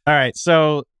 All right.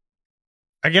 So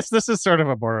I guess this is sort of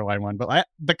a borderline one, but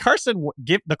the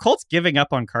Colts giving up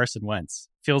on Carson Wentz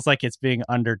feels like it's being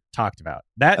under talked about.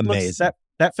 That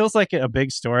feels like a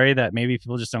big story that maybe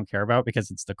people just don't care about because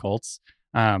it's the Colts.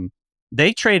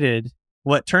 They traded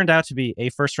what turned out to be a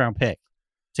first-round pick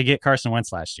to get Carson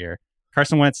Wentz last year.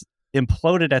 Carson Wentz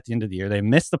imploded at the end of the year. They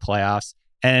missed the playoffs,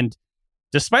 and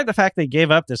despite the fact they gave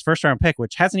up this first-round pick,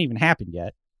 which hasn't even happened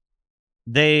yet,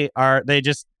 they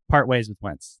just part ways with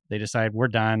Wentz. They decide we're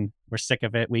done. We're sick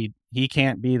of it. He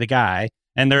can't be the guy.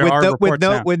 And there are reports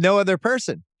now, with no other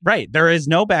person. Right. There is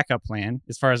no backup plan,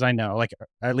 as far as I know. Like,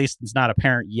 at least it's not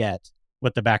apparent yet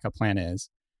what the backup plan is.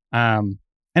 And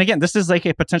again, this is like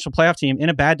a potential playoff team in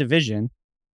a bad division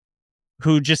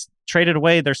who just traded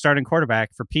away their starting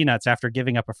quarterback for peanuts after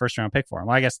giving up a first round pick for him.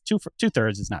 Well, I guess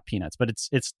 2/3 is not peanuts, but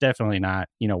it's definitely not,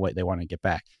 what they want to get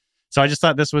back. So I just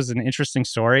thought this was an interesting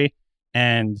story.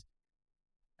 And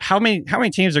how many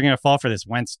teams are going to fall for this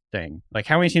Wentz thing? Like,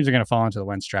 how many teams are going to fall into the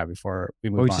Wentz trap before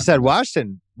we move on? We just said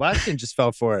Washington. Washington just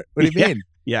fell for it. What do you mean?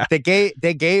 Yeah. They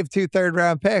gave 2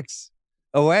 third-round picks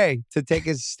away to take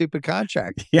his stupid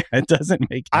contract. Yeah, it doesn't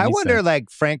make any I wonder, sense.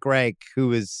 like, Frank Reich, who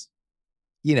was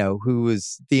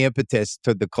the impetus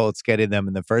to the Colts getting them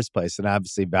in the first place and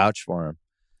obviously vouched for him.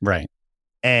 Right.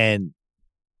 And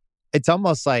it's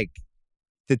almost like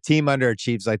the team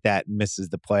underachieves like that and misses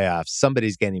the playoffs.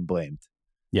 Somebody's getting blamed.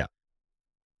 Yeah.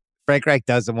 Frank Reich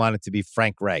doesn't want it to be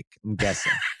Frank Reich, I'm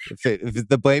guessing. if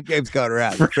the blame game's going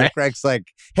around. Right. Frank Reich's like,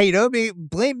 hey,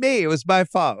 blame me. It was my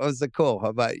fault. I was like, cool. How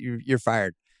about you're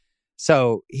fired?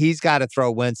 So he's got to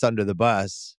throw Wentz under the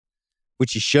bus,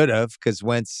 which he should have, because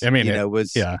Wentz,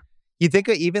 was... Yeah. You think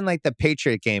of even like the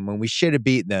Patriot game when we should have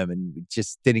beaten them and we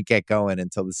just didn't get going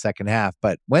until the second half.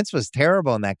 But Wentz was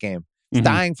terrible in that game. It's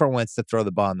dying for Wentz to throw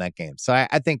the ball in that game. So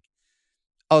I think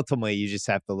ultimately you just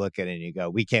have to look at it and you go,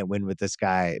 we can't win with this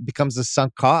guy. It becomes a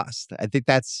sunk cost. I think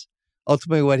that's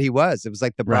ultimately what he was. It was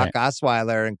like the Brock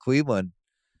Osweiler in Cleveland.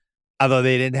 Although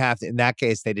they didn't have to, in that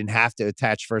case, they didn't have to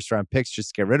attach first round picks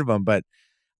just to get rid of them. But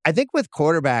I think with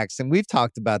quarterbacks, and we've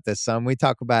talked about this some, we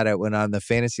talk about it when on the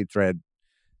fantasy thread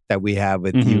that we have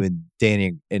with you and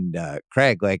Danny and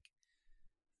Craig, like,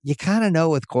 you kind of know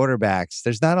with quarterbacks,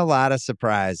 there's not a lot of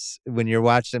surprise when you're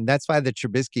watching them. That's why the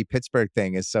Trubisky-Pittsburgh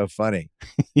thing is so funny.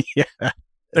 Yeah.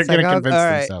 They're going to convince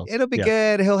themselves. It'll be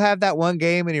good. He'll have that one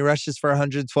game and he rushes for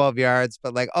 112 yards.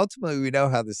 But like ultimately, we know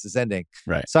how this is ending.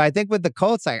 Right. So I think with the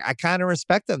Colts, I kind of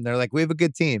respect them. They're like, we have a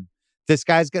good team. This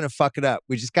guy's going to fuck it up.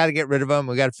 We just got to get rid of him.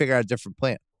 We got to figure out a different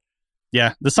plan.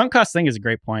 Yeah, the sunk cost thing is a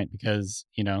great point because,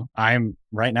 I'm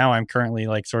currently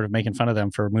like sort of making fun of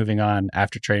them for moving on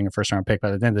after trading a first round pick.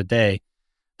 But at the end of the day,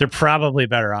 they're probably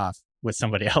better off with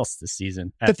somebody else this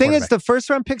season. The thing is, the first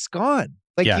round pick's gone.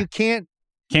 Like you can't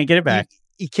get it back.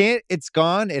 You can't. It's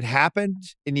gone. It happened,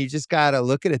 and you just got to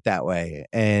look at it that way.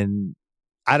 And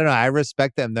I don't know. I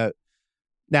respect them though.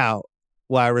 Now,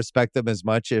 will I respect them as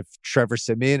much if Trevor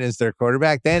Siemian is their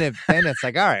quarterback? Then it's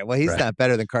like, all right, well, he's not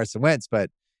better than Carson Wentz, but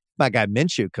my guy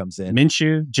Minshew comes in.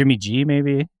 Minshew, Jimmy G,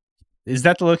 maybe. Is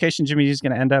that the location Jimmy G is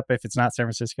going to end up if it's not San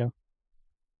Francisco?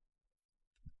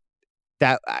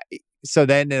 So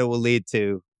then it will lead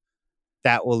to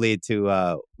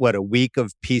a week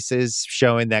of pieces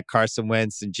showing that Carson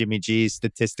Wentz and Jimmy G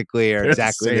statistically are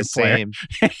exactly the same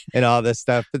and all this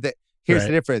stuff. But here's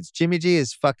the difference: Jimmy G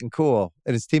is fucking cool,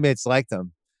 and his teammates like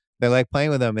him. They like playing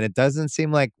with him, and it doesn't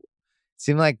seem like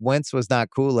Wentz was not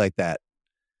cool like that.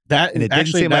 And it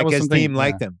didn't seem like his team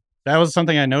liked him. That was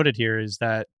something I noted here is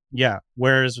that,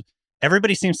 whereas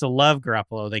everybody seems to love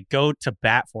Garoppolo, they go to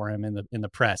bat for him in the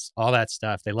press, all that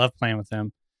stuff. They love playing with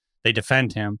him. They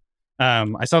defend him.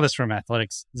 I saw this from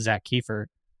Athletics' Zach Kiefer.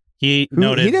 He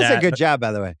noted he does that, a good job,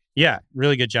 by the way. Yeah,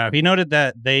 really good job. He noted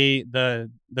that the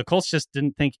Colts just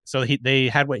didn't think so. They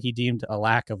had what he deemed a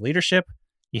lack of leadership.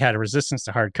 He had a resistance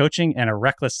to hard coaching and a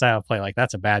reckless style of play. Like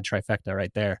that's a bad trifecta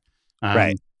right there.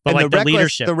 Right. But and like the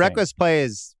leadership, the reckless play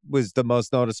was the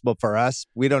most noticeable for us.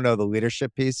 We don't know the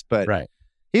leadership piece, but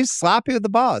he's sloppy with the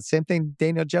ball. Same thing.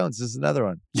 Daniel Jones is another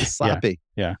one. He's sloppy.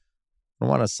 Yeah. I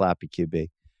want a sloppy QB.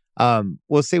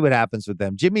 We'll see what happens with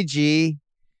them. Jimmy G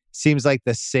seems like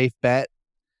the safe bet.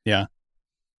 Yeah.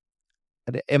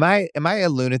 Am I a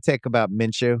lunatic about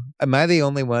Minshew? Am I the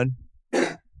only one?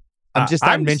 I'm just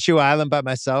on Minshew Island by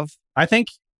myself. I think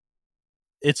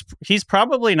he's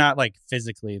probably not like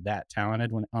physically that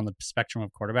talented when on the spectrum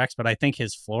of quarterbacks, but I think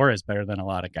his floor is better than a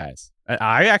lot of guys.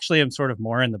 I actually am sort of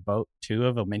more in the boat too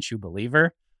of a Minshew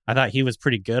believer. I thought he was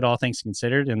pretty good, all things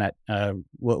considered, in that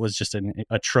what was just an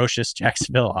atrocious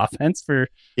Jacksonville offense for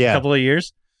a couple of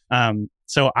years.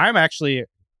 So I'm actually,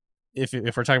 if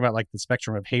we're talking about like the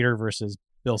spectrum of hater versus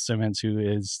Bill Simmons, who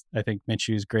is, I think,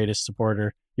 Minshew's greatest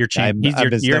supporter, you're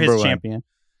his champion.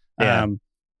 Yeah.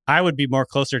 I would be more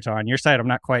closer to on your side. I'm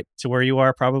not quite to where you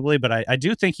are probably, but I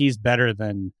do think he's better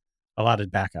than a lot of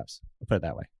backups. I'll put it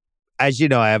that way. As you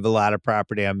know, I have a lot of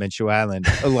property on Minshew Island.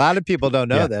 A lot of people don't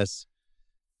know this.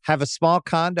 Have a small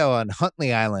condo on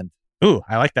Huntley Island. Ooh,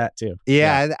 I like that too.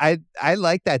 Yeah. I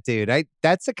like that dude.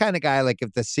 That's the kind of guy, like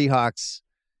if the Seahawks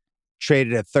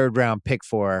traded a 3rd round pick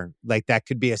for, like that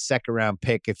could be a 2nd round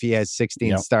pick if he has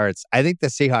 16 starts. I think the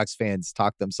Seahawks fans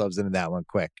talk themselves into that one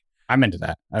quick. I'm into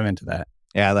that.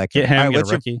 Yeah, I like get it. him. All right, get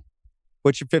a rookie.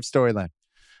 What's your fifth storyline?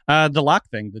 The Lock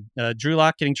thing, the Drew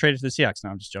Lock getting traded to the Seahawks. No,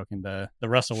 I'm just joking. The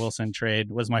Russell Wilson trade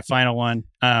was my final one.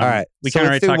 All right, so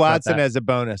let's do Watson as a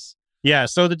bonus. Yeah,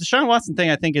 so the Deshaun Watson thing,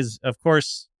 I think, is of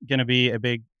course going to be a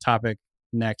big topic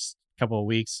next couple of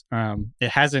weeks. It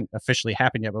hasn't officially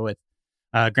happened yet, but with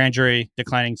grand jury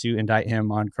declining to indict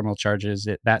him on criminal charges,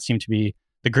 that seemed to be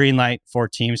the green light for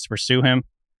teams to pursue him.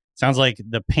 Sounds like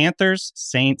the Panthers,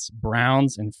 Saints,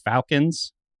 Browns, and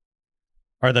Falcons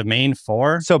are the main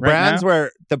four. So right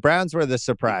the Browns were the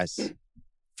surprise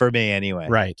for me anyway.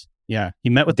 Right. Yeah. He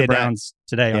met with the Browns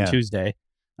today on Tuesday.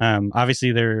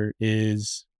 Obviously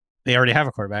they already have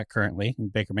a quarterback currently in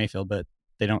Baker Mayfield, but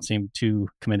they don't seem too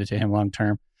committed to him long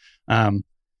term. I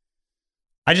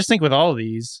just think with all of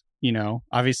these,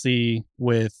 obviously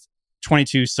with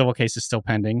 22 civil cases still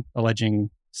pending, alleging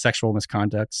sexual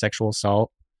misconduct, sexual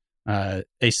assault, a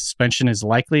suspension is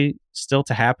likely still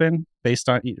to happen based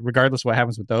on, regardless of what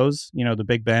happens with those. The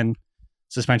Big Ben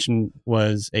suspension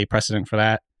was a precedent for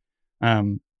that.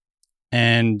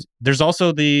 And there's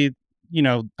also I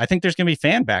think there's going to be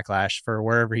fan backlash for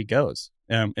wherever he goes,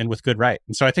 and with good right.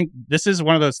 And so I think this is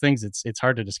one of those things it's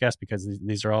hard to discuss because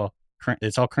these are all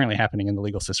it's all currently happening in the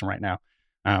legal system right now.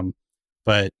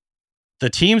 But the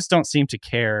teams don't seem to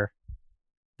care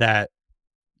that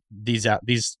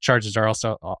these charges are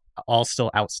also all still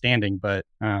outstanding. But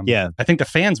I think the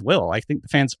fans will. I think the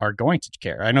fans are going to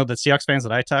care. I know the Seahawks fans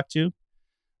that I talked to,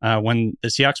 when the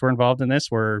Seahawks were involved in this,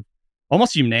 were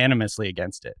almost unanimously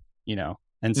against it.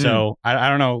 And so I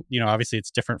don't know. Obviously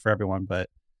it's different for everyone, but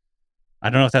I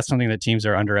don't know if that's something that teams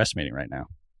are underestimating right now.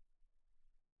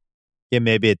 Yeah,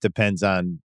 maybe it depends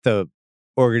on the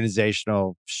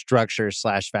organizational structure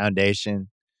 / foundation.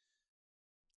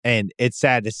 And it's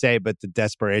sad to say, but the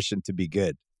desperation to be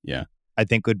good, I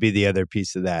think would be the other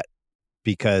piece of that,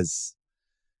 because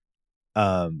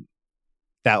that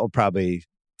will probably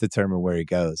determine where he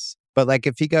goes. But like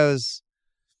if he goes,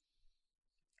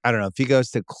 I don't know, if he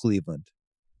goes to Cleveland,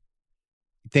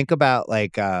 think about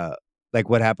like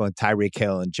what happened with Tyreek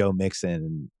Hill and Joe Mixon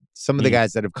and some of the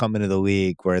guys that have come into the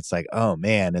league where it's like, oh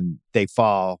man, and they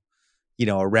fall,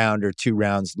 a round or 2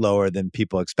 rounds lower than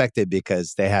people expected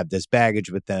because they have this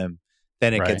baggage with them.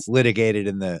 Then it gets litigated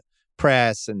in the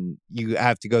press and you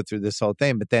have to go through this whole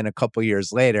thing. But then a couple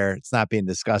years later, it's not being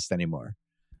discussed anymore.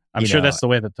 I'm sure that's the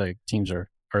way that the teams are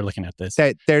looking at this.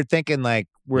 They're thinking like,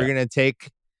 we're going to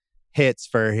take hits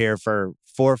for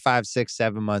 4, 5, 6,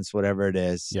 7 months, whatever it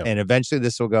is. Yep. And eventually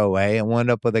this will go away, and we'll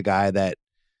end up with a guy that,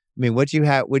 what'd you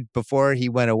have before he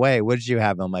went away? What did you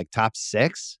have him, like top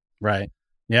 6? Right.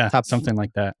 Yeah. Something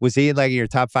like that. Was he like your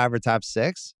top 5 or top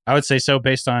 6? I would say so,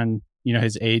 based on,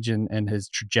 his age and his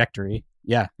trajectory.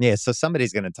 Yeah. Yeah. So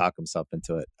somebody's going to talk himself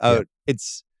into it. Oh,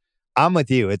 I'm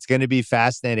with you. It's going to be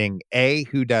fascinating. A,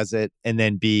 who does it? And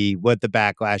then B, what the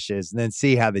backlash is, and then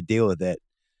C, how they deal with it.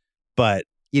 But,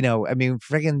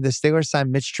 friggin' the Steelers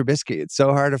signed Mitch Trubisky. It's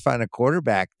so hard to find a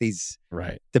quarterback.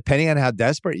 Depending on how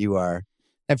desperate you are.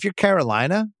 If you're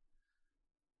Carolina,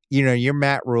 you're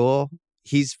Matt Rule.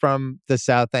 He's from the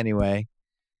South anyway.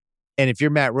 And if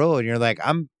you're Matt Rule and you're like,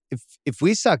 if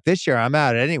we suck this year, I'm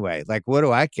out anyway. Like, what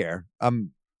do I care? I'll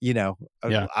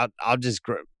just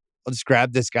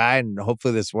grab this guy and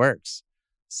hopefully this works.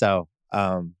 So,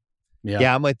 I'm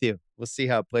with you. We'll see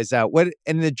how it plays out. What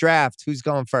in the draft, who's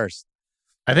going first?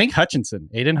 I think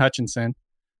Aiden Hutchinson,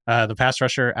 the pass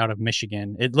rusher out of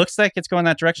Michigan. It looks like it's going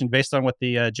that direction based on what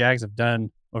the Jags have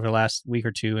done over the last week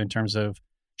or two in terms of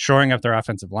shoring up their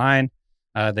offensive line.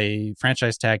 They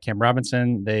franchise tag Cam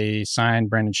Robinson. They signed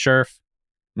Brandon Scherf.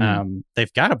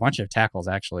 They've got a bunch of tackles,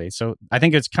 actually. So I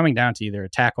think it's coming down to either a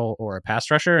tackle or a pass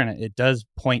rusher. And it does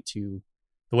point to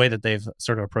the way that they've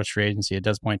sort of approached free agency. It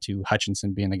does point to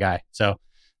Hutchinson being the guy. So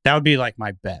that would be like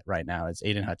my bet right now is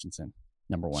Aiden Hutchinson,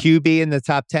 number 1. QB in the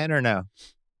top 10 or no?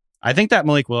 I think that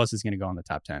Malik Willis is going to go in the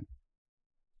top 10.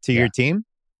 To your team?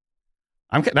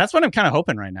 That's what I'm kind of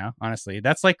hoping right now, honestly.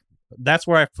 That's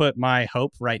where I've put my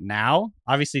hope right now.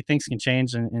 Obviously, things can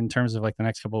change in terms of like the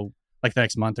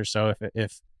next month or so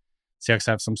if Seahawks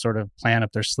have some sort of plan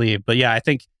up their sleeve. But yeah, I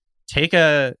think take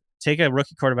a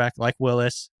rookie quarterback like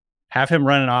Willis, have him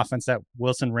run an offense that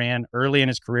Wilson ran early in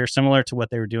his career, similar to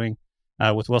what they were doing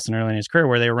with Wilson early in his career,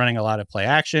 where they were running a lot of play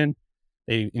action.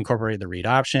 They incorporated the read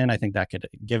option. I think that could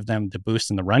give them the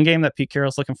boost in the run game that Pete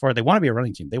Carroll's looking for. They want to be a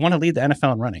running team. They want to lead the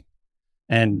NFL in running.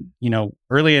 And,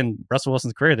 early in Russell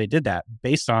Wilson's career, they did that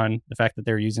based on the fact that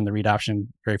they were using the read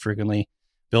option very frequently,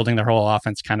 building their whole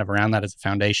offense kind of around that as a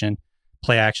foundation.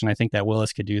 Play action, I think that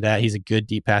Willis could do that. He's a good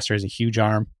deep passer. He's a huge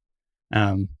arm.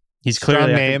 He's clearly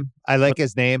strong name. I like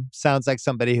his name. Sounds like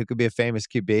somebody who could be a famous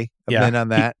QB. I've been on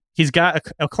that. He's got,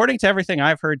 according to everything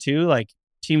I've heard too, like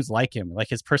teams like him. Like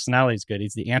his personality is good.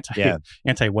 He's the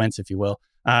anti-Wentz, if you will.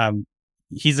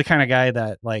 He's the kind of guy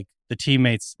that like the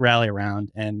teammates rally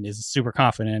around and is super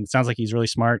confident. It sounds like he's really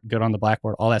smart, good on the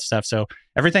blackboard, all that stuff. So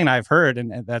everything I've heard,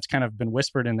 and that's kind of been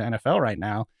whispered in the NFL right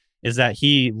now, is that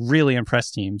he really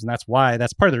impressed teams. And that's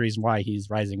part of the reason why he's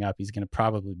rising up. He's going to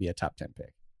probably be a top 10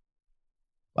 pick.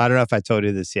 I don't know if I told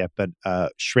you this yet, but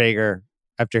Schrager,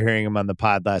 after hearing him on the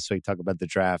pod last week talk about the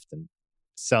draft and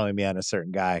selling me on a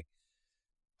certain guy,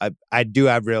 I do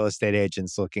have real estate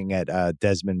agents looking at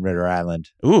Desmond Ritter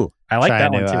Island. Ooh, I like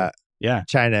that one too.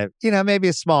 Trying to, maybe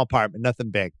a small apartment,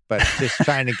 nothing big, but just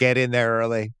trying to get in there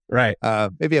early. Right.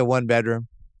 Maybe a 1-bedroom.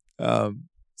 Some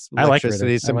I like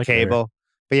electricity, some cable. Ritter.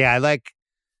 But yeah,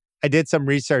 I did some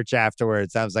research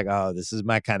afterwards. I was like, oh, this is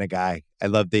my kind of guy. I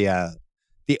love the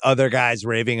other guys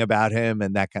raving about him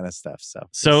and that kind of stuff.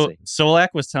 So Solak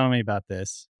was telling me about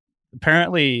this.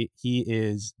 Apparently, he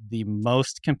is the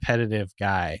most competitive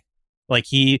guy. Like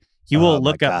he will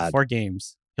look up before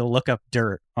games. He'll look up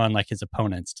dirt on like his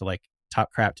opponents to like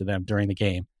talk crap to them during the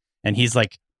game, and he's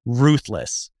like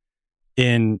ruthless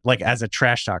in like as a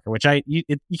trash talker. Which you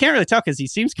can't really tell because he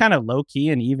seems kind of low key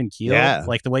and even keeled,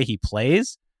 like the way he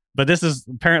plays. But this is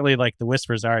apparently like the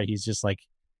whispers are he's just like.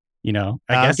 I guess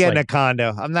I'm getting a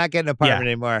condo. I'm not getting an apartment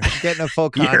anymore. I'm getting a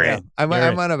full condo. I'm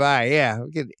going to buy. Yeah.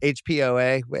 I'm getting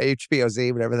HPOA,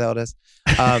 HPOZ, whatever the hell it is.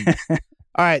 All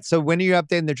right. So when are you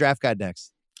updating the draft guide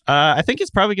next? I think it's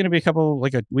probably going to be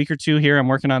a week or two here. I'm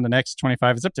working on the next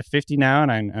 25. It's up to 50 now.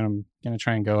 And I'm going to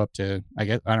try and go up to, I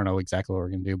don't know exactly what we're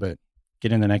going to do, but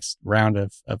get in the next round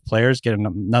of players, get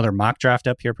another mock draft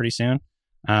up here pretty soon,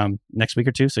 next week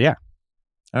or two. So yeah.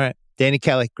 All right. Danny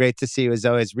Kelly, great to see you as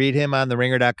always. Read him on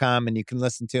theringer.com and you can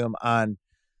listen to him on,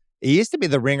 it used to be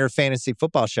the Ringer Fantasy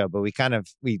Football Show, but it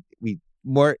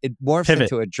morphs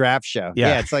into a draft show.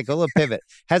 Yeah, it's like a little pivot.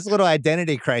 Has a little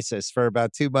identity crisis for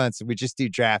about 2 months and we just do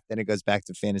draft and it goes back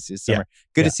to fantasy this summer.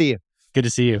 Good to see you. Good to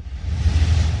see you.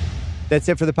 That's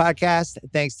it for the podcast.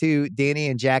 Thanks to Danny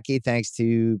and Jackie. Thanks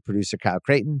to producer Kyle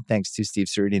Creighton. Thanks to Steve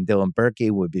Cerruti and Dylan Berkey.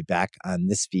 We'll be back on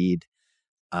this feed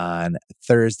on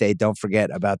Thursday. Don't forget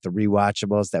about the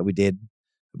rewatchables that we did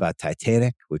about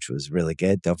Titanic, which was really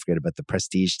good. Don't forget about the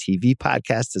Prestige TV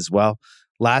podcast as well.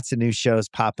 Lots of new shows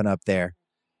popping up there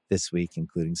this week,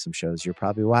 including some shows you're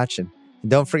probably watching. And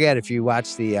don't forget, if you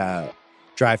watch the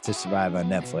Drive to Survive on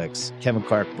Netflix, Kevin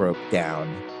Clark broke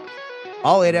down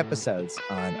all 8 episodes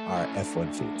on our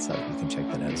F1 feed. So you can check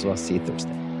that out as well. See you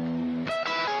Thursday.